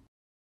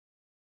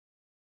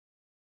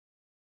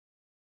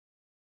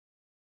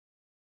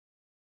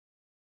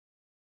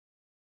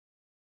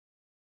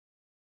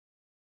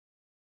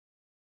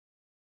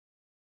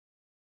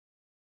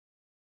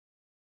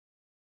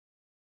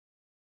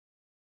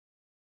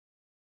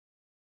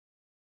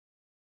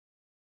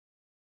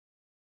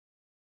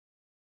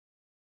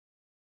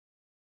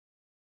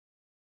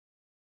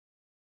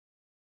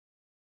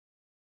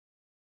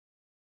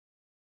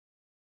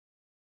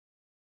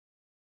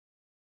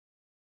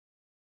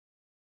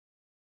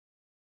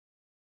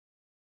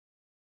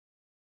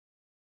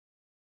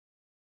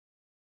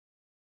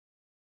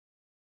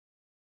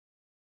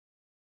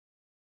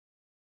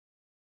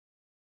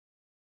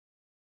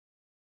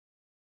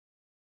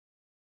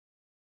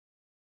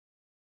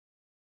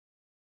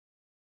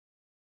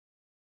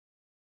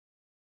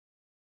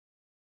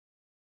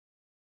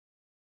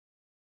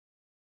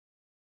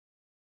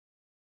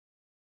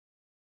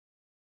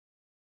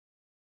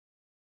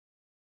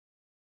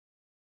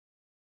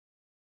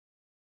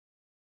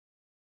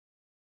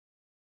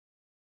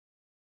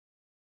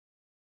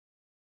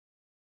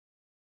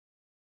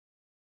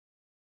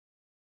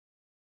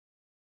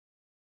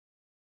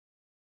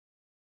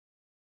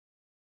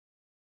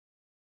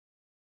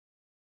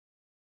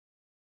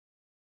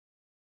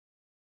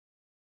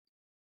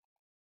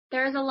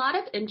 There is a lot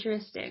of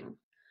interesting.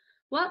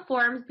 What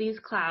forms these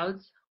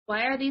clouds?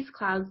 Why are these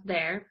clouds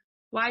there?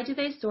 Why do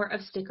they sort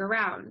of stick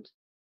around?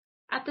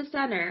 At the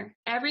center,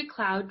 every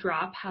cloud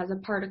drop has a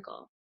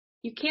particle.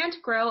 You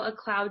can't grow a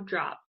cloud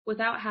drop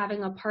without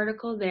having a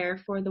particle there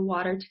for the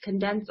water to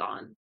condense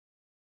on.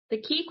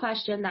 The key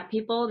question that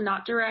people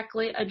not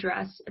directly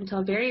address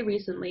until very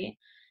recently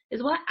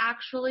is what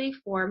actually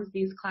forms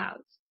these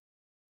clouds.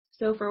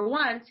 So for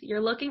once, you're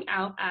looking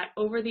out at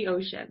over the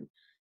ocean.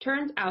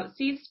 Turns out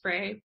sea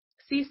spray,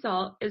 sea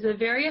salt, is a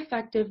very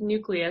effective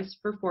nucleus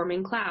for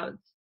forming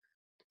clouds.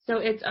 So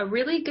it's a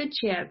really good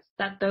chance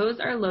that those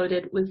are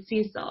loaded with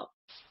sea salt.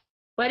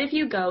 But if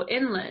you go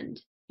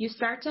inland, you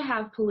start to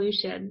have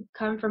pollution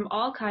come from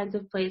all kinds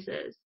of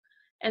places.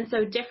 And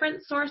so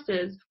different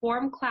sources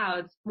form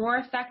clouds more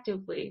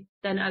effectively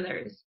than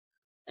others.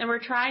 And we're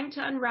trying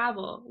to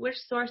unravel which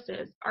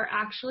sources are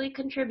actually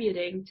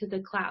contributing to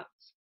the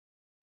clouds.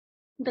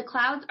 The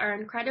clouds are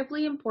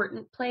incredibly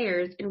important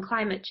players in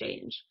climate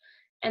change,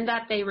 and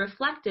that they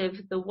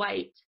reflective the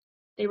white.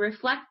 They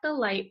reflect the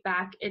light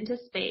back into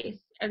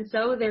space and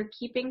so they're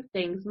keeping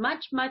things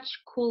much, much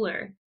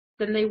cooler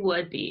than they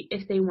would be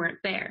if they weren't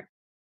there.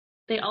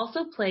 They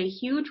also play a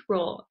huge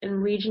role in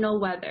regional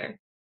weather.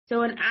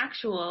 So in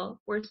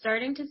actual, we're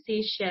starting to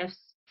see shifts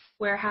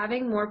where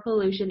having more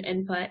pollution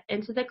input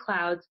into the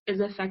clouds is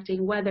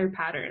affecting weather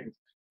patterns.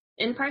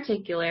 In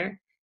particular,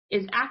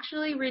 is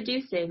actually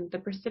reducing the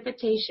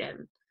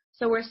precipitation.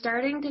 So we're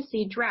starting to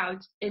see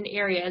droughts in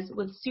areas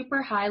with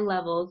super high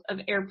levels of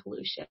air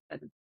pollution.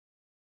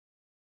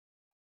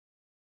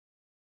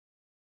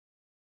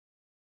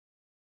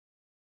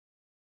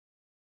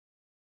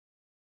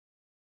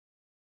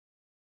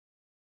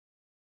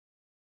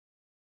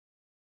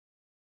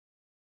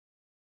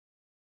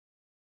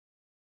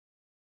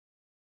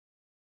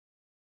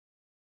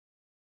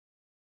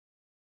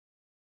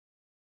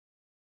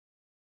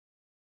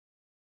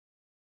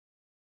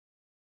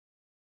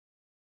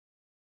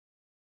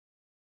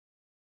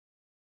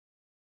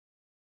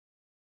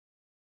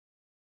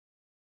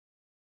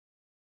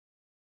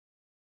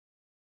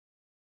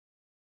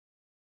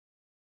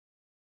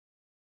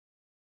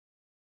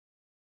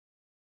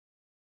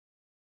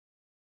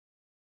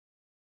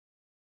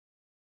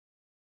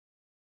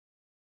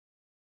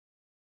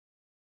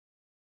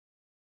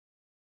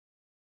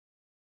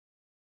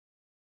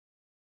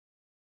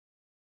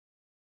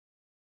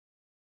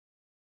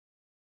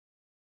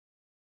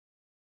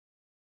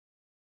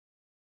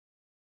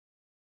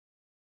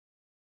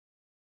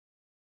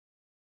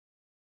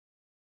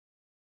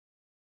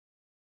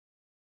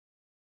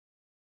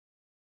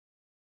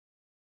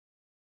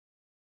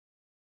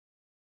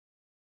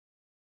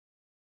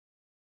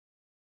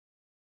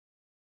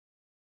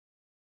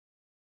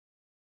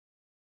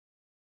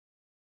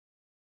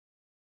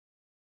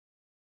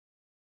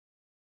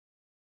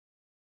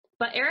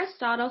 But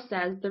Aristotle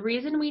says the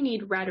reason we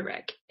need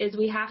rhetoric is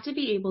we have to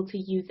be able to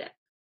use it.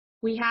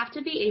 We have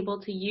to be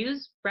able to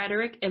use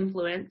rhetoric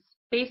influence,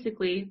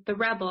 basically the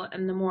rebel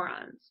and the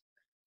morons.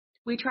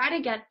 We try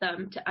to get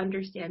them to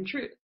understand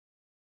truth.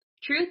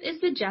 Truth is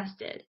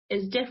suggested,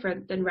 is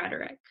different than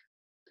rhetoric.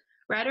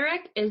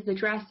 Rhetoric is the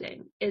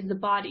dressing, is the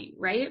body,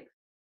 right?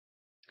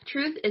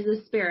 Truth is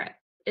the spirit,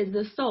 is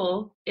the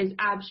soul, is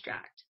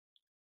abstract.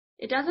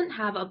 It doesn't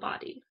have a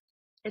body.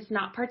 It's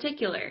not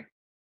particular.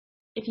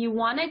 If you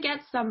want to get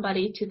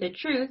somebody to the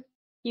truth,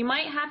 you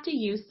might have to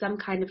use some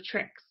kind of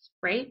tricks,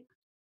 right?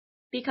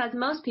 Because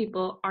most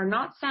people are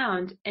not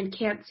sound and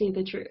can't see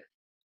the truth.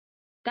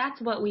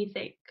 That's what we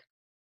think.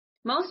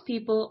 Most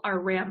people are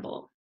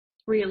ramble,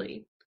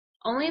 really.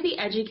 Only the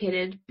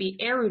educated, the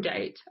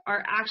erudite,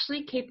 are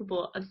actually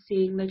capable of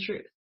seeing the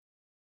truth.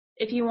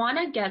 If you want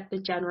to get the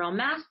general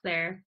mass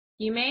there,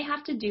 you may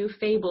have to do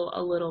fable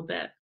a little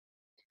bit.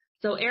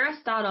 So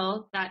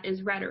Aristotle, that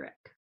is rhetoric.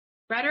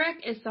 Rhetoric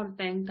is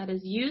something that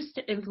is used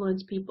to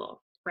influence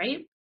people,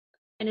 right?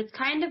 And it's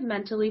kind of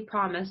mentally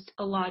promised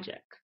a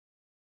logic.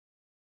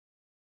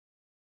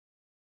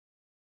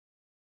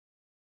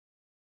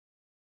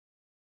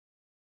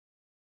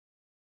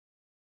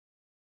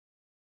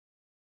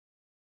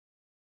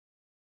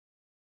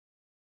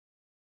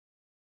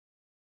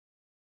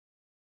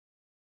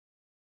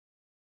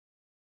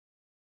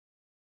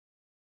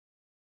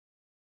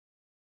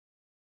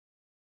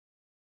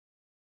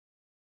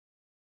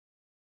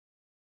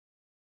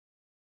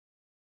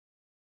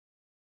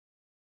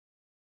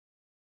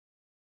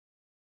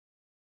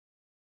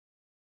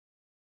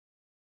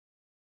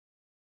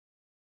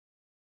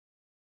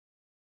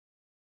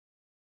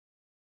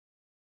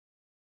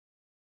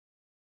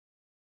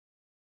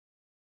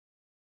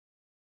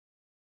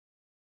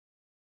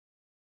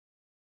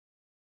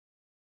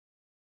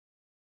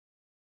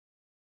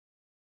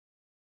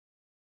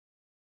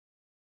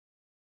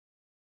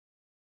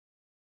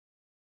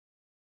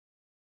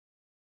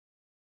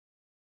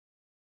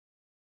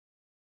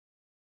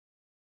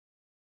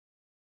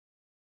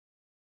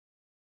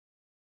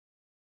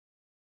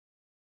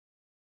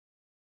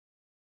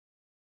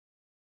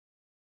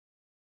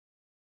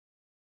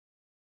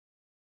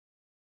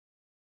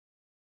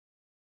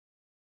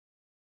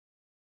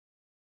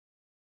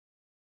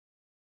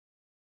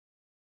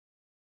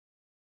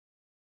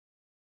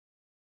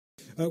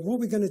 What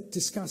we're going to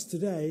discuss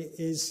today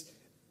is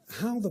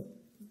how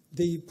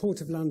the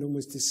Port of London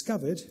was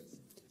discovered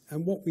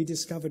and what we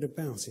discovered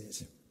about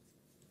it.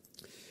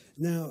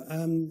 Now,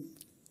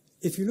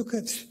 if you look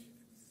at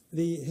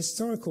the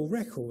historical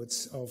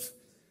records of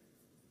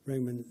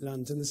Roman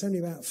London, there's only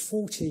about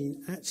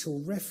 14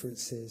 actual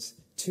references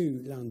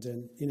to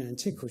London in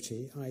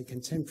antiquity, i.e.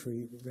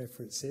 contemporary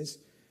references,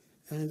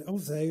 and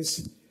of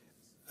those,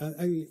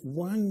 only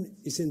one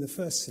is in the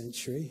 1st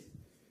century.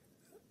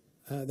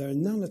 There are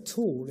none at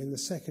all in the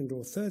 2nd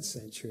or 3rd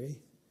century.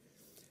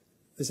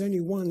 There's only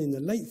one in the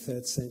late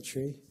 3rd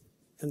century,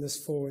 and there's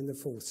 4 in the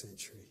 4th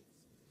century.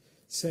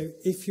 So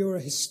if you're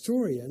a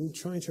historian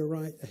trying to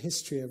write a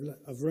history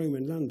of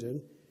Roman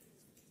London,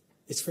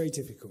 it's very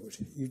difficult.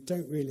 You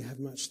don't really have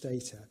much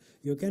data.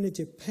 You're going to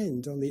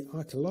depend on the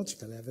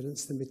archaeological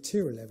evidence, the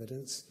material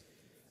evidence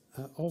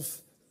of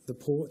the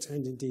port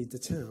and indeed the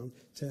town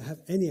to have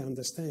any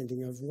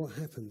understanding of what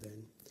happened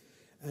then.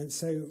 And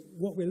so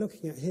what we're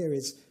looking at here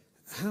is,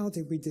 how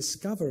did we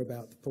discover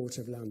about the Port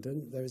of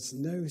London? There's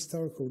no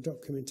historical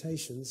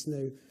documentations,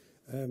 no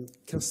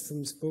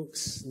customs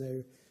books,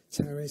 no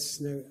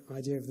tariffs, no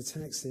idea of the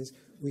taxes.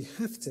 We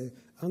have to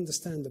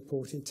understand the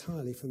port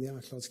entirely from the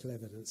archaeological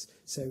evidence.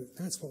 So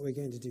that's what we're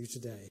going to do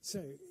today.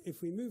 So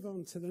if we move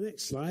on to the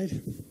next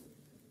slide.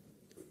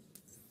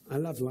 I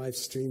love live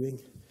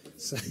streaming,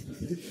 so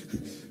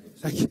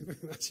thank you very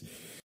much.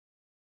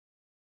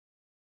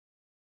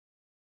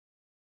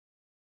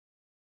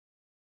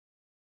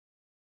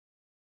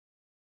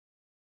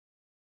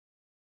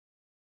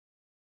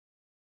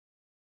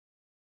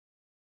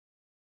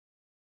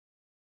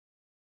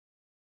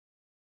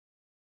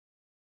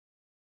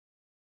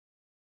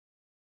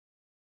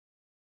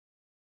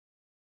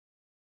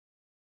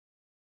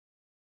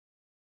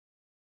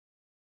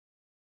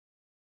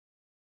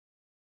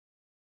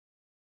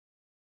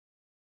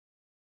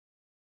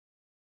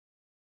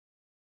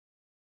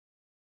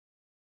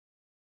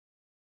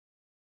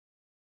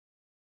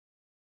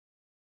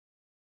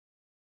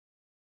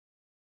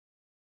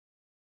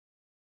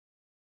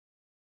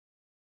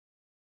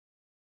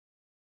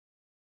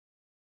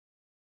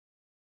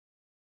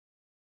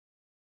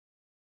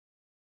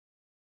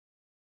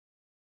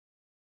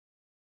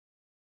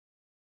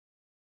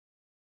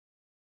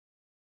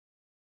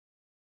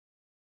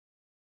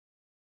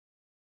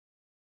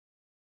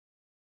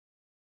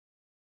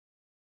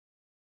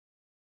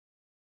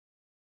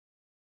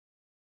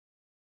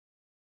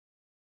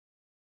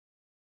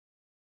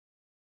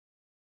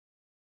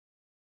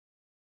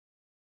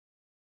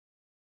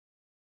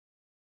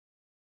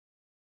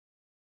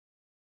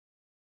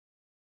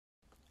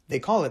 They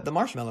call it the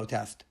marshmallow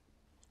test.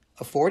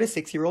 A 4 to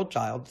 6-year-old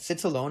child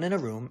sits alone in a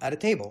room at a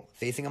table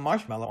facing a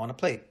marshmallow on a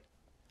plate.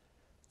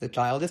 The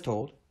child is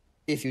told,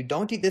 if you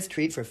don't eat this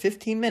treat for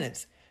 15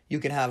 minutes, you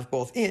can have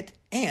both it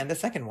and a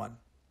second one.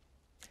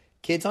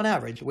 Kids on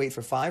average wait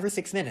for 5 or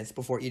 6 minutes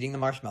before eating the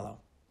marshmallow.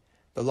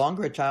 The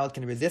longer a child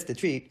can resist the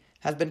treat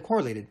has been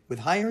correlated with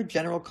higher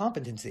general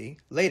competency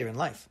later in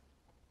life.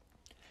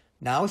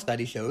 Now a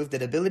study shows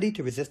that ability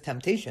to resist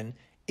temptation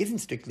isn't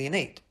strictly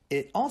innate.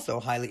 It's also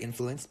highly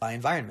influenced by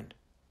environment.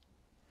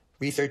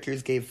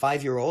 Researchers gave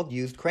 5-year-old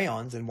used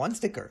crayons and 1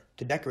 sticker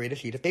to decorate a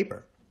sheet of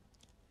paper.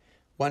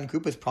 One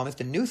group was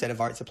promised a new set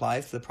of art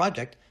supplies for the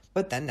project,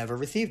 but then never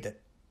received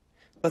it.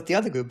 But the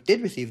other group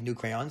did receive new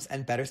crayons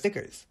and better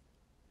stickers.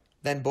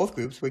 Then both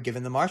groups were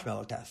given the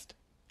marshmallow test.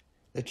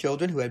 The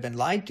children who had been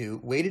lied to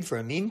waited for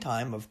a mean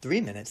time of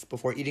 3 minutes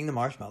before eating the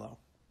marshmallow.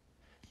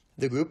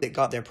 The group that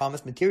got their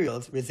promised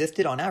materials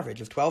resisted on average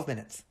of 12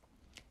 minutes.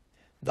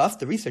 Thus,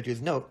 the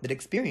researchers note that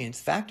experience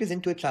factors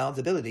into a child's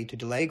ability to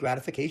delay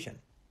gratification.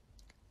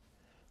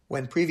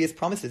 When previous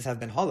promises have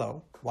been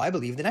hollow, why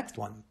believe the next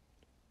one?